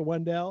respect goes to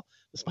Wendell,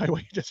 despite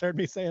what you just heard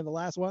me say in the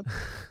last one.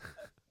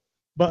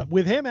 But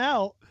with him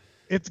out,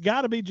 it's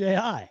got to be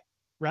J.I.,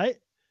 right?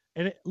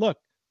 And look,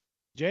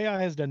 J.I.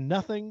 has done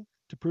nothing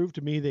to prove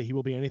to me that he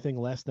will be anything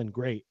less than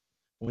great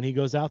when he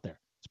goes out there,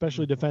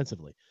 especially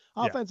defensively.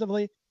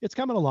 Offensively, it's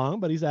coming along,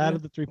 but he's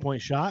added the three-point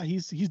shot.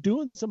 He's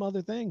doing some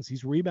other things.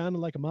 He's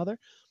rebounding like a mother.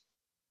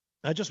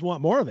 I just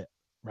want more of it,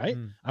 right?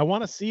 I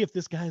want to see if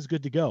this guy is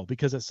good to go,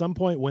 because at some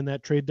point when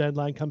that trade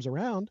deadline comes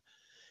around,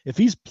 if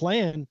he's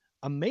playing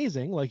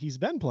amazing like he's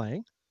been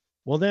playing,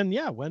 well then,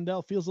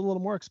 Wendell feels a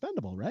little more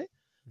expendable, right?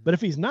 But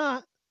if he's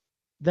not,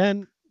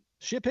 then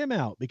ship him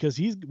out, because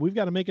we've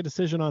got to make a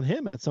decision on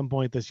him at some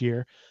point this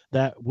year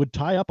that would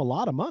tie up a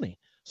lot of money.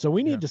 So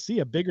we need to see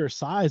a bigger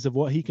size of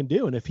what he can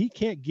do. And if he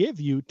can't give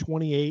you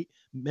 28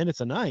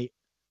 minutes a night,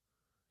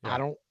 we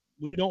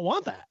don't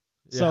want that.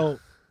 Yeah. So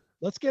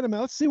let's get him out.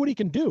 Let's see what he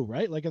can do,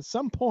 right? Like at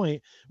some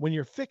point when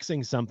you're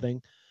fixing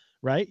something,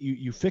 right,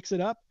 you fix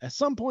it up. At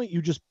some point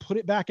you just put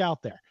it back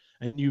out there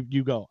and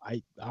you go,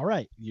 all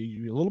right,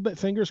 you a little bit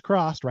fingers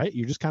crossed, right?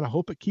 You just kind of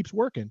hope it keeps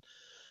working.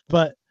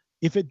 But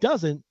if it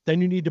doesn't,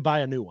 then you need to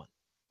buy a new one,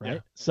 right? Yeah.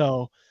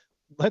 So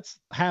let's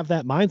have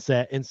that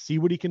mindset and see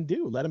what he can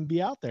do. Let him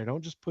be out there.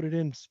 Don't just put it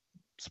in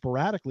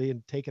sporadically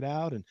and take it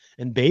out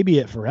and baby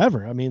it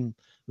forever. I mean,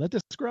 let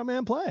this scrum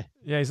man play.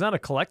 Yeah, he's not a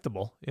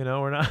collectible.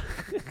 We're not.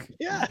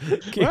 Yeah,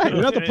 right. We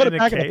don't have to put it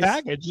back in the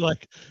package.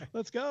 Like,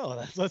 let's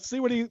go. Let's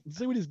see what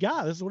he's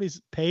got. This is what he's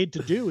paid to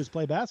do, is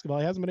play basketball.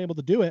 He hasn't been able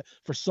to do it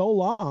for so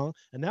long,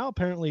 and now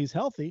apparently he's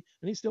healthy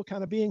and he's still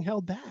kind of being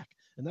held back,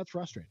 and that's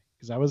frustrating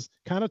because I was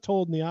kind of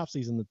told in the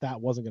offseason that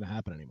wasn't going to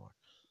happen anymore.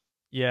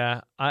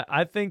 Yeah,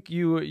 I think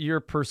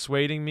you're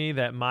persuading me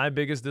that my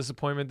biggest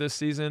disappointment this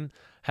season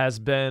has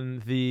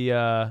been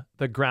the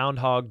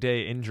Groundhog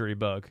Day injury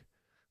bug.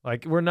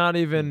 Like, we're not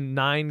even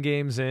 9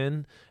 games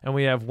in, and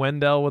we have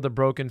Wendell with a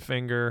broken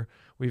finger.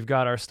 We've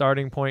got our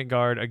starting point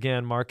guard,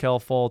 again, Markelle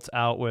Fultz,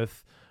 out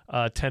with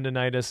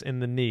tendonitis in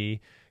the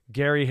knee.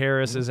 Gary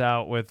Harris is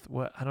out with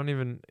what I don't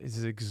even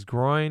is it his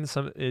groin.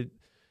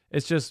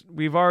 It's just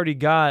we've already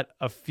got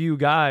a few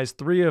guys,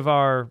 3 of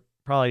our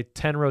probably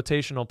 10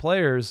 rotational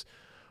players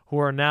who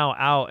are now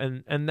out,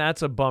 and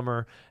that's a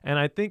bummer. And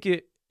I think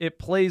it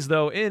plays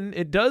though in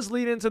it does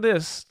lead into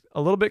this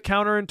a little bit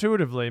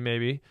counterintuitively,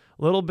 maybe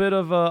a little bit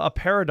of a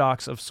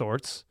paradox of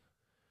sorts.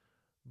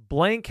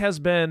 Blank has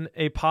been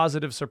a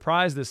positive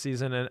surprise this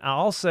season, and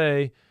I'll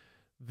say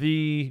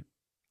the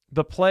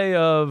play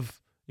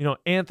of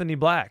Anthony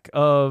Black,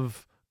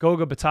 of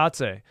Goga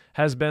Batadze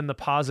has been the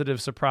positive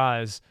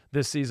surprise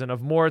this season,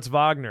 of Moritz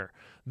Wagner.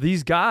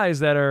 These guys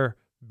that are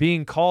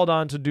being called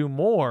on to do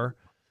more,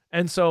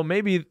 and so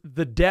maybe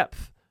the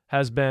depth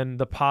has been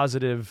the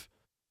positive.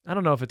 I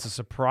don't know if it's a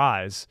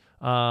surprise,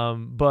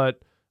 but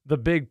the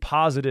big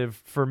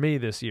positive for me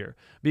this year,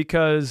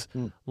 because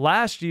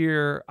last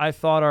year I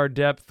thought our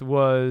depth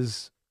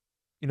was,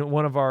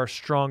 one of our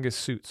strongest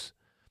suits,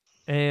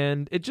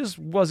 and it just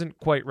wasn't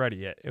quite ready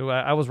yet.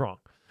 I was wrong.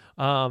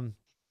 And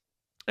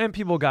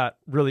we got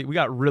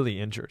really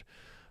injured.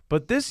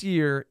 But this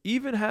year,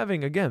 even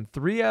having, again,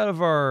 3 out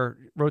of our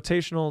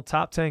rotational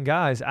top 10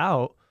 guys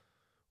out,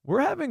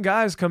 we're having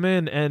guys come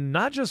in and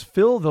not just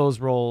fill those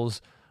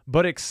roles,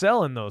 but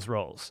excel in those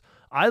roles.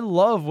 I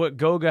love what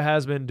Goga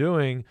has been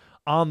doing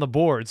on the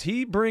boards.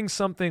 He brings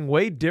something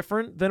way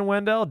different than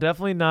Wendell.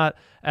 Definitely not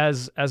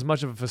as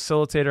much of a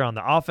facilitator on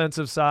the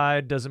offensive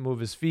side, doesn't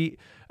move his feet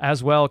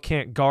as well,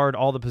 can't guard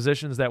all the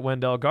positions that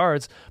Wendell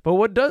guards. But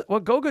what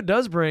Goga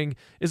does bring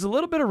is a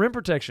little bit of rim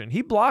protection.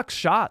 He blocks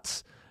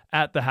shots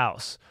at the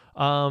house.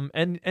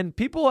 And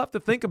people have to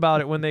think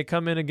about it when they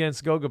come in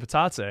against Goga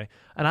Batadze.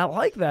 And I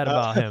like that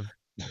about him.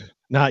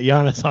 Not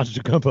Giannis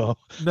Antetokounmpo.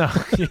 No,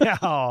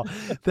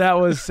 yeah, that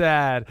was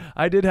sad.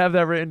 I did have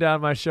that written down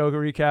in my show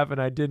recap,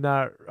 and I did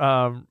not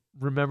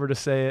remember to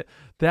say it.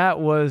 That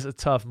was a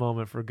tough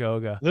moment for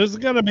Goga. There's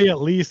going to be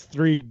at least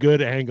 3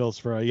 good angles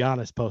for a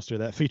Giannis poster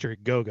that feature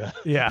Goga.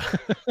 Yeah.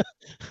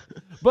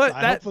 But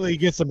hopefully you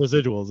get some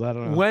residuals. I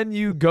don't know. When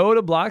you go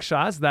to block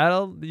shots,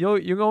 you're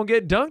going to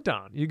get dunked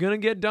on. You're going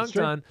to get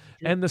dunked on.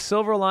 And the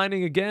silver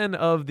lining, again,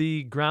 of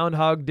the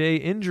Groundhog Day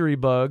injury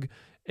bug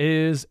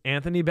is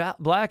Anthony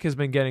Black has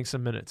been getting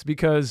some minutes,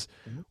 because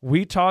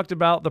we talked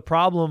about the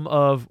problem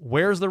of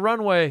where's the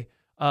runway,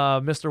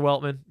 Mr.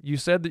 Weltman. You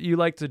said that you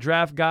like to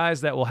draft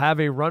guys that will have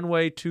a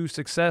runway to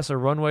success or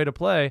runway to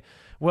play.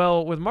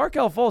 Well, with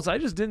Markelle Fultz, I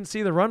just didn't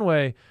see the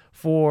runway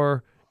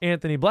for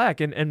Anthony Black.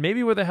 And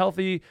maybe with a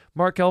healthy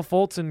Markelle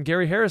Fultz and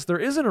Gary Harris, there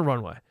isn't a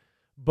runway.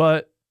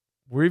 But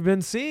we've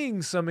been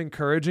seeing some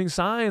encouraging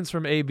signs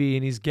from AB,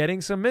 and he's getting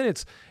some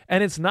minutes.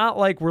 And it's not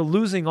like we're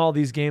losing all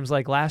these games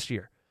like last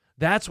year.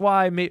 That's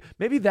why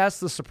maybe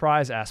that's the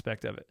surprise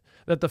aspect of it.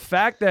 That the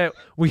fact that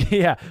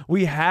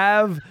we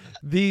have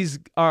these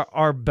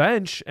our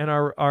bench and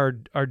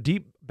our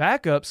deep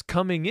backups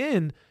coming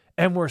in,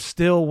 and we're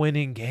still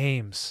winning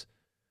games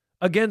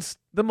against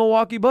the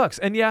Milwaukee Bucks.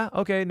 And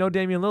no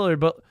Damian Lillard,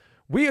 but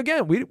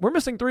we're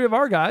missing 3 of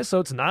our guys,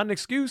 so it's not an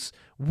excuse.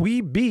 We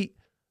beat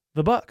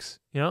the Bucks,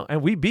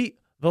 and we beat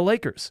the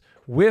Lakers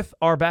with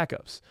our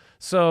backups.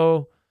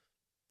 So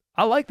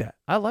I like that.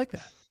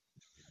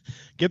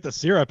 Get the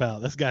syrup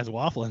out. This guy's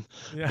waffling,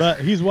 yeah.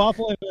 But he's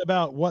waffling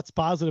about what's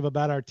positive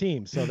about our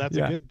team. So that's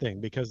a good thing,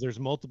 because there's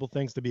multiple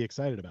things to be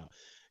excited about.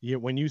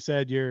 When you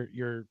said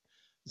your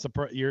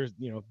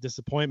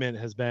disappointment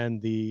has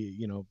been the,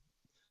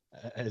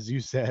 as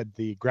you said,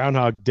 the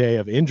Groundhog Day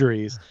of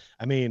injuries.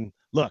 I mean,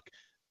 look,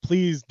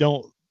 please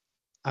don't.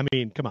 I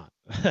mean, come on.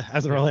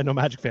 As an Orlando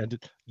Magic fan,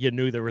 you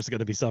knew there was going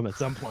to be some at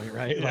some point,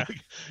 right? Yeah.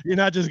 Like, you're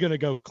not just going to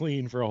go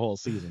clean for a whole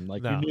season.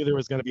 Like, No. You knew there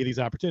was going to be these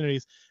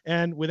opportunities.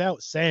 And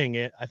without saying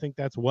it, I think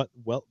that's what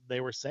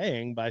they were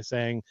saying by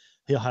saying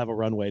he'll have a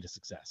runway to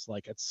success.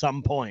 Like, at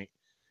some point,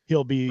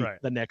 he'll be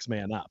the next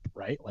man up,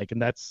 right? Like,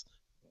 and that's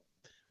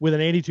with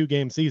an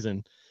 82-game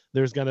season.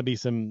 There's going to be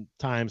some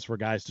times for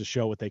guys to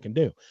show what they can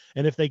do.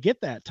 And if they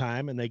get that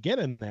time and they get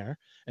in there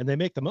and they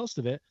make the most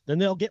of it, then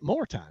they'll get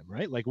more time,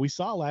 right? Like we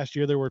saw last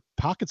year, there were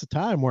pockets of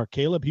time where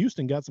Caleb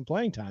Houston got some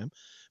playing time,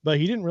 but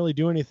he didn't really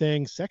do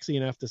anything sexy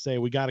enough to say,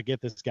 we got to get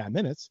this guy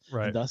minutes.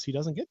 Right. And thus he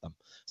doesn't get them.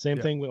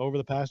 Same thing over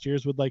the past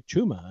years with like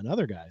Chuma and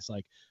other guys.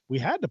 Like we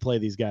had to play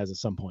these guys at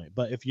some point,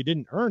 but if you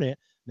didn't earn it,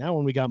 now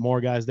when we got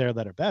more guys there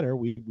that are better,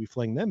 we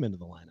fling them into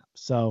the lineup.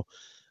 So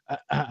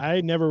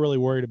I never really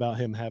worried about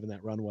him having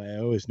that runway. I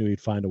always knew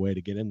he'd find a way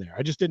to get in there.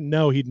 I just didn't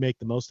know he'd make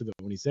the most of it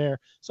when he's there.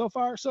 So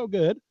far, so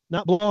good.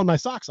 Not blowing my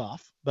socks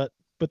off, but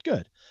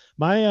good.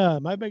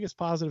 My biggest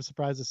positive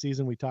surprise this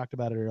season, we talked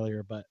about it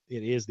earlier, but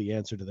it is the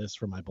answer to this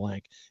for my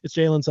blank. It's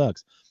Jalen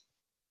Suggs.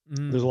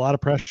 There's a lot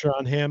of pressure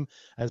on him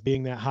as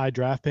being that high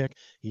draft pick.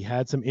 He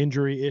had some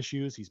injury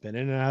issues. He's been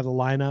in and out of the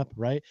lineup,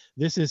 right?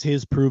 This is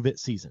his prove it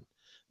season.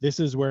 This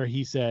is where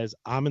he says,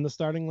 I'm in the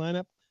starting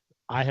lineup.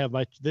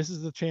 This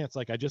is the chance,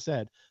 like I just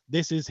said,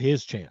 this is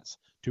his chance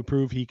to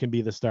prove he can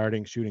be the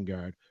starting shooting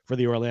guard for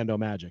the Orlando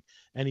Magic.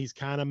 And he's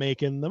kind of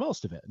making the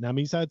most of it. Now,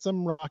 he's had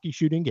some rocky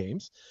shooting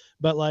games,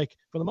 but like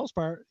for the most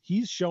part,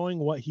 he's showing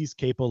what he's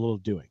capable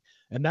of doing.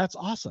 And that's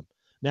awesome.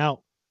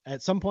 Now,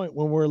 at some point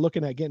when we're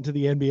looking at getting to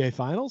the NBA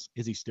Finals,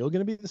 is he still going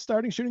to be the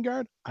starting shooting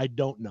guard? I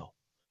don't know.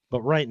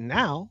 But right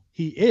now,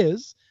 he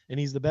is, and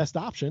he's the best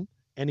option,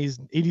 and he's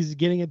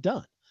getting it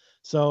done.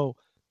 So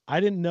I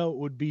didn't know it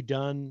would be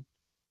done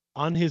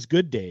on his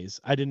good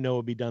days. I didn't know it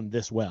would be done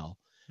this well.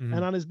 Mhm.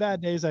 And on his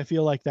bad days, I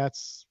feel like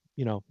that's,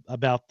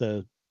 about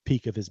the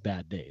peak of his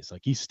bad days.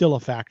 Like, he's still a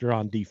factor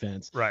on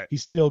defense. Right.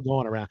 He's still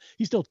going around.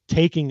 He's still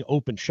taking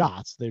open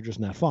shots. They're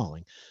just not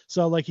falling.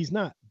 So, like, he's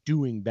not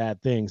doing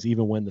bad things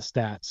even when the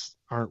stats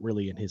aren't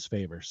really in his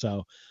favor.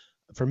 So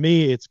for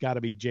me, it's got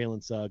to be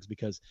Jalen Suggs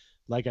because,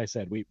 like I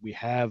said, we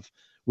have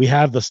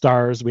the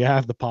stars, we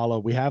have the Paulo,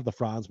 we have the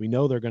Franz. We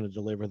know they're going to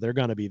deliver. They're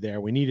going to be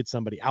there. We needed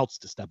somebody else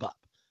to step up.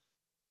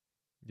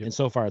 Yep. And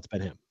so far, it's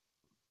been him.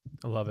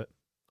 I love it.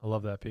 I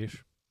love that,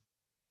 Pish.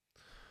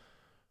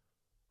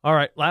 All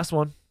right, last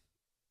one.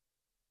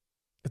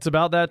 It's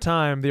about that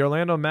time. The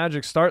Orlando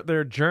Magic start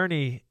their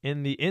journey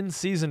in the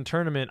in-season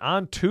tournament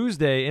on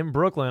Tuesday in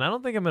Brooklyn. I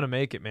don't think I'm going to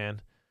make it,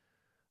 man.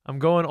 I'm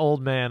going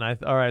old man.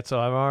 All right,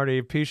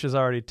 so Pish is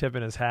already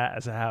tipping his hat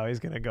as to how he's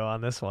going to go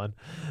on this one.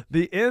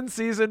 The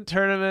in-season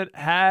tournament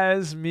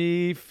has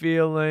me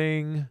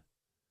feeling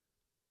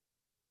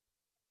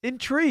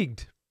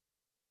intrigued.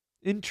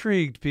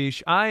 Intrigued,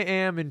 Pish. I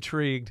am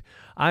intrigued.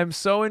 I'm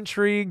so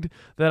intrigued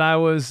that I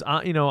was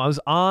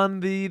on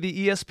the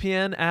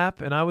ESPN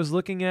app and I was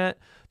looking at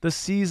the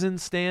season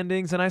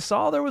standings and I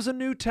saw there was a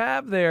new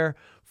tab there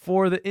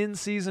for the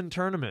in-season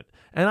tournament.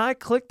 And I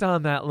clicked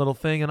on that little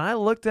thing and I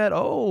looked at,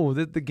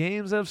 the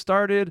games have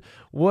started,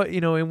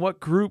 in what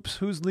groups,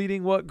 who's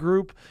leading what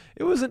group.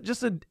 It wasn't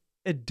just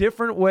a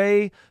different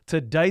way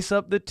to dice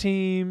up the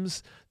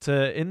teams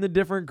in the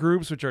different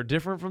groups, which are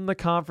different from the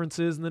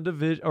conferences and the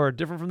division, or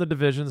different from the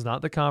divisions,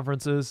 not the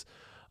conferences.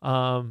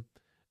 And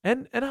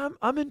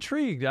I'm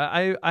intrigued.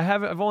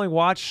 I've only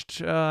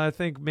watched I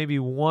think maybe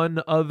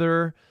one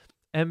other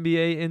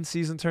NBA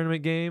in-season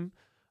tournament game,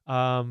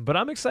 but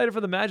I'm excited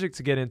for the Magic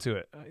to get into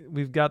it.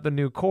 We've got the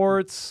new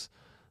courts;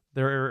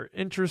 they're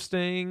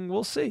interesting.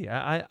 We'll see.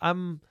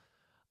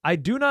 I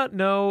do not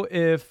know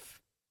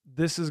if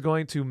this is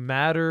going to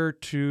matter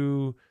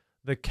to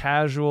the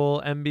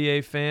casual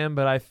NBA fan,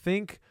 but I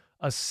think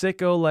a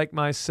sicko like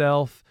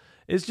myself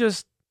is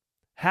just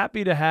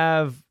happy to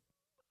have,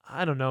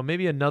 I don't know,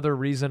 maybe another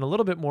reason, a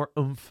little bit more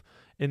oomph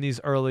in these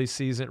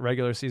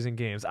regular season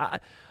games. I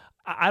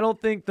don't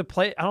think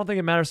I don't think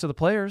it matters to the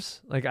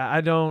players. Like I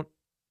don't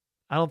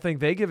think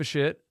they give a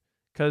shit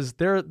because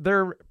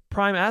they're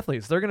prime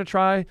athletes. They're gonna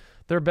try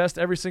their best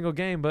every single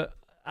game, but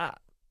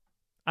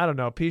I don't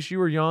know. Pish, you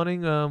were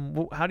yawning. How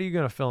are you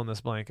going to fill in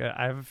this blank?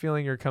 I have a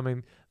feeling you're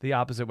coming the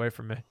opposite way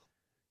from me.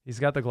 He's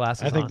got the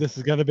glasses on. I think this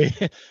is going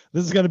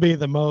to be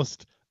the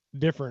most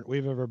different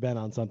we've ever been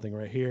on something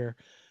right here.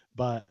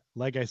 But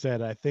like I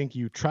said, I think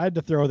you tried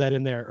to throw that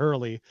in there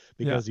early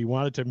because you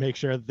wanted to make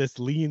sure this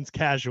leans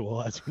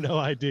casual, as you know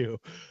I do.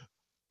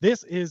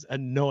 This is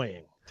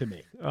annoying to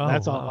me.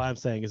 That's all I'm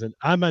saying is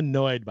I'm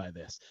annoyed by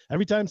this.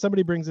 Every time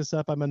somebody brings this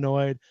up, I'm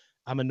annoyed.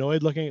 I'm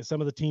annoyed looking at some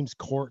of the team's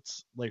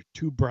courts, like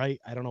too bright.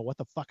 I don't know what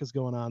the fuck is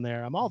going on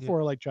there. I'm all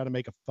for like trying to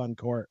make a fun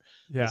court.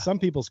 Yeah. But some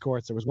people's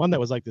courts, there was one that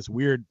was like this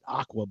weird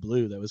aqua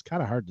blue that was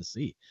kind of hard to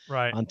see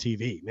on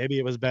TV. Maybe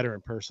it was better in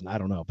person. I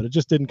don't know, but it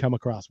just didn't come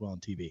across well on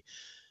TV.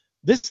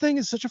 This thing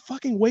is such a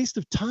fucking waste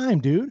of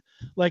time, dude.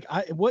 Like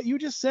what you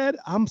just said,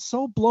 I'm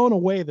so blown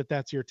away that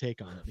that's your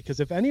take on it. Because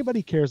if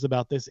anybody cares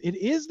about this, it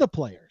is the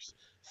players.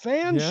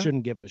 Fans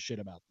shouldn't give a shit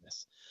about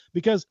this.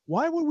 Because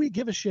why would we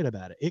give a shit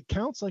about it? It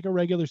counts like a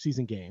regular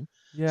season game.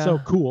 Yeah. So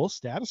cool,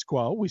 status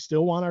quo. We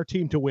still want our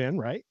team to win,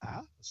 right?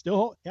 I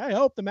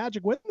hope the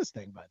Magic win this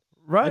thing, but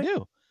I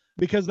do.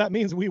 Because that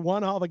means we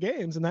won all the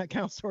games, and that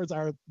counts towards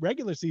our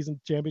regular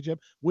season championship,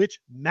 which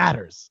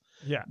matters.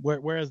 Yeah.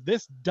 Whereas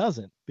this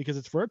doesn't, because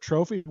it's for a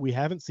trophy we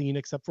haven't seen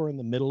except for in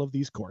the middle of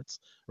these courts,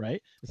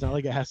 right? It's not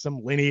like it has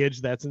some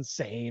lineage that's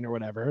insane or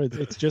whatever.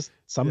 It's just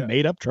some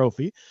made up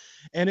trophy.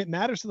 And it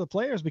matters to the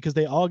players because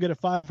they all get a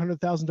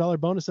 $500,000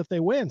 bonus if they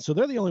win. So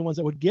they're the only ones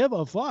that would give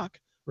a fuck,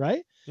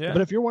 right? Yeah.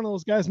 But if you're one of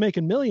those guys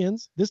making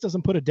millions, this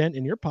doesn't put a dent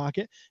in your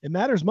pocket. It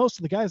matters most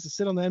to the guys that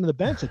sit on the end of the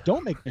bench that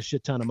don't make a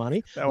shit ton of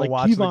money, like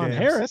Kevon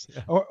Harris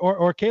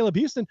or Caleb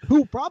Houston,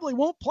 who probably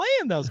won't play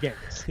in those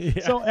games.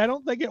 So I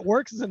don't think it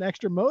works as an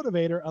extra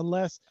motivator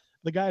unless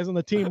the guys on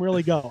the team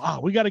really go,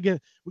 we got to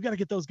get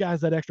those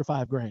guys that extra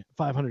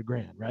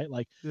 $500,000, right?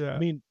 Like, I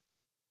mean,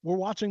 we're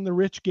watching the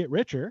rich get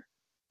richer.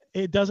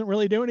 It doesn't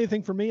really do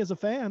anything for me as a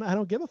fan. I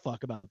don't give a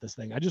fuck about this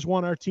thing. I just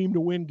want our team to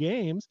win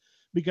games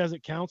because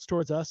it counts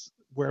towards us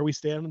where we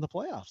stand in the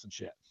playoffs and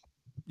shit.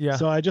 Yeah.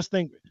 So I just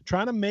think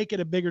trying to make it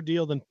a bigger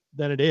deal than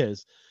it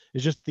is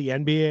just the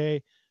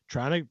NBA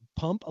trying to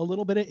pump a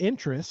little bit of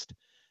interest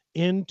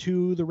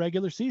into the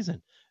regular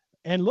season.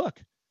 And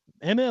look,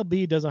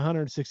 MLB does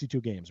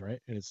 162 games, right?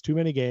 And it's too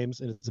many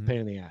games and it's a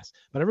pain in the ass.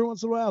 But every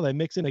once in a while they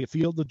mix in a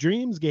Field of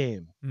Dreams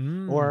game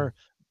or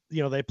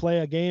they play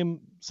a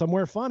game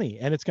somewhere funny,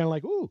 and it's kind of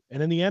like, ooh.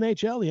 And in the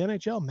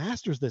NHL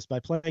masters this by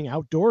playing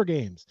outdoor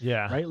games,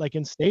 Yeah. right? Like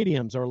in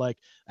stadiums or like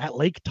at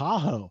Lake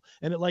Tahoe,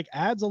 and it like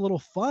adds a little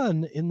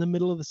fun in the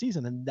middle of the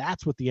season, and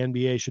that's what the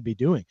NBA should be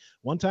doing.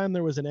 One time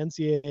there was an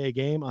NCAA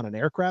game on an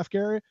aircraft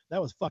carrier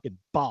that was fucking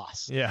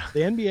boss. Yeah.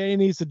 The NBA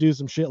needs to do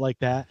some shit like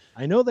that.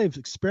 I know they've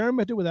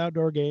experimented with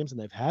outdoor games and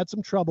they've had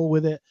some trouble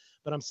with it,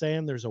 but I'm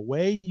saying there's a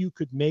way you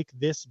could make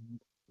this.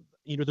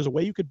 There's a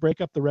way you could break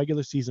up the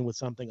regular season with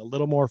something a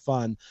little more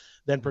fun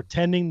than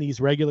pretending these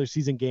regular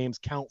season games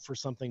count for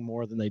something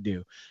more than they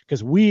do.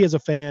 Because we as a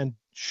fan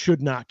should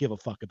not give a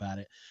fuck about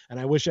it. And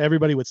I wish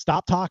everybody would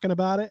stop talking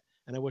about it.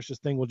 And I wish this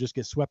thing will just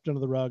get swept under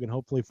the rug. And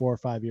hopefully 4 or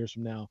 5 years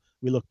from now,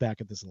 we look back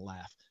at this and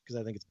laugh, because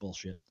I think it's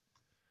bullshit.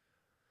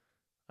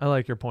 I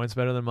like your points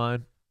better than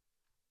mine.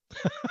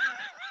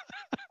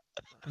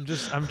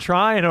 I'm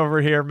trying over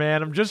here,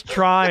 man. I'm just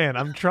trying.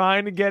 I'm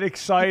trying to get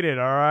excited.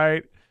 All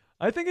right.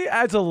 I think it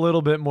adds a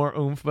little bit more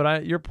oomph,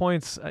 but your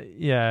points,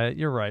 yeah,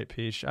 you're right,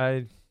 Peach.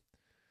 It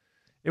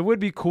would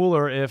be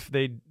cooler if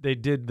they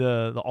did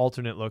the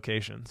alternate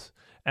locations.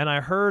 And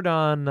I heard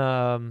on,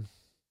 I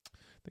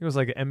think it was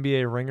like an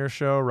NBA Ringer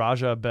show,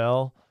 Raja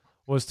Bell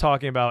was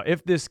talking about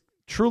if this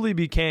truly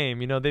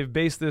became, they've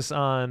based this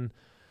on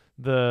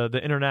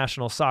the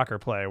international soccer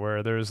play,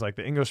 where there's like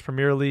the English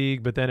Premier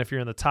League, but then if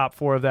you're in the top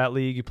 4 of that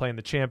league, you play in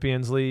the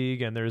Champions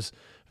League, and there's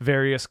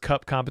various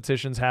cup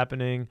competitions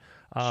happening.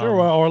 Sure.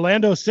 Well,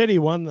 Orlando City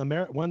won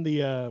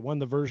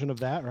the version of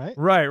that, right?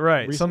 Right.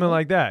 Recently? Something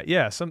like that.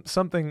 Yeah.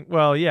 Something.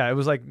 Well, yeah. It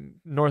was like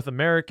North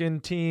American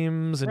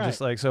teams, and Right.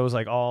 just like, so it was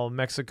like all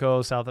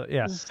Mexico, South.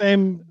 Yeah. It's the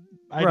same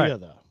idea,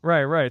 though.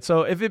 Right.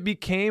 So if it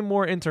became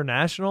more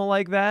international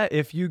like that,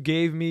 if you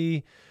gave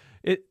me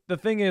it, the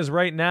thing is,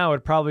 right now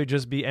it'd probably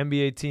just be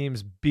NBA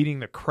teams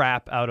beating the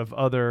crap out of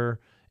other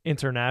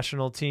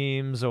international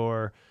teams,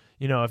 or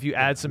if you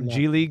add some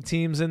G League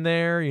teams in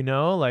there,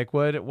 like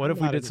what if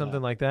we did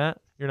something like that?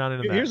 You're not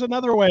into that. Here's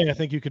another way I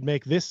think you could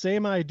make this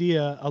same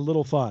idea a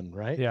little fun,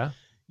 right? Yeah.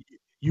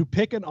 You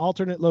pick an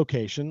alternate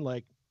location,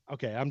 like,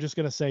 okay, I'm just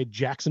going to say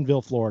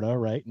Jacksonville, Florida,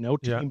 right? No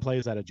team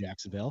plays out of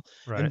Jacksonville.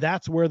 Right. And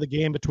that's where the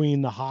game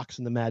between the Hawks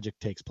and the Magic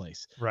takes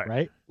place,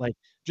 right? Like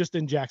just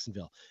in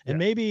Jacksonville. And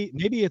maybe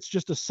it's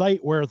just a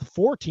site where the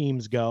 4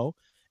 teams go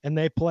and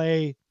they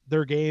play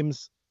their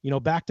games,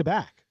 back to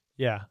back.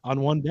 Yeah.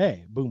 On one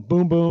day. Boom,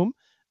 boom, boom.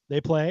 They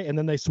play, and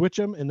then they switch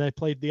them, and they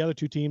play the other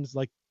 2 teams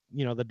like,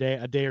 a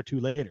day or 2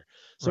 later.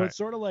 So It's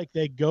sort of like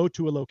they go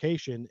to a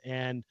location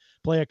and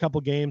play a couple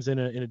games in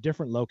a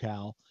different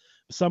locale,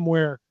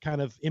 somewhere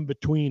kind of in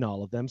between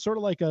all of them, sort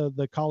of like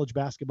the college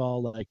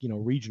basketball, like,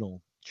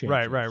 regional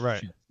championship.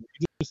 Right.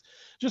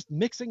 Just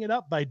mixing it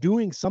up by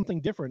doing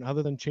something different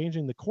other than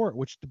changing the court,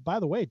 which, by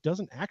the way,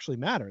 doesn't actually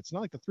matter. It's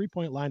not like the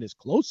 3-point line is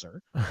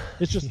closer.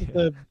 It's just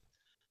that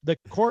the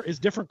court is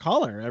different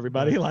color,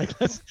 everybody. Like,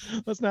 let's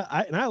not,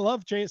 I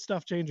love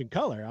stuff changing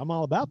color. I'm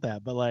all about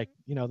that. But like,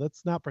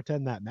 let's not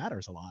pretend that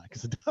matters a lot,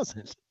 because it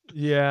doesn't.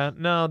 Yeah,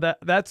 no,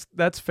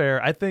 that's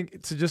fair. I think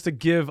it's just to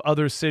give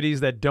other cities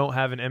that don't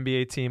have an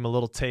NBA team a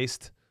little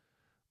taste.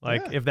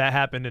 Like if that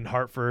happened in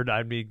Hartford,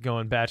 I'd be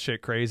going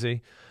batshit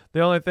crazy. The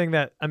only thing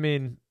that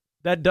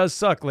does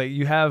suck. Like,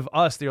 you have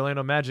us, the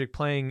Orlando Magic,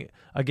 playing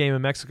a game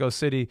in Mexico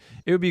City.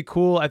 It would be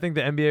cool. I think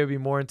the NBA would be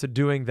more into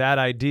doing that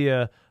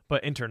idea,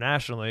 but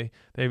internationally.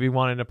 They'd be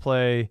wanting to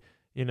play,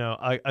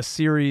 a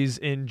series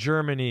in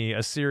Germany,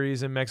 a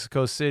series in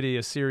Mexico City,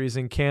 a series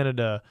in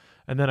Canada,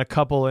 and then a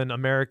couple in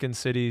American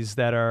cities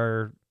that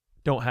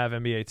don't have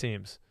NBA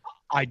teams.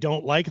 I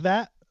don't like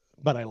that,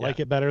 but I like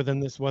it better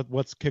than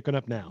what's kicking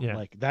up now. Yeah.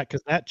 Like that,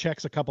 because that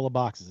checks a couple of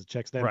boxes. It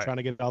checks them trying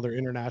to get all their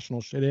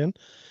international shit in,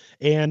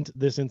 and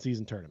this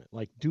in-season tournament.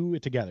 Like, do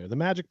it together. The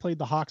Magic played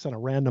the Hawks on a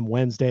random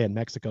Wednesday in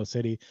Mexico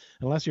City.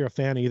 Unless you're a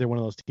fan of either one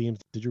of those teams,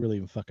 did you really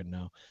even fucking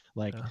know?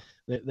 Like,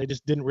 they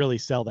just didn't really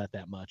sell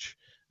that much.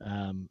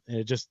 And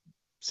it just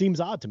seems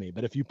odd to me.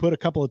 But if you put a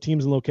couple of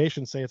teams in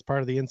locations, say it's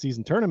part of the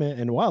in-season tournament,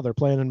 and wow, they're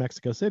playing in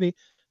Mexico City,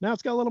 now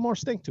it's got a little more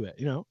stink to it,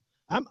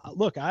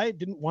 I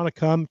didn't want to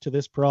come to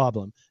this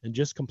problem and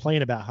just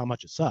complain about how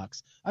much it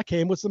sucks. I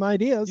came with some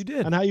ideas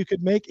on how you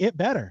could make it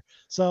better.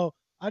 So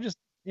I just,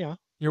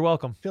 you're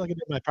welcome. Feel like I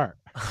did my part.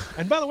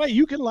 And by the way,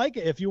 you can like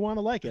it if you want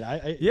to like it.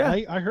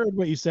 I heard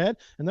what you said,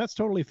 and that's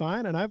totally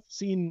fine. And I've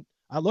seen,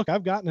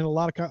 I've gotten in a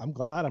lot of, I'm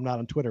glad I'm not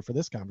on Twitter for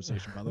this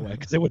conversation, by the way,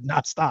 because it would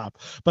not stop.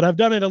 But I've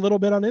done it a little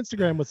bit on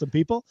Instagram with some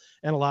people,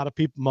 and a lot of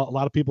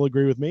people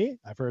agree with me.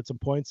 I've heard some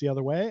points the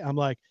other way. I'm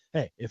like,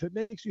 hey, if it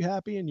makes you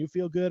happy and you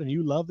feel good and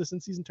you love this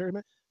in-season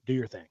tournament, do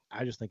your thing.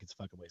 I just think it's a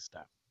fucking waste of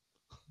time.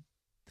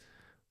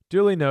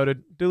 Duly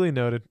noted.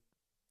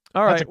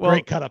 All right. That's a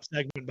great cut-up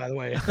segment, by the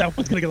way. That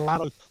one's gonna get a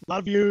lot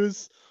of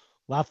views,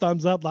 a lot of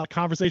thumbs up, a lot of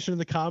conversation in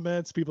the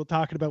comments. People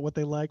talking about what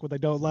they like, what they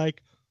don't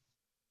like.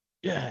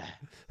 Yeah.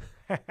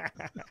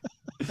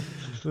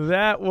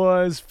 That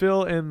was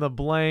fill in the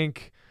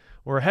blank.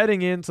 We're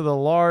heading into the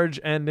large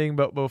ending,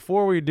 but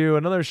before we do,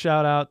 another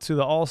shout out to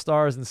the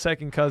All-Stars and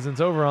Second Cousins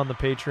over on the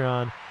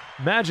Patreon.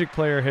 Magic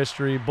Player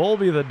History,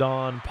 Bolby the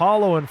Dawn,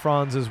 Paulo and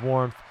Franz's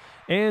Warmth,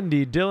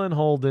 Andy, Dylan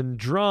Holden,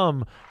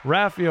 Drum,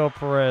 Rafael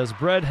Perez,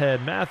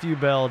 Breadhead, Matthew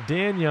Bell,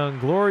 Dan Young,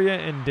 Gloria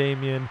and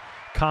Damien,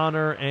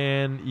 Connor,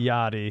 and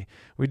Yachty.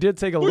 We did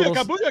take a little...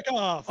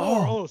 Booyaka!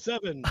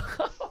 407.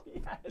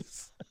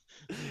 Yes.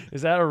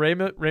 Is that a Rey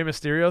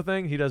Mysterio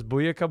thing? He does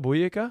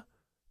booyaka?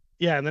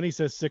 Yeah, and then he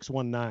says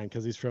 619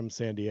 because he's from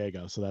San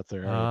Diego, so that's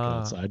their area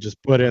code. So I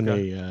just put in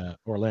the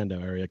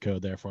Orlando area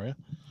code there for you.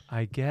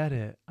 I get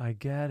it.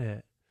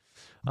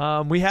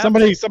 We have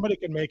somebody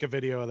can make a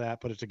video of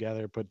that, put it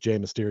together, put Jay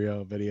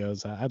Mysterio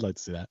videos. I'd like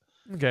to see that.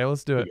 Okay,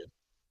 let's do it.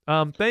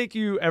 Thank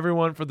you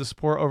everyone for the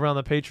support over on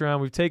the Patreon.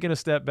 We've taken a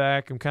step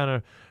back. I'm kind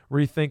of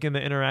rethinking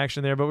the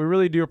interaction there, but we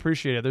really do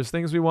appreciate it. There's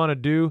things we want to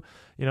do.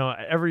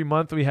 Every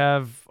month we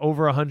have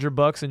over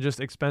 $100 in just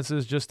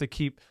expenses just to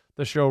keep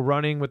the show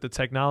running with the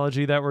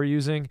technology that we're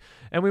using.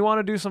 And we want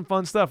to do some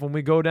fun stuff. When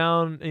we go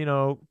down,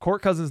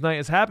 Court Cousins night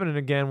is happening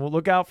again. We'll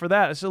look out for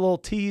that. It's a little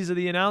tease of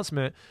the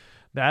announcement.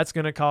 That's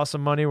going to cost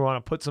some money. We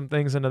want to put some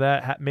things into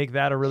that, make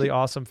that a really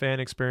awesome fan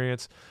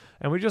experience.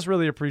 And we just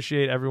really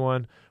appreciate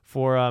everyone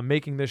for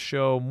making this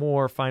show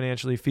more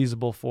financially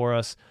feasible for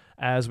us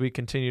as we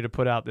continue to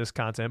put out this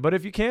content. But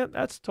if you can't,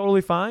 that's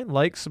totally fine.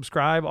 Like,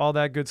 subscribe, all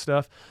that good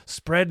stuff.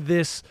 Spread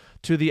this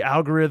to the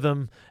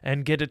algorithm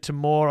and get it to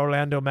more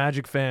Orlando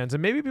Magic fans.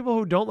 And maybe people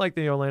who don't like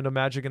the Orlando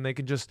Magic, and they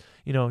can just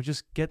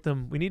get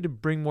them. We need to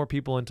bring more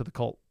people into the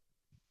cult.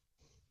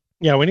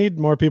 Yeah, we need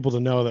more people to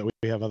know that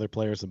we have other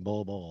players in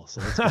Bol Bol.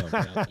 So let's go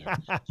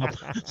out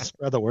there.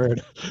 Spread the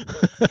word.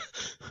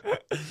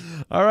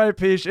 All right,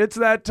 Peach, it's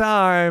that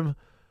time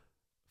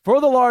for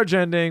the large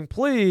ending.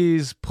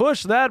 Please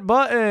push that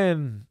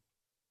button.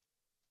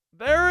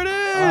 There it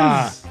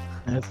is.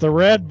 It's the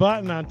red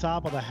button on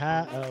top of the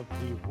hat of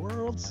the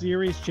World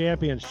Series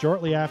champions.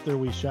 Shortly after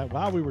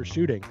while we were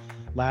shooting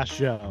last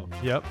show,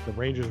 the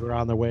Rangers were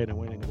on their way to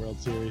winning the World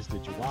Series.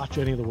 Did you watch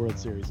any of the World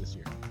Series this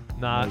year?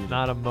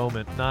 Not a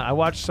moment. I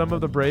watched some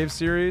of the Braves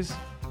series,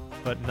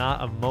 but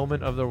not a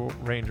moment of the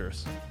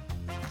Rangers.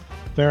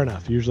 Fair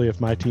enough. Usually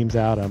if my team's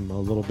out, I'm a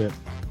little bit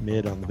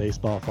mid on the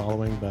baseball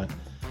following, but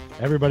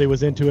everybody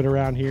was into it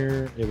around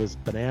here. It was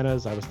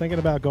bananas. I was thinking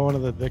about going to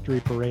the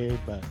victory parade,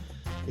 but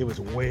it was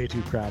way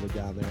too crowded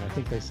down there. I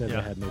think they said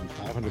they had maybe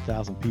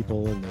 500,000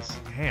 people in this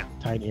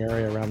tiny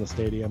area around the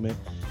stadium.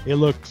 It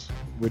looked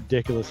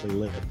ridiculously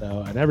lit,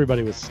 though, and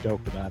everybody was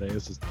stoked about it.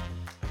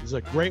 It's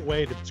a great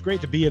way it's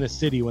great to be in a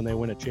city when they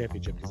win a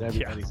championship because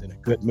everybody's in a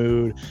good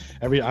mood.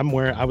 I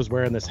was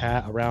wearing this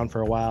hat around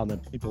for a while, and then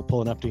people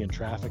pulling up to you in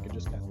traffic and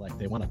just kind of like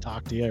they want to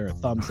talk to you or a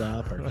thumbs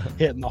up or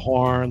hitting the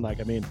horn.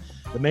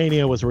 The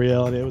mania was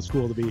real, and it was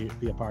cool to be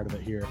a part of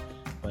it here.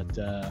 But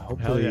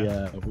hopefully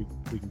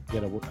we can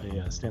get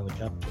a Stanley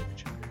Cup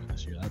championship here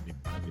this year. That'd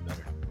be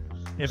better.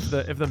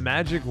 If the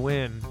Magic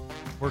win,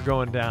 we're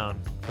going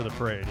down for the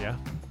parade. Yeah,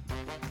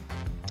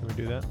 can we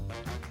do that?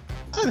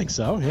 I think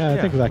so. Yeah, I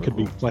think that could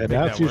be planned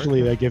out.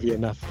 Usually they give you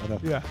enough.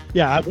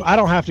 Yeah. I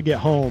don't have to get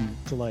home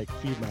to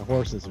feed my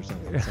horses or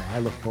something. So I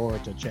look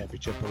forward to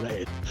championship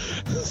parade.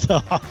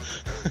 So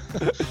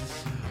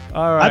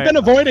all right. I've been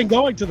avoiding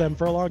going to them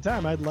for a long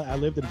time. I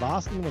lived in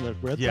Boston when the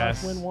Red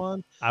Sox win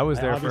one. I was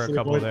there for a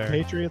couple there.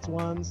 Patriots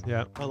ones.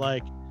 Yeah.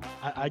 But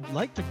I'd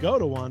like to go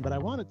to one, but I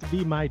want it to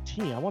be my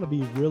team. I want to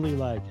be really you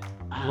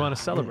want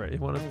to celebrate. You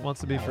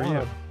wants to be for you.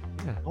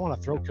 Yeah. I want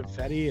to throw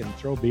confetti and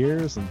throw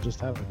beers and just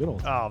have a good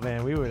old time. Oh,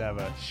 man, we would have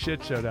a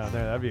shit show down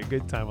there. That'd be a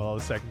good time with all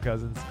the second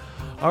cousins.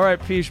 All right,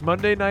 Peach,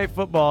 Monday Night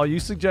Football. You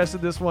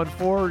suggested this one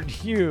for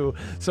you.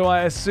 So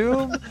I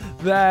assume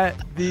that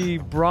the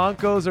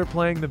Broncos are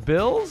playing the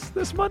Bills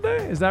this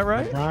Monday. Is that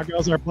right? The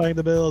Broncos are playing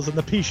the Bills in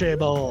the Piche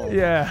Bowl.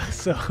 Yeah.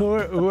 So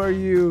who are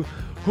you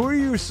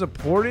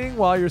supporting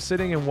while you're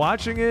sitting and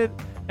watching it,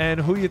 and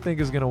who you think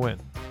is going to win?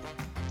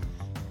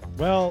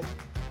 Well,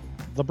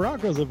 the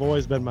Broncos have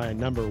always been my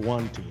number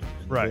one team,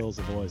 and the Bills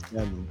have always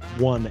been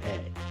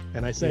 1A.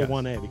 And I say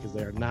 1A because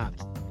they are not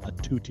a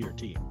two-tier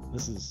team.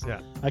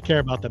 I care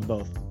about them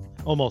both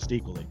almost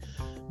equally.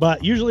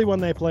 But usually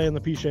when they play in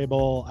the Piche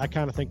Bowl, I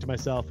kind of think to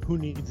myself, who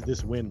needs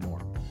this win more?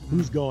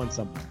 Who's going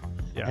somewhere?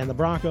 Yeah. And the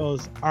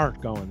Broncos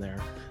aren't going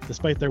there.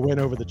 Despite their win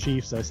over the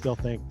Chiefs, I still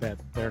think that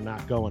they're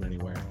not going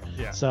anywhere.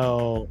 Yeah.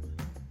 So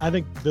I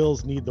think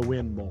Bills need the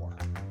win more.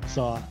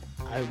 So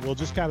I will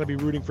just kind of be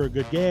rooting for a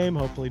good game.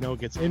 Hopefully no one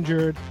gets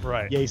injured.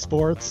 Right. Yay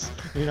sports,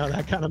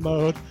 that kind of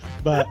mode.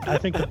 But I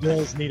think the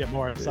Bills need it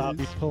more. So I'll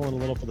be pulling a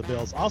little for the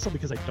Bills. Also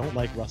because I don't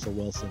like Russell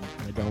Wilson.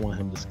 And I don't want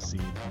him to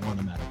succeed. I want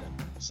him out of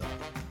Denver. So.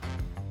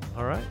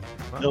 All right.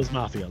 Well. Bills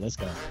Mafia. Let's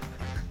go.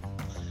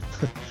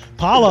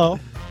 Paulo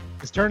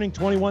is turning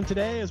 21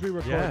 today as we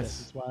record this.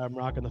 That's why I'm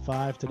rocking the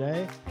 5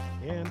 today.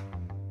 And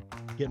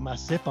getting my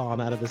sip on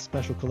out of his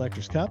special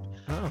collector's cup.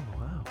 Oh,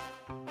 wow.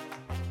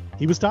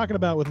 He was talking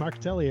about with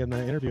Marcatelli in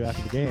the interview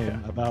after the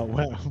game about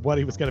what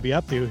he was going to be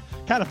up to.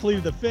 Kind of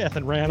pleaded the fifth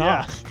and ran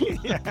off.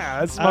 Yeah,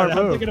 that's smart move.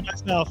 I'm thinking to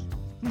myself,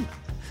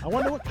 I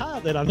wonder what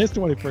Kyle did on his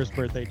 21st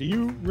birthday. Do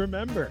you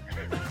remember?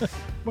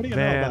 What do you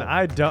know about it?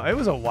 I don't. It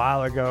was a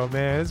while ago,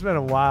 man. It's been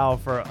a while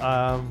for.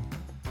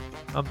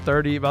 I'm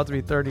 30, about to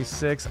be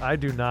 36. I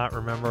do not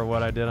remember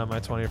what I did on my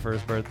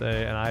 21st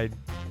birthday, and I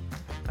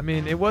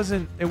mean, it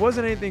wasn't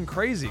anything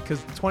crazy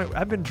because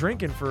I've been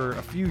drinking for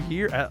a few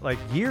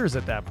years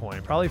at that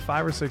point, probably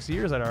 5 or 6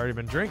 years. I'd already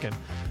been drinking,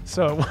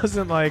 so it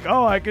wasn't like,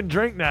 oh, I can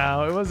drink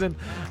now. It wasn't.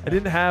 I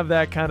didn't have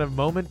that kind of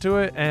moment to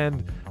it,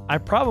 and I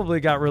probably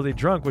got really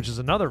drunk, which is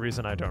another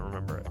reason I don't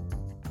remember it.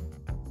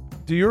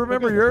 Do you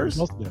remember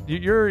yours?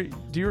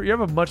 You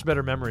have a much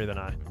better memory than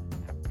I.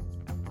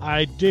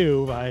 I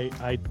do.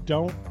 I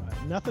don't.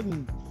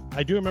 Nothing.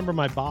 I do remember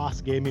my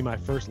boss gave me my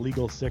first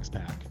legal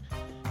 6-pack.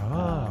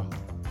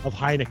 Of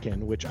Heineken,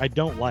 which I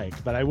don't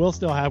like, but I will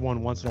still have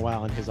one once in a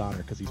while in his honor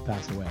because he's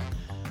passed away.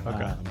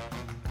 Okay.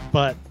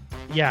 But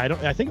yeah,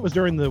 I think it was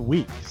during the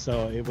week,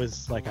 so it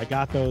was like I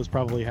got those.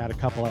 Probably had a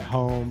couple at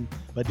home,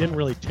 but didn't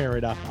really tear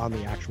it up on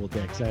the actual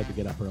day because I had to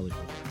get up early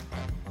for it.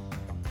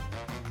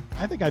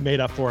 I think I made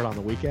up for it on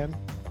the weekend.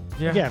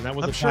 Yeah. Again, that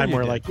was a time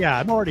where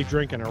I'm already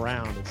drinking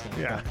around and stuff.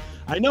 Yeah.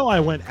 I know I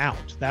went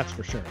out, that's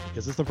for sure,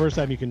 because it's the first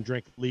time you can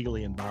drink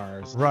legally in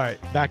bars. Right.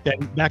 Back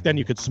then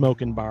you could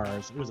smoke in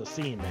bars. It was a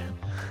scene,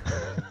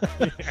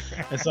 man.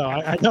 And so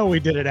I know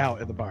we did it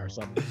out in the bar.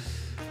 So.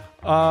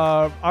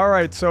 All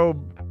right. So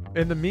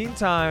in the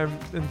meantime,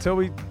 until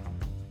we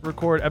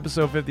record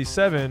episode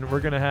 57,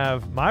 we're going to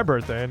have my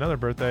birthday, another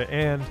birthday,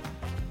 and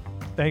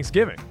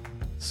Thanksgiving.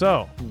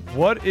 So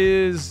what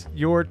is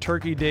your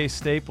Turkey Day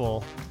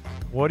staple?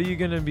 What are you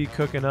going to be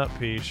cooking up,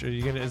 Peach?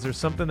 Is there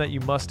something that you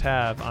must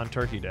have on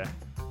Turkey Day?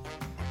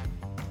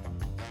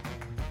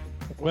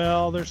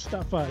 Well, there's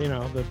stuff,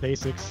 the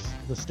basics,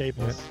 the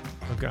staples.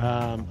 Yeah. Okay.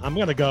 I'm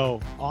going to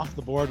go off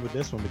the board with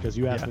this one because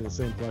you asked me the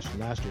same question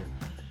last year.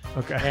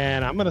 Okay.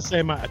 And I'm going to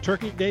say my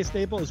Turkey Day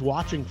staple is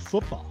watching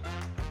football.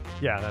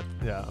 Yeah.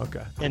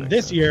 Okay. And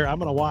this year, I'm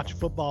going to watch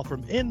football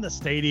from in the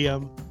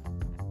stadium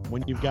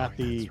when you've got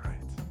the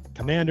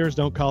Commanders,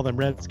 don't call them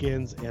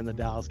Redskins, and the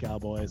Dallas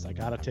Cowboys. I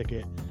got a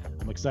ticket.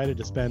 I'm excited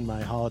to spend my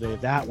holiday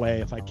that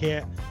way. If I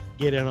can't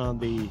get in on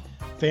the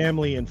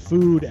family and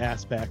food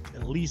aspect,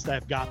 at least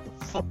I've got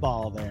the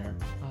football there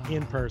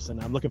in person.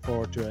 I'm looking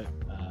forward to it.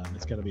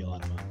 It's going to be a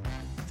lot of fun.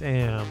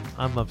 Damn,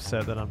 I'm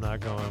upset that I'm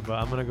not going, but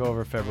I'm going to go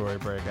over February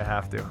break. I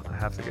have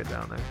to get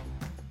down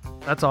there.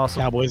 That's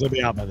awesome. Cowboys will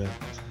be out by then.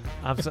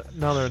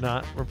 No, they're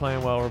not. We're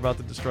playing well. We're about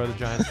to destroy the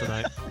Giants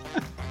tonight.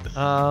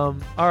 All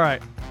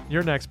right.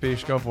 You're next,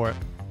 Peach. Go for it.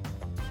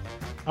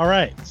 All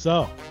right.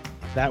 So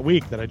that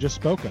week that I just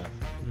spoke of,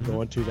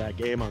 going to that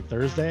game on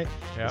Thursday,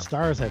 the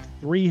Stars have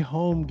 3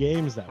 home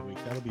games that week.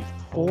 That'll be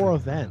 4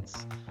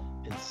 events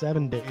in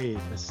 7 days,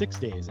 6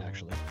 days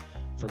actually,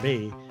 for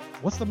me.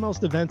 What's the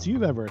most events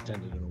you've ever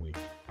attended in a week?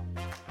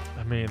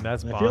 I mean,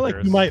 that's bonkers. I feel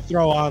like you might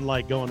throw on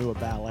like going to a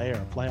ballet or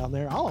a play on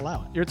there. I'll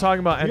allow it. You're talking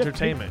about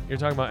entertainment. You're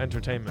talking about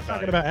entertainment.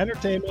 Talking about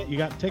entertainment. You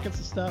got tickets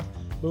and stuff.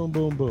 Boom,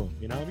 boom, boom.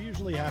 You know, it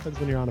usually happens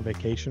when you're on a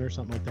vacation or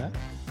something like that.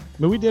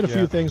 I mean, we did a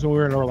few things when we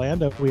were in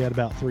Orlando. We had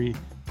about 3-4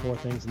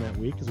 things in that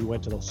week because we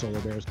went to the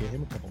Solar Bears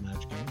game, a couple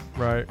match games.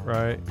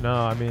 Right. No,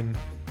 I mean,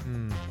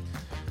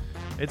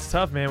 it's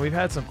tough, man. We've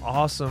had some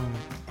awesome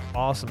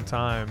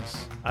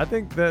times. I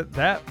think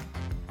that's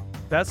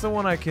the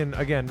one I can,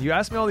 again, you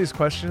ask me all these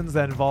questions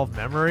that involve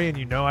memory, and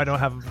you know I don't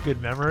have a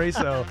good memory,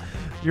 so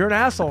you're an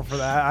asshole for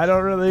that. I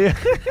don't really...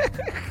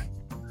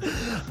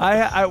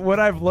 what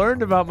I've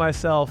learned about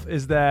myself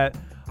is that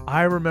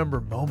I remember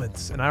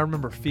moments and I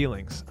remember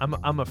feelings.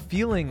 I'm a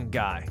feeling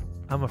guy.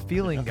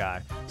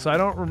 So I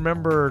don't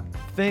remember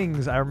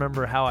things. I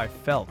remember how I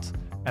felt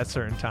at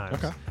certain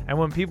times. Okay. And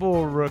when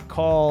people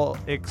recall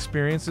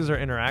experiences or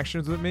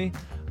interactions with me,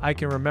 I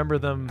can remember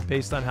them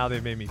based on how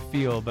they made me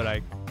feel,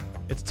 but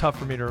it's tough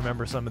for me to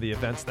remember some of the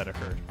events that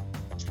occurred.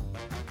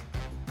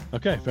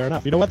 Okay, fair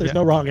enough. You know what? There's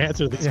no wrong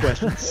answer to these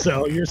questions,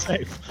 so you're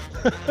safe.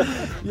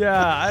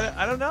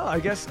 I don't know. I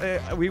guess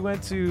we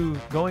went to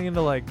going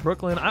into like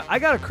Brooklyn. I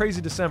got a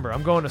crazy December.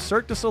 I'm going to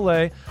Cirque du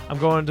Soleil. I'm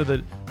going to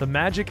the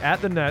Magic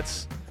at the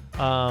Nets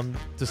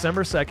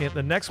December 2nd.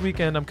 The next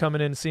weekend, I'm coming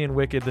in seeing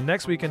Wicked. The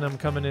next weekend, I'm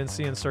coming in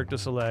seeing Cirque du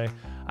Soleil.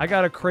 I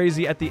got a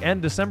crazy at the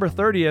end, December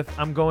 30th,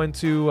 I'm going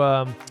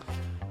to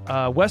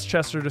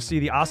Westchester to see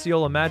the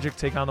Osceola Magic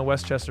take on the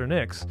Westchester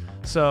Knicks.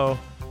 So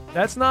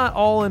that's not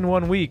all in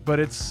 1 week, but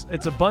it's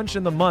a bunch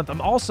in the month.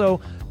 I'm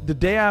also, the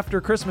day after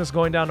Christmas,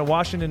 going down to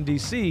Washington,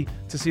 D.C.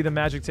 to see the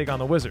Magic take on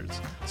the Wizards.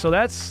 So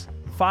that's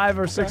 5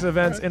 or 6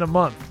 events in a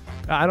month.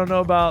 I don't know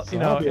about,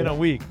 in a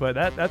week, but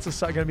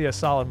that's going to be a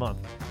solid month.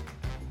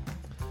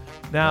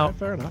 Now,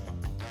 fair enough.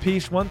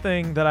 Peach, one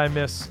thing that I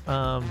miss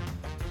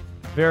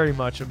very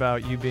much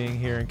about you being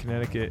here in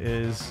Connecticut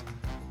is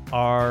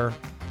our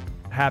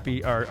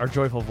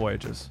joyful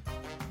voyages.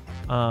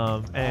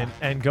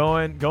 And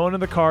going to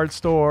the card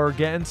store,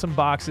 getting some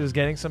boxes,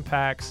 getting some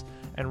packs,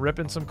 and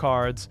ripping some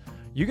cards.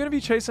 You going to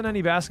be chasing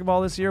any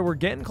basketball this year? We're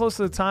getting close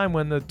to the time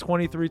when the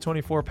 23,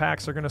 24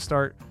 packs are going to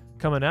start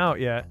coming out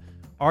yet.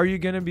 Are you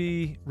going to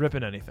be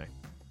ripping anything?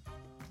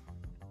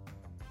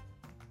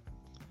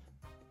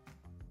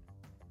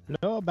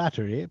 No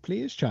battery,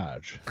 please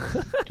charge.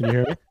 Can you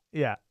hear me?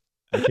 Yeah.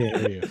 I can't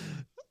hear you.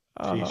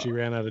 She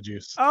ran out of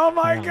juice. Oh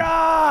my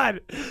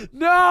God.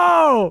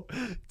 No,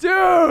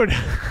 dude.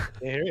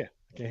 Can't hear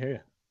you.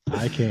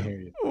 I can't hear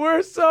you.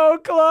 We're so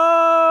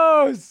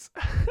close.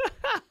 Oh,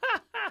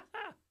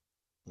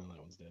 that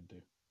one's dead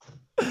too.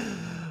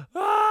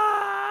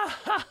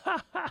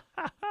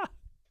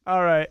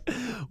 All right.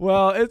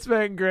 Well, it's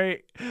been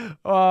great.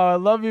 I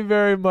love you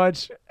very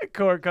much,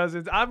 Court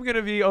Cousins. I'm going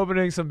to be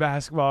opening some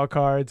basketball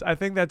cards. I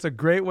think that's a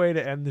great way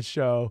to end the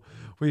show.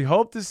 We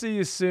hope to see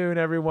you soon,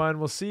 everyone.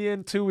 We'll see you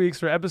in 2 weeks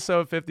for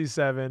episode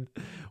 57.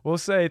 We'll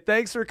say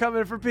thanks for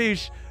coming for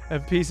Peach,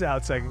 and peace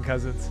out, Second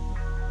Cousins.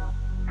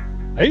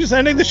 Are you just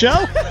ending the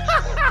show?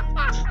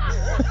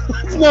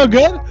 It's no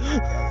good.